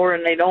running for,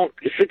 and they don't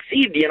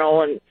succeed.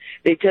 And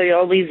they tell you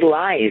all these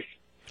lies,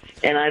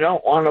 and I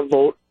don't want to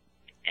vote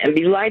and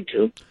be lied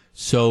to.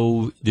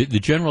 So the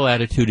general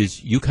attitude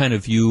is you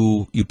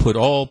put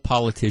all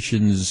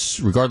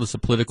politicians, regardless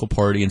of political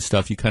party and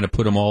stuff, you kind of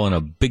put them all in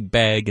a big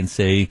bag and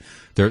say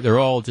they're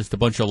all just a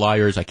bunch of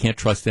liars. I can't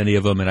trust any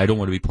of them, and I don't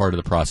want to be part of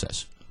the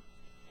process.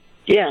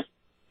 Yeah.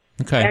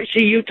 Okay.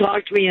 Actually, you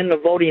talked me into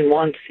voting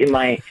once when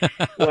I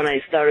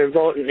started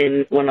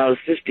voting when I was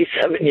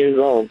 57 years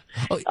old.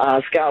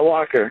 Scott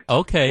Walker.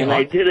 Okay. And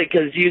I did it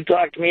because you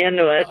talked me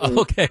into it.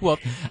 Okay. Well,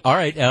 all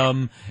right.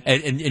 And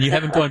you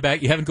haven't gone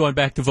back. You haven't gone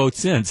back to vote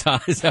since, huh?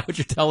 Is that what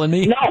you're telling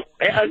me? No.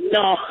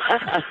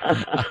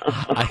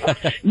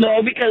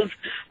 No, because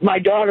my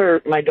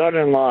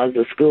daughter-in-law is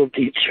a school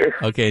teacher.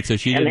 Okay, so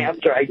she didn't. And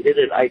after I did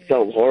it, I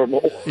felt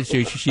horrible.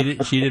 She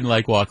didn't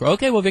like Walker.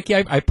 Okay, well, Vicki,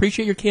 I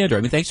appreciate your candor.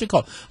 I mean, thanks for the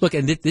call. Look,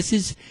 and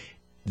this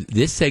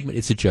segment,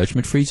 it's a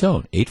judgment-free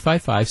zone.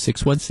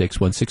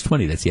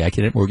 855-616-1620. That's the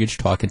Acunet Mortgage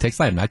talk and text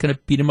line. I'm not going to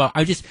beat him up.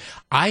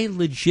 I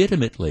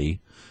legitimately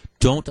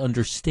don't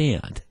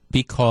understand,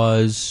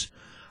 because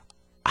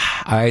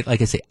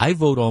I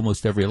vote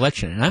almost every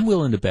election, and I'm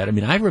willing to bet. I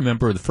mean, I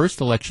remember the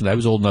first election I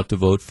was old enough to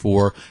vote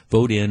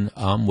in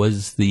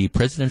was the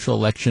presidential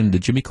election, the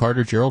Jimmy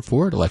Carter, Gerald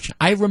Ford election.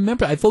 I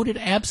remember I voted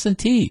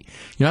absentee.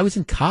 I was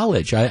in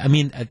college. I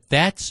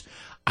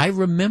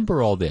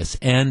remember all this,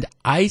 and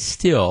I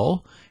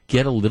still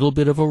get a little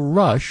bit of a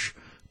rush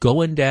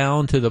going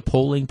down to the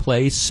polling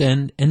place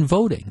and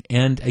voting.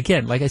 And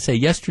again, like I say,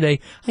 yesterday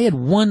I had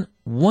one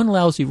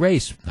lousy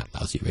race, not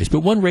lousy race, but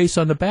one race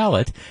on the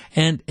ballot.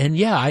 And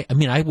yeah, I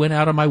went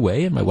out of my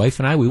way, and my wife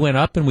and I, we went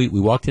up and we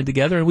walked in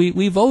together and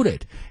we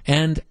voted.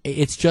 And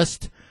it's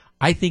just,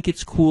 I think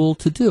it's cool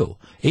to do.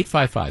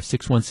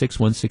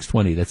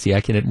 855-616-1620. That's the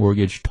Accunet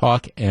Mortgage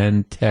talk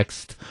and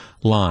text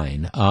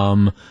line.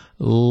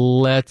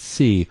 Let's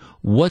see.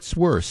 What's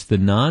worse, the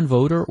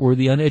non-voter or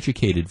the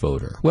uneducated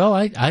voter? Well,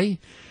 I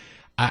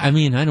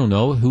mean, I don't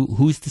know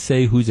who's to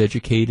say who's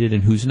educated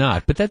and who's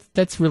not, but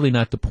that's really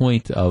not the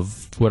point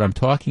of what I'm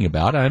talking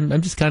about.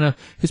 I'm just kind of,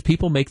 because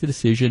people make the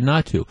decision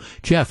not to.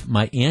 Jeff,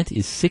 my aunt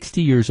is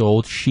 60 years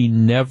old. She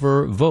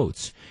never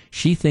votes.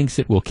 She thinks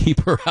it will keep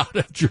her out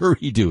of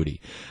jury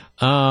duty.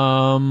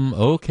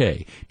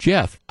 Okay.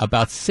 Jeff,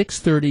 about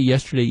 6:30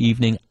 yesterday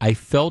evening, I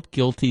felt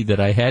guilty that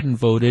I hadn't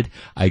voted.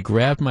 I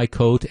grabbed my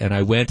coat and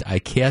I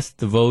cast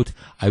the vote.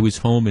 I was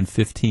home in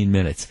 15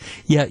 minutes.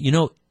 Yeah,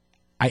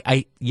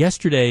 I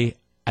yesterday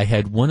I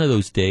had one of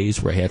those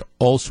days where I had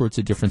all sorts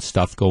of different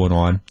stuff going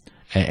on,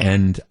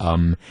 and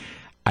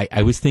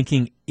I was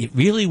thinking it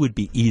really would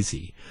be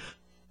easy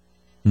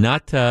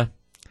not to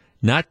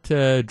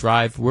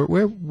drive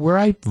where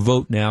I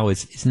vote now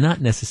is not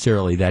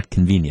necessarily that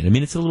convenient. I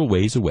mean, it's a little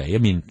ways away. I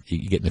mean,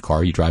 you get in the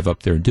car, you drive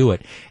up there and do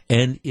it,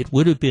 and it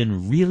would have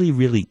been really,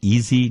 really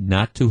easy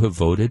not to have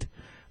voted,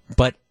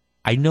 but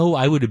I know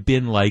I would have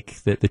been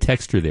like the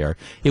texter there.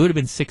 It would have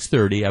been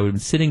 6:30. I would have been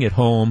sitting at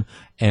home,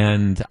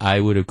 and I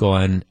would have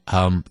gone,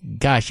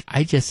 gosh,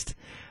 I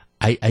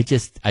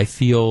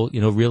feel,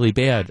 really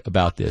bad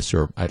about this.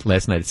 Or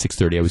last night at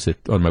 6:30, I was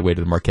on my way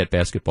to the Marquette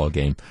basketball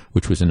game,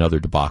 which was another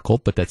debacle,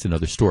 but that's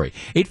another story.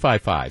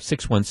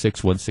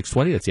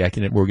 855-616-1620. That's the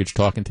Accunet Mortgage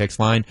talk and text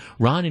line.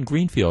 Ron in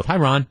Greenfield. Hi,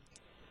 Ron.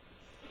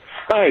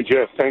 Hi,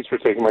 Jeff. Thanks for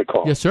taking my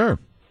call. Yes, sir.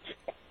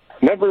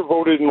 Never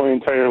voted in my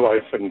entire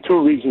life, and two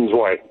reasons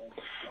why.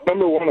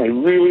 Number one, I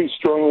really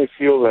strongly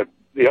feel that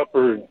the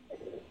upper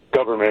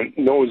government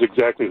knows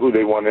exactly who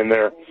they want in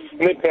there,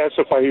 and they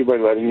pacify you by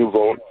letting you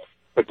vote,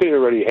 but they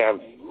already have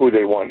who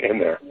they want in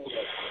there.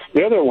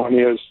 The other one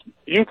is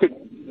you could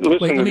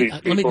listen to these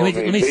people.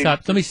 Let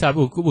me stop.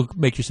 We'll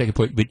make your second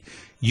point. But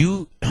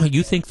you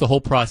think the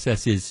whole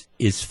process is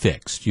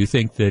fixed? You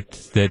think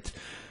that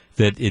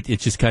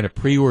it's just kind of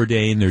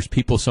preordained? There's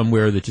people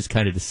somewhere that just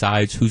kind of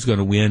decides who's going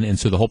to win, and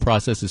so the whole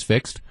process is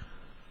fixed?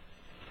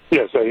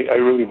 Yes, I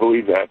really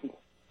believe that.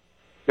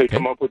 They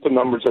come up with the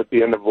numbers at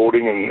the end of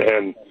voting,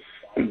 and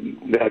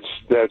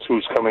that's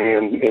who's coming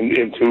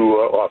into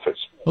office.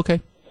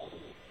 Okay.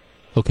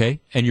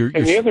 And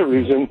the other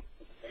reason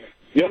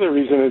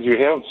is you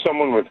have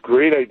someone with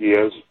great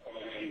ideas,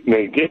 and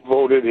they get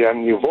voted,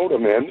 and you vote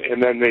them in,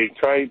 and then they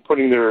try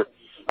putting their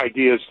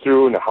ideas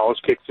through, and the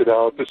House kicks it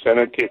out, the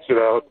Senate kicks it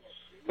out,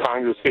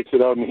 Congress kicks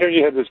it out, and here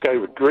you have this guy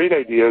with great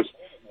ideas,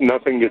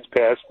 nothing gets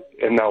passed,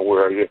 and now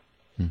where are you?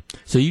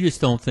 So you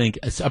just don't think,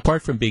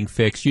 apart from being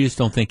fixed, you just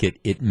don't think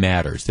it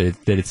matters, that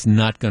it's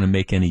not going to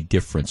make any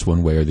difference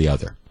one way or the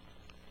other?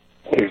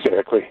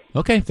 Exactly.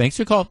 Okay, thanks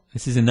for the call.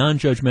 This is a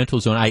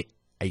non-judgmental zone.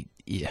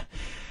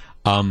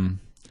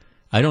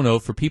 I don't know,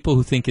 for people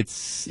who think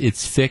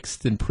it's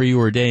fixed and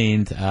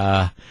preordained,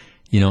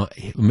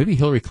 maybe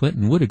Hillary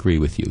Clinton would agree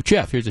with you.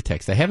 Jeff, here's a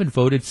text. I haven't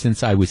voted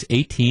since I was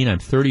 18. I'm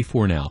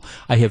 34 now.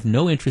 I have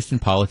no interest in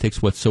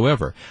politics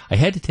whatsoever. I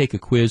had to take a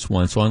quiz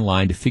once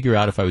online to figure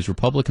out if I was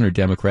Republican or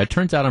Democrat.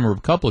 Turns out I'm a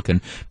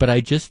Republican, but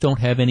I just don't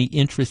have any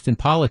interest in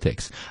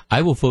politics.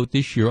 I will vote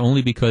this year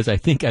only because I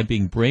think I'm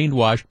being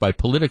brainwashed by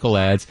political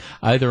ads,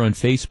 either on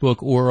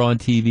Facebook or on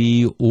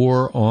TV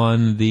or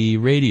on the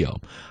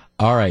radio.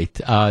 All right,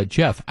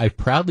 Jeff, I've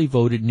proudly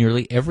voted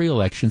nearly every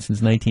election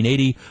since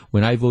 1980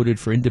 when I voted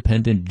for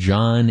independent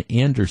John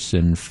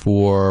Anderson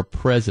for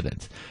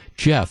president.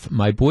 Jeff,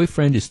 my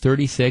boyfriend is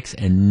 36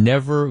 and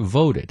never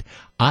voted.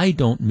 I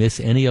don't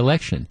miss any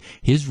election.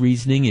 His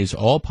reasoning is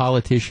all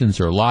politicians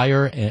are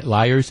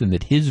liars and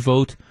that his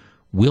vote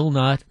will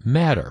not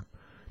matter.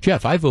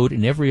 Jeff, I vote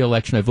in every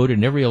election. I voted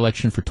in every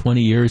election for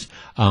 20 years.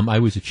 I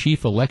was a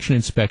chief election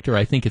inspector.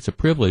 I think it's a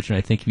privilege, and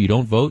I think if you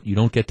don't vote, you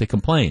don't get to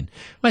complain.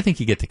 Well, I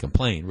think you get to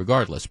complain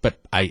regardless, but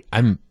I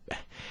find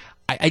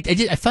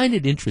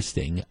it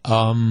interesting.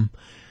 I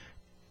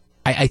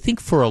think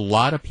for a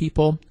lot of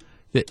people,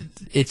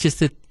 it's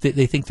just that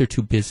they think they're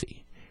too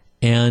busy.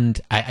 And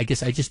I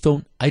guess I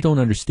don't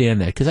understand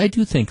that, because I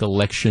do think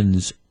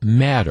elections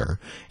matter,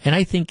 and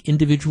I think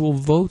individual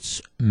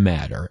votes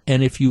matter.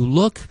 And if you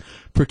look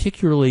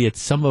particularly at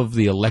some of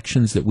the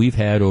elections that we've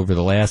had over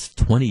the last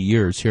 20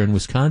 years here in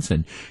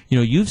Wisconsin,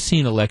 you've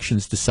seen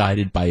elections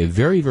decided by a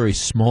very, very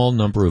small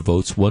number of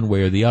votes one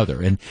way or the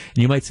other. And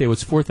you might say, well,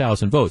 it's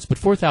 4,000 votes, but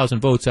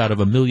 4,000 votes out of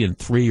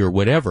 1,000,003 or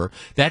whatever,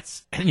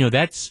 that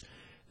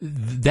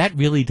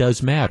really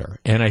does matter.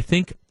 And I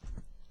think,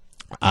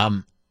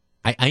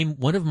 I'm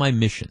one of my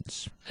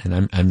missions,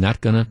 and I'm not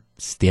going to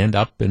stand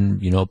up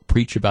and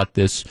preach about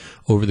this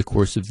over the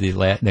course of the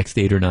next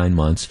 8 or 9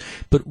 months.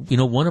 But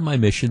one of my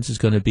missions is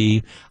going to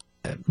be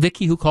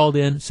Vicky, who called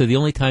in, said the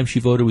only time she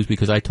voted was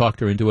because I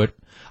talked her into it.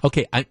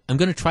 Okay, I'm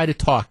going to try to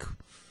talk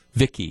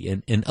Vicky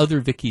and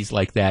other Vickies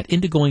like that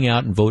into going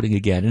out and voting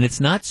again. And it's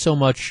not so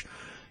much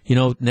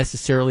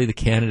necessarily the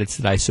candidates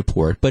that I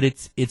support, but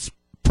it's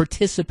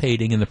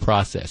participating in the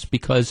process,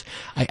 because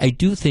I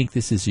do think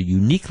this is a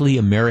uniquely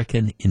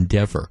American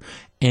endeavor.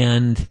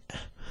 And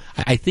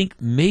I think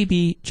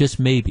maybe, just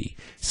maybe,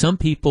 some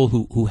people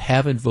who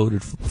haven't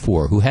voted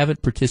for, who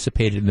haven't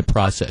participated in the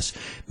process,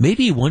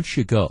 maybe once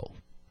you go,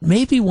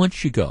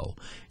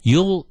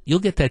 you'll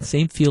get that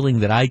same feeling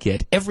that I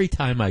get every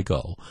time I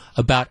go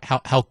about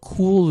how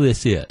cool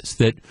this is,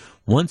 that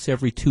once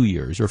every 2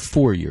 years or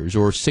 4 years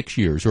or 6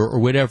 years or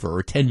whatever,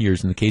 or 10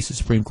 years in the case of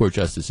Supreme Court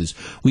justices,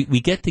 we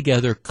get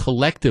together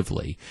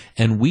collectively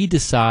and we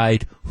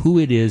decide who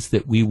it is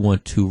that we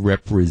want to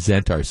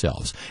represent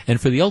ourselves. And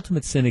for the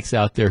ultimate cynics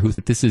out there who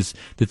think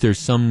that there's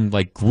some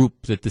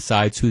group that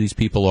decides who these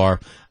people are,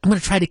 I'm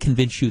going to try to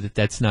convince you that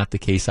that's not the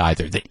case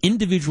either, that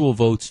individual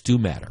votes do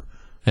matter.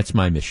 That's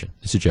my mission.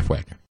 This is Jeff Wagner.